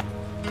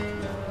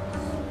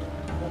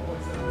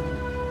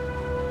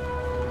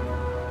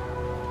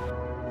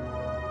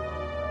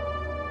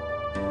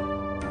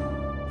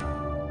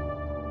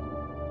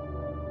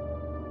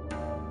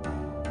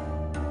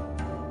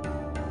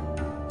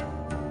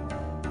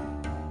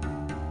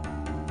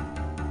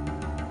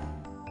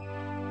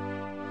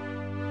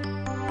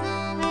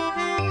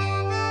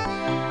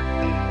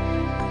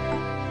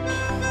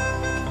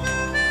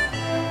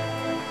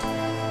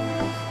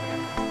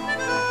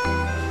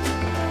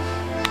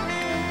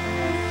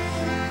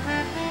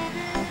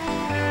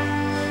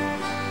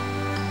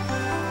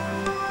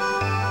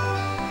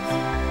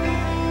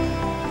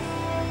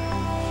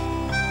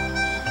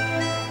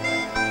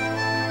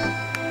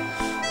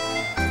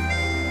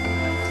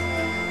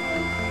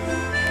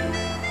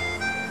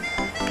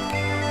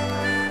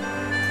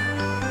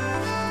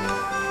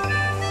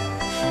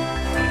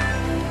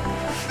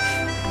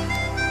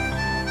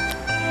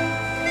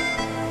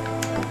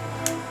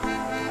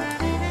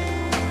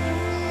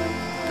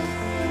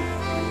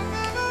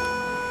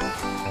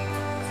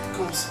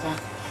 comes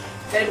back,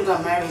 tell him to go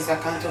marry his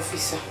account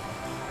officer.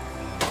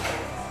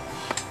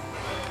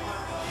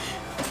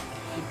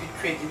 He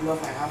betrayed the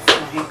love I have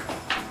for him.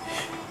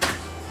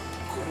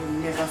 God will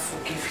never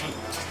forgive him.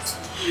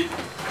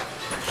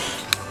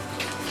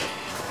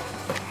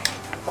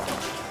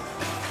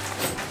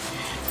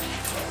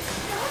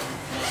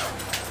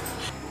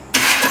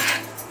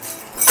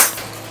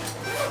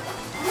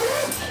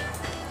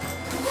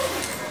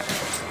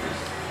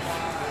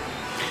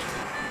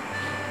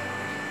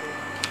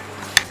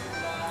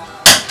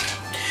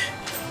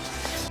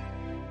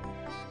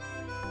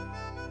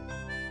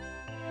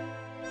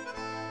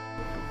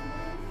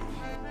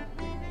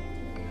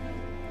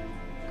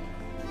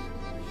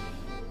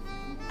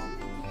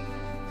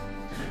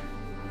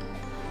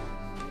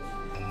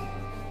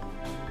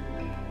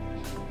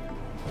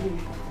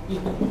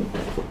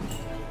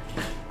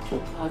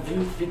 Have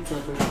you picked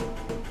up?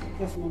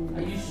 Yes, Mom.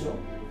 Are you sure?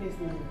 Yes,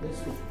 Mom.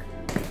 Let's go.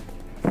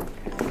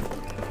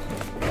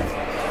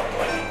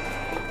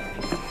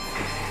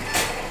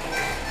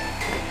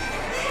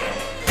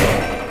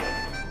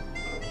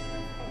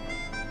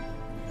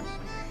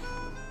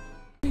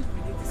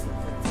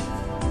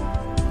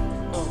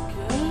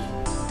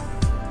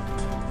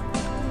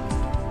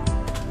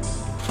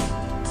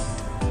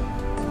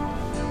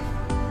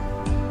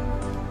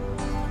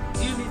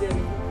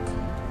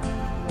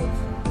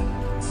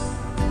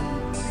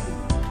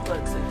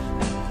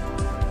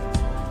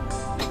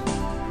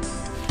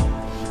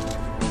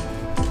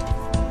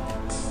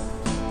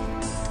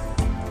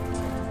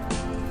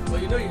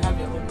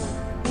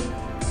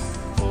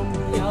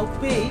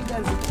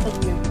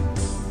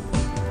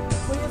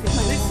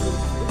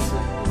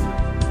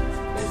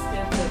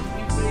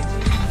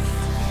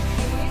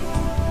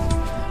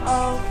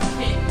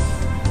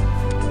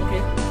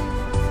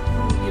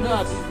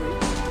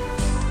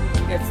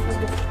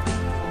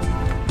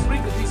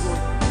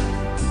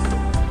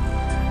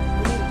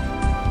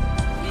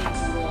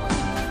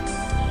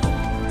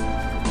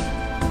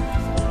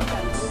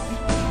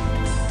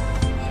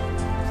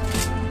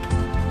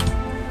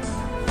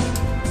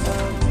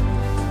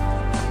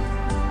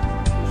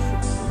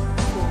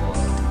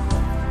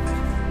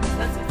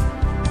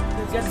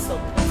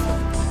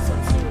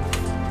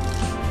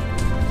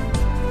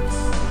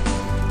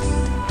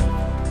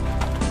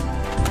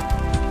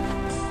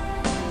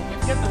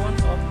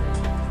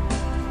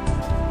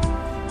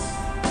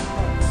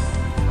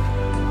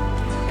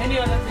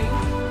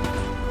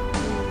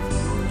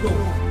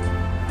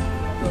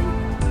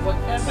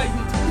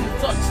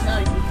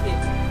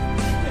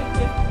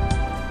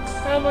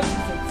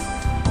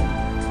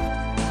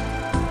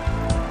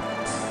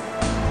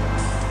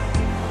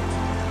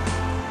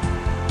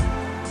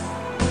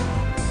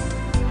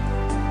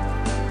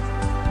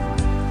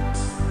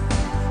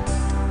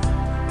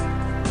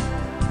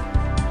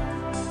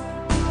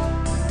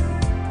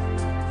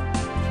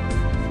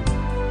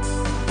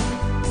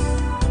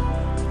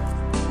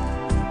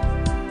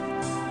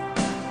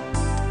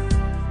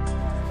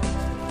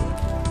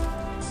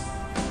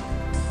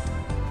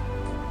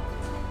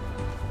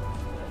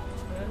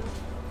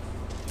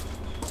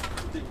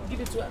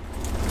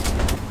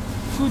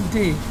 Good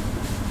day.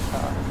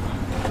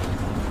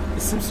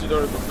 It seems you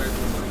don't recognize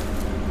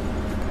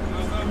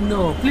me.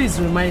 No, please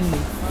remind me.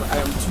 I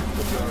am Chief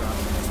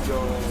Uzodike,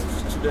 your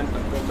student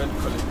at Government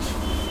College.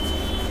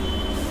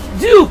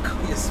 Duke!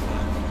 Yes,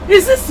 ma'am.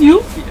 Is this you?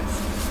 Yes.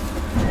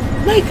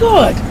 My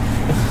God!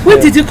 When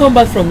did you come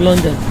back from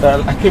London?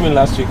 I came in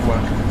last week,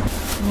 ma'am.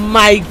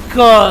 My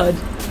God!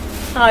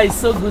 Ah, it's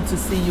so good to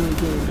see you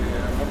again.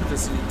 Yeah, happy to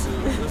see you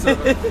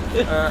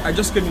too. I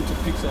just came in to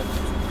pick some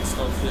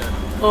stuff here.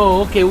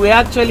 Oh, okay. We're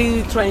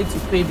actually trying to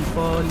pay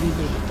before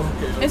leaving.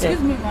 Okay.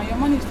 Excuse me, ma. Your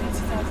money is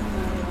 20,000.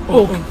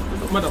 Oh,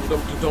 madam,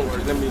 don't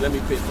worry. Let me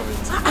pay for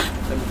it.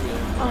 Let me pay.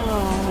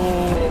 Oh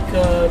my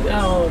God!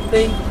 Oh,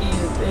 thank you.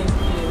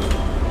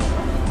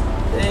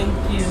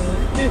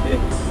 Okay.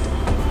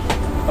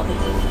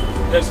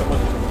 There's some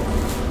money.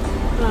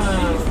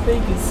 Ah,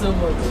 thank you so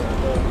much.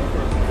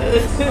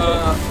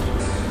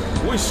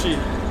 Who is she?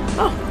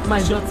 Oh, my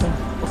daughter.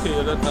 Okay,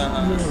 your daughter.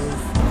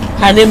 Yes.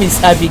 Her name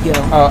is Abigail.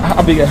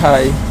 Abigail,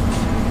 hi.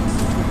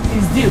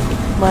 It's Duke,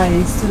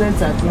 my student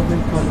at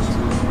Government College.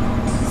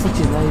 Such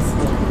a nice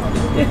guy.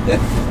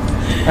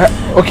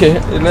 Okay,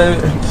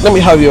 let me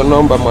have your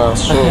number, ma.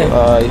 So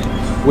I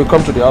will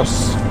come to the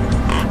house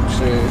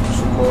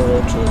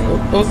tomorrow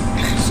to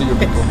see you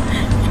people.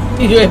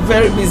 You're a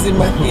very busy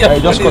man. I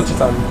just got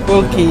it and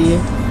okay.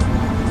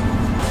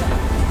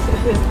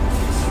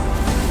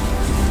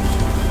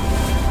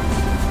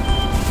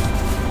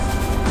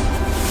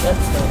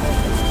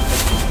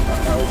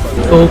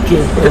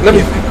 Okay. Let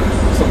me.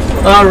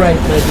 All right,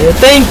 my dear.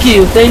 Thank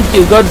you.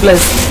 God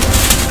bless.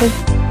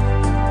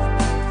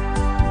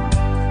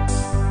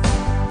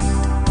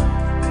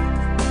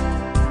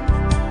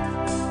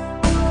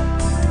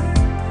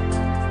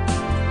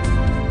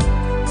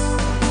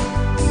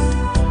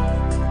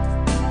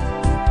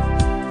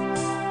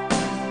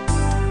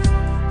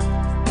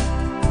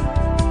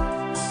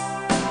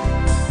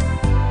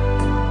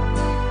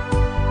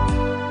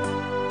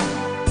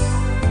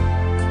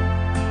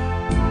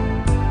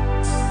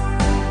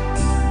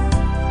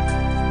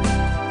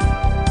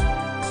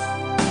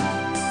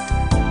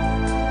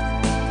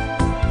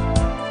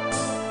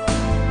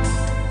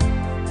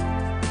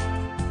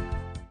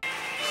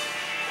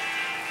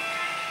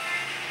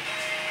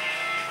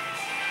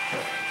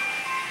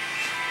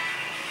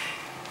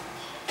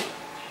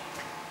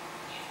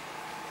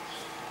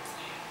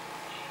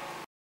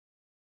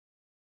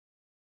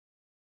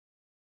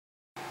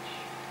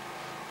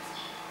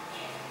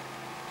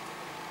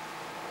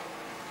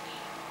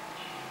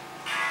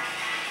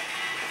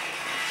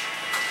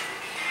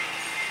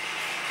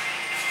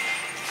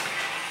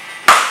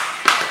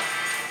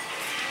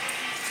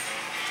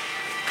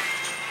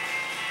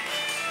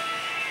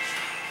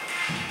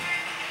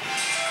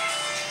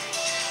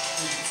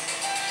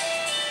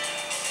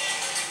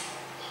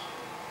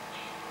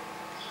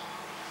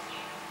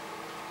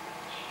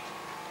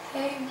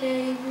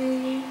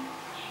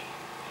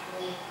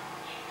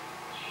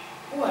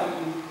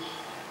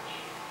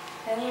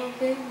 Hello,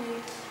 baby.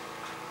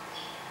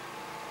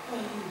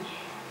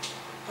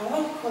 I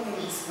want to call him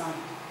this man.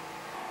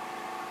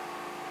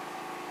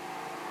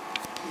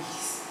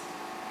 Please,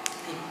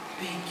 I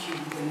beg you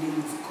in the name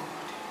of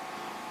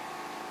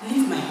God.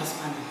 Leave my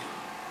husband alone.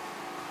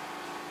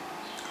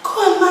 Go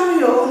and marry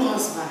your own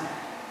husband.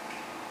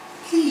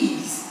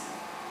 Please.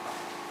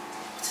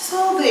 What is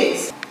all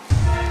this?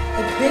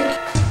 I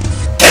beg.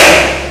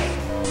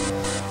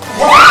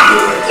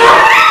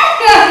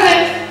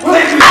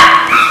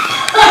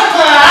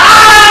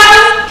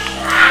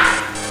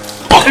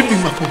 Give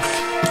me my phone.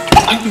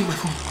 Give me my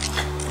phone.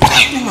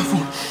 Give me my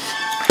phone.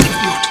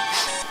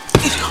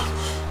 Idiot.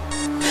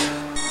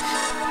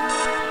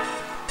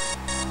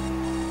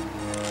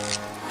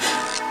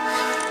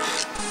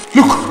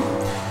 Look,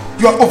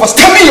 you are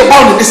overstepping your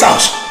bound in this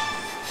house.